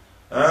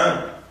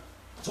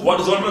 So what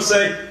does Umar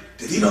say?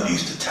 Did he not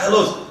used to tell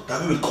us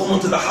that we would come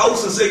into the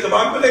house and say,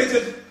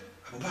 commambulated?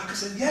 Abu Bakr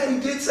said, yeah, he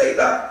did say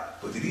that.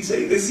 But did he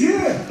say this year?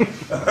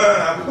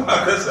 Abu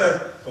Bakr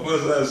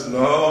says,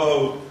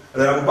 no.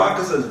 And then Abu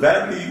Bakr says,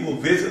 verily you will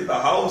visit the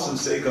house and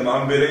say,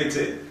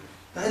 commambulated.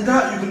 And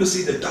that you can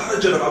see the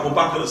daraja of Abu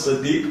Bakr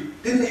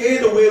as-Siddiq. Didn't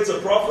hear the words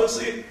of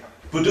prophecy.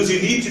 But does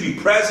he need to be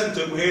present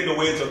to hear the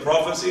words of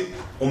prophecy?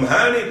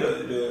 Hani,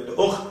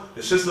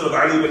 the sister of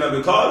Ali ibn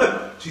Abi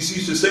Talib, she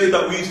used to say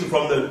that we used to,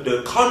 from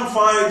the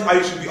confines,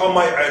 I should be on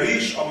my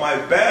arish, on my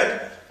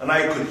bed, and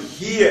I could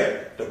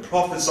hear the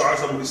Prophet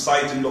ﷺ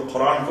reciting the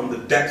Quran from the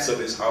depths of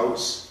his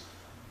house.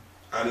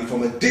 And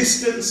from a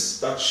distance,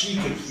 that she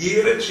could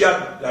hear it. She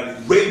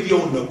had radio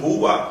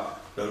Nabuwa,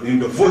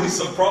 the voice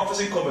of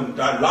prophecy coming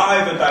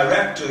live and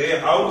direct to her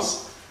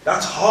house.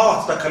 That's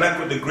heart that connect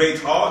with the great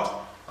heart.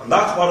 And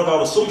that's one of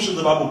our assumptions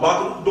of Abu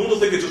Bakr. Don't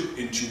think it's just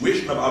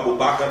intuition of Abu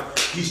Bakr.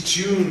 He's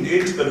tuned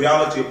into the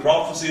reality of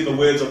prophecy and the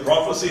words of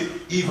prophecy,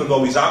 even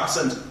though he's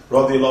absent.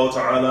 Radiyallahu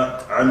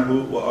ta'ala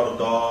anhu wa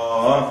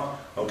ardah.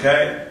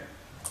 Okay?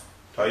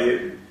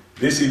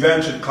 This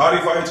event should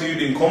clarify to you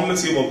the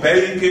incumbency of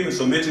obeying him and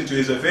submitting to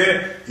his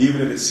affair,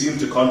 even if it seems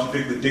to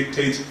contradict the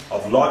dictates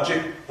of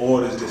logic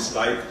or is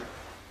disliked.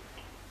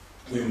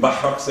 Ibn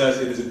Bahrak says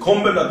it is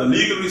incumbent on the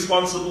legally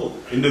responsible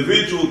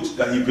individual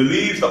that he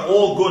believes that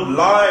all good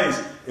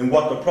lies in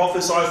what the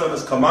Prophet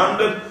has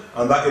commanded,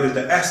 and that it is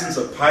the essence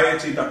of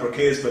piety that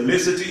procures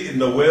felicity in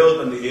the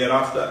world and the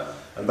hereafter,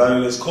 and that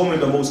it has come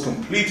in the most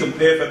complete and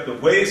perfect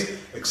of ways,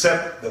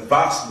 except the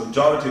vast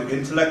majority of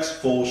intellects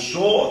fall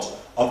short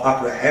of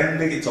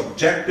apprehending its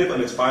objective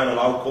and its final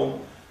outcome.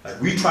 Like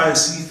we try and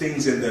see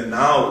things in the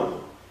now.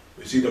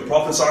 You see, the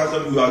Prophet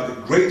ﷺ, who had the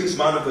greatest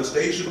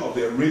manifestation of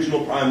the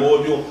original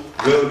primordial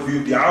worldview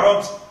of the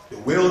Arabs, the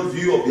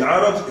worldview of the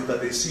Arabs is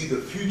that they see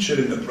the future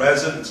in the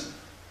present.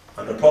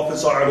 And the Prophet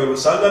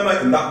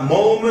ﷺ, in that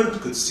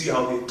moment, could see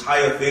how the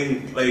entire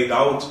thing played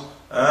out.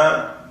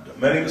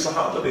 Many of the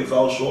Sahaba, they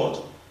fell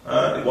short.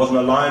 It wasn't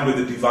aligned with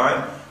the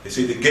divine. They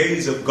say the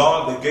gaze of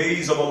God, the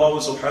gaze of Allah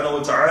subhanahu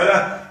wa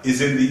ta'ala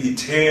is in the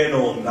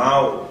eternal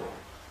now.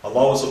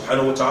 Allah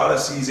subhanahu wa ta'ala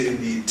sees it in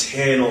the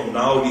eternal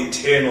now, the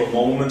eternal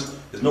moment.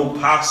 There's no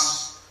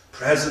past,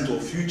 present or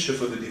future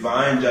for the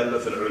divine Jalla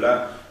fil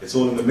Ula. It's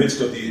all in the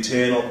midst of the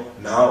eternal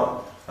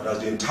now. And as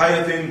the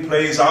entire thing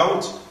plays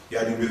out,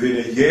 within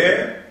a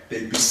year,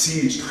 they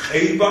besieged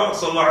Khaybar,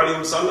 sallallahu alayhi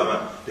wa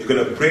sallam. They're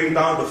going to bring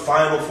down the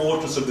final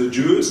fortress of the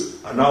Jews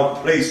and now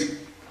place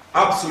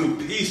absolute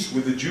peace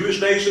with the Jewish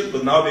nation,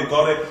 but now they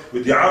got it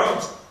with the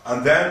Arabs.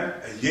 And then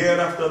a year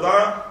after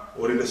that,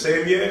 or in the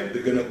same year,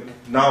 they're going to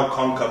now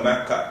conquer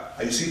Mecca.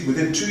 And you see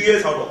within 2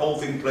 years how the whole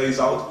thing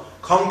plays out.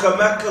 Conquer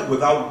Mecca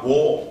without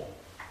war.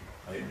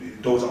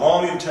 There was an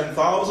army of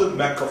 10,000,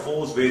 Mecca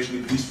falls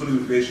virtually peacefully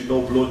with virtually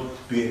no blood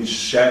being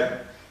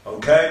shed.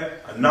 Okay?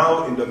 And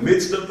now in the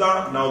midst of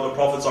that, now the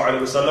Prophet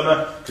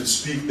ﷺ can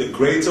speak the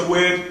greater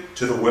word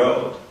to the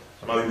world.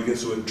 And now he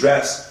begins to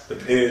address the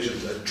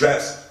Persians,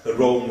 address the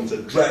Romans,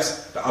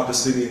 address the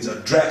Abyssinians,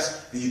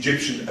 address the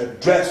Egyptians,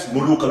 address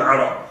Muluk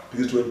al-Arab.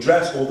 Because to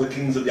address all the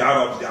kings of the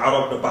Arabs, the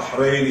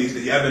Bahrainis,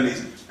 the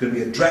Yemenis, going to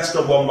be addressed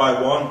them one by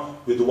one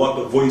with the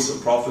voice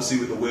of prophecy,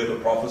 with the word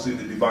of prophecy,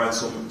 the divine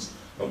summons.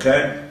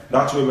 Okay?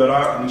 That's where we're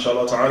at, and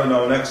inshallah ta'ala, in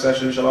our next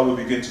session, inshallah, we'll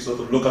begin to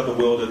sort of look at the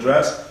world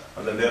address,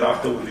 and then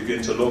thereafter we'll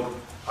begin to look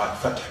at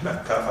Fath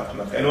Makkah.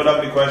 Anyone have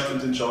any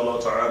questions,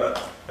 inshallah ta'ala?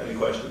 Any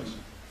questions?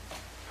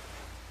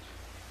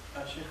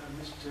 Sheikh, I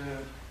missed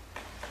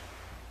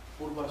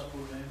Urwa's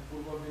full name.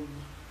 Urwa bin...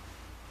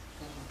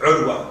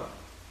 Urwa.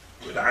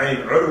 With Ayn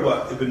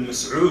Urwa ibn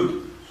Mas'ud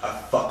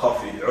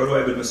al-Thaqafi,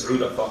 Urwa ibn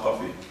Mas'ud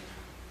al-Thaqafi.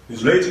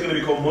 He's later going to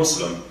become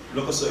Muslim.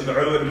 Look at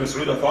Urwa ibn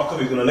Mas'ud al-Thaqafi.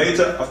 He's going to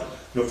later,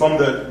 from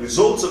the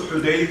results of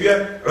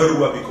Hudaybiyah,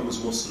 Urwa becomes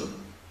Muslim.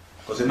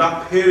 Because in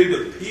that period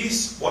of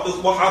peace,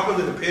 what happened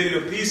in the period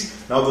of peace?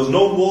 Now there's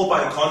no war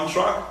by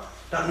contract.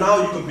 That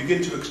now you can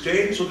begin to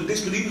exchange. So the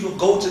disbelievers will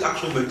go to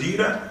actual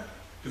Medina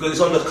because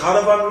it's on the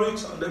caravan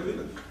route. And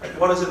like,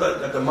 what is it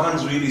that the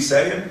man's really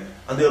saying?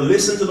 And they'll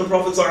listen to the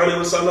Prophet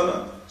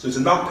ﷺ. So it's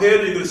in that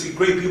period you're going to see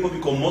great people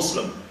become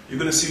Muslim. You're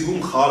going to see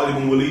Khalid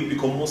ibn Walid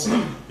become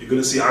Muslim. You're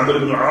going to see Amr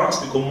ibn al-As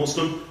become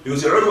Muslim. You're going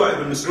to see Urwa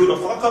ibn Mas'ud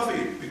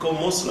al-Thaqafi become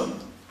Muslim.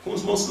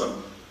 Becomes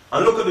Muslim.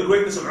 And look at the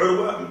greatness of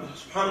Urwa,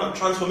 subhanAllah,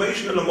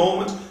 transformation in a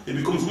moment. He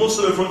becomes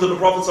Muslim in front of the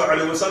Prophet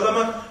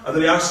ﷺ, and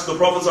then he asks the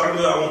Prophet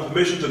ﷺ, I want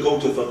permission to go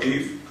to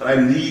Thaqif. Can I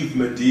leave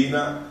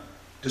Medina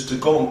just to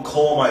go and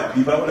call my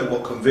people? I want to go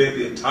convert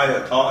the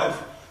entire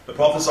Ta'if. The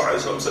Prophet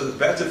ﷺ says it's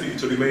better for you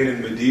to remain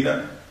in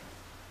Medina.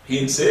 He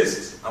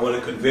insists, I want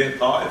to convert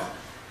Ta'if.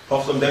 The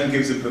Prophet then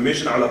gives him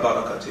permission, ala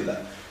barakatillah.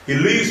 He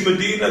leaves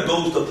Medina,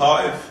 goes to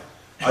Ta'if.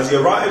 As he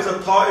arrives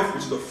at Ta'if,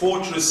 which is the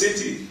fortress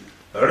city,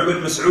 Urwa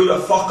ibn Mas'ud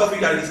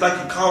al-Thaqafi, and it's like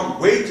he can't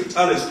wait to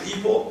tell his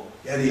people,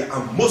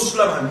 I'm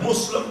Muslim, I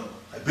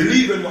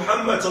believe in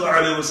Muhammad sallallahu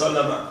alayhi wa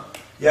sallam.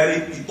 He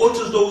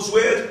utters those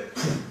words,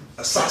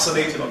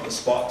 assassinated on the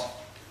spot.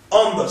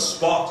 On the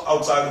spot,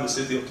 outside of the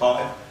city of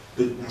Ta'if.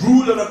 The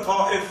ruler of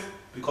Ta'if,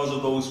 because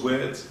of those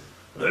words.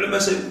 And the ulama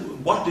say,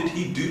 what did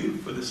he do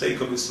for the sake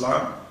of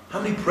Islam?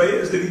 How many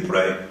prayers did he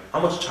pray? How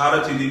much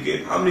charity did he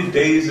give? How many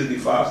days did he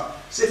fast?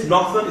 It's as if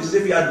nothing. It's as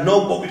if he had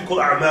no what we call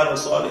a'mal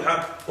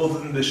al-salihah other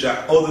than the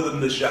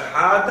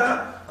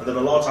shahada, and then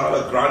Allah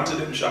Ta'ala granted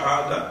him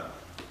shahada.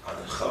 And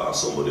khalas,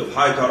 somebody of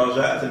high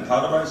darajat in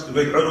paradise. The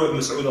great Urwa ibn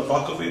Mas'ud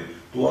al-Thaqafi,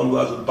 the one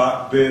who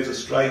bears a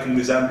striking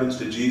resemblance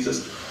to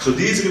Jesus. So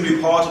these are going to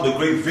be part of the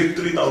great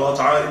victory that Allah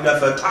Ta'ala, inna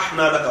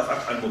fatahna laka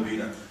fathan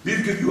mubina.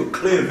 These give you a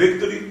clear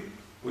victory.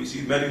 We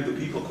see many of the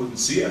people couldn't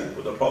see it,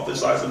 but the Prophet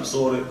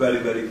saw it very,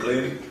 very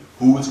clearly.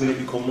 Who was going to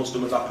become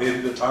Muslim at that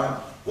period of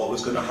time? What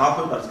was going to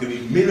happen? That's going to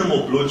be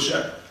minimal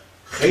bloodshed.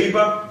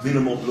 Khaybar,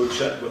 minimal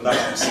bloodshed when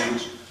that's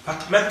besieged.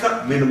 At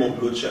Mecca, minimal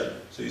bloodshed.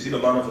 So you see the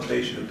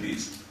manifestation of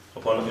peace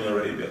upon in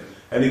Arabia.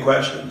 Any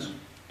questions?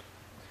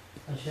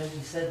 Sheikh,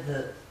 you said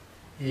that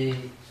the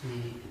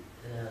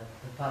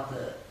fact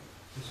that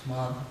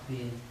Usman had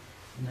been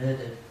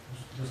murdered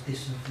was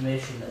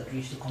disinformation that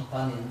reached the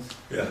companions.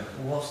 Yeah. At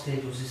what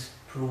stage was this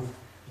proved?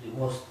 It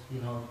was,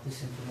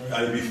 disinformation.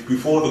 And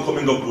before the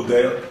coming of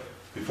Budayl,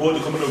 who's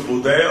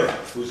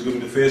going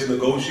to be the first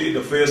negotiator,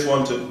 the first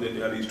one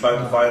and he's trying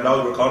to find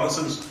out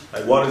reconnaissance,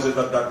 like what is it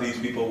that these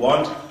people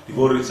want? They've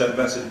already sent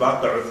message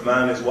back that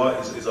Uthman is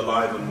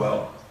alive and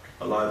well.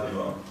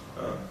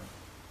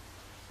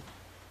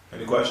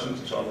 Any questions,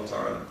 inshallah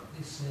ta'ala?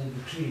 This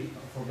tree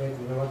for Bayt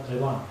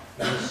Taiwan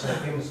was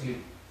famously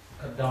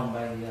cut down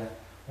by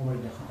Umar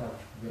ibn Khattab,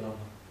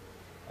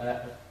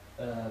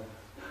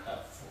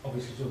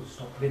 obviously to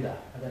stop bida'ah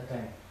at that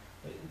time.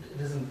 It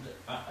doesn't,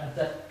 at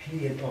that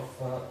period of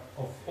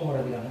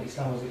Umar,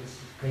 Islam was its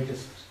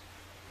greatest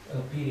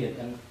period,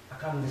 and I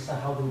can't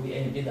understand how there would be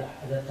any bid'ah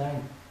at that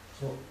time.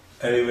 So,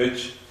 any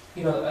which?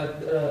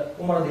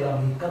 Umar, he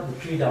cut the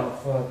tree down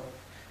of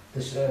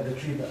the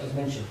tree that was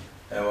mentioned.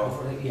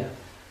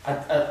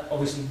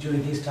 Obviously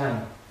during his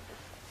time,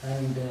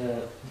 and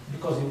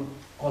because he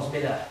caused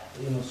bid'ah,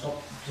 to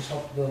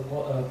stop the.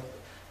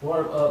 What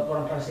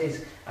I'm trying to say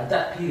is, at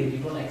that period, you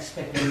don't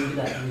expect any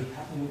bid'ah to be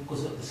happening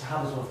because the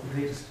Sahabas were the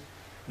greatest.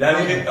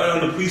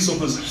 On the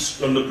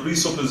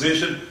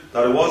presupposition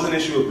that it was an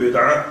issue of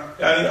bid'ah,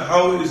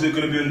 how is it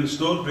going to be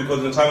understood? Because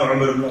in the time of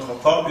Umar ibn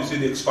Khattab, you see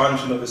the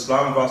expansion of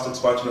Islam, vast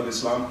expansion of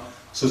Islam.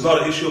 So it's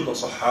not an issue of the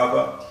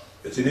Sahaba,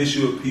 it's an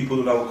issue of people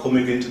who are now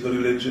coming into the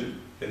religion,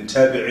 in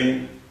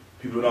Tabi'een,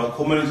 people who are now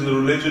coming into the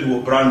religion who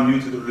are brand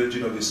new to the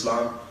religion of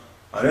Islam.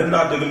 And in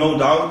that, there's no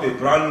doubt, they're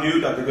brand new,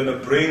 that they're going to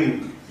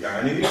bring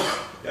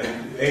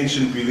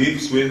ancient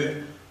beliefs with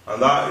it.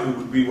 And that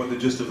would be what the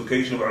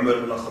justification of Umar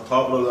ibn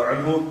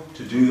Khattab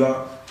to do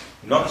that.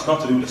 It's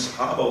not to do with the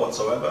Sahaba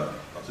whatsoever,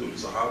 not to do with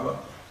the Sahaba.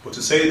 But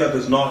to say that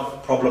there's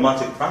not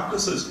problematic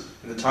practices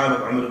in the time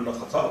of Umar ibn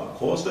Khattab, of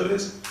course there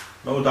is,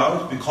 no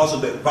doubt, because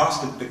of the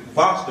vast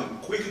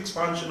and quick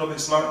expansion of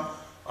Islam.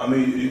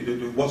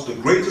 What's the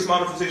greatest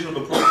manifestation of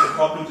the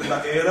problems in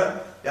that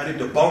era?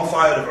 The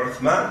bonfire of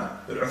Uthman.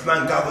 That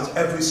Uthman gathers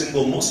every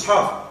single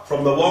mushaf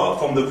from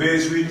the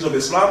various regions of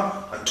Islam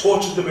and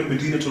tortures them in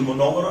Medinatul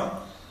Munawwara.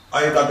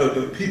 That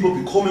the people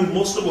becoming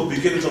Muslim were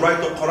beginning to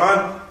write the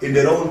Quran in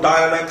their own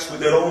dialects, with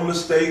their own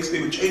mistakes.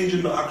 They were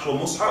changing the actual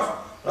mushaf.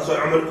 That's why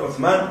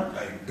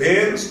Uthman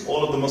burns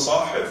all of the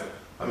masahif.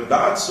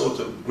 That's sort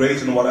of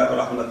great and whatever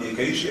happened at the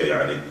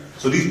Acacia.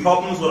 So these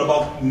problems were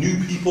about new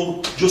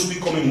people just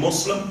becoming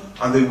Muslim,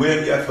 and they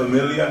weren't yet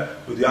familiar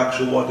with the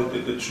actual,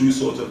 the true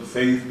sort of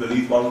faith,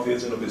 belief,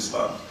 monotheism of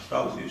Islam.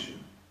 That was the issue.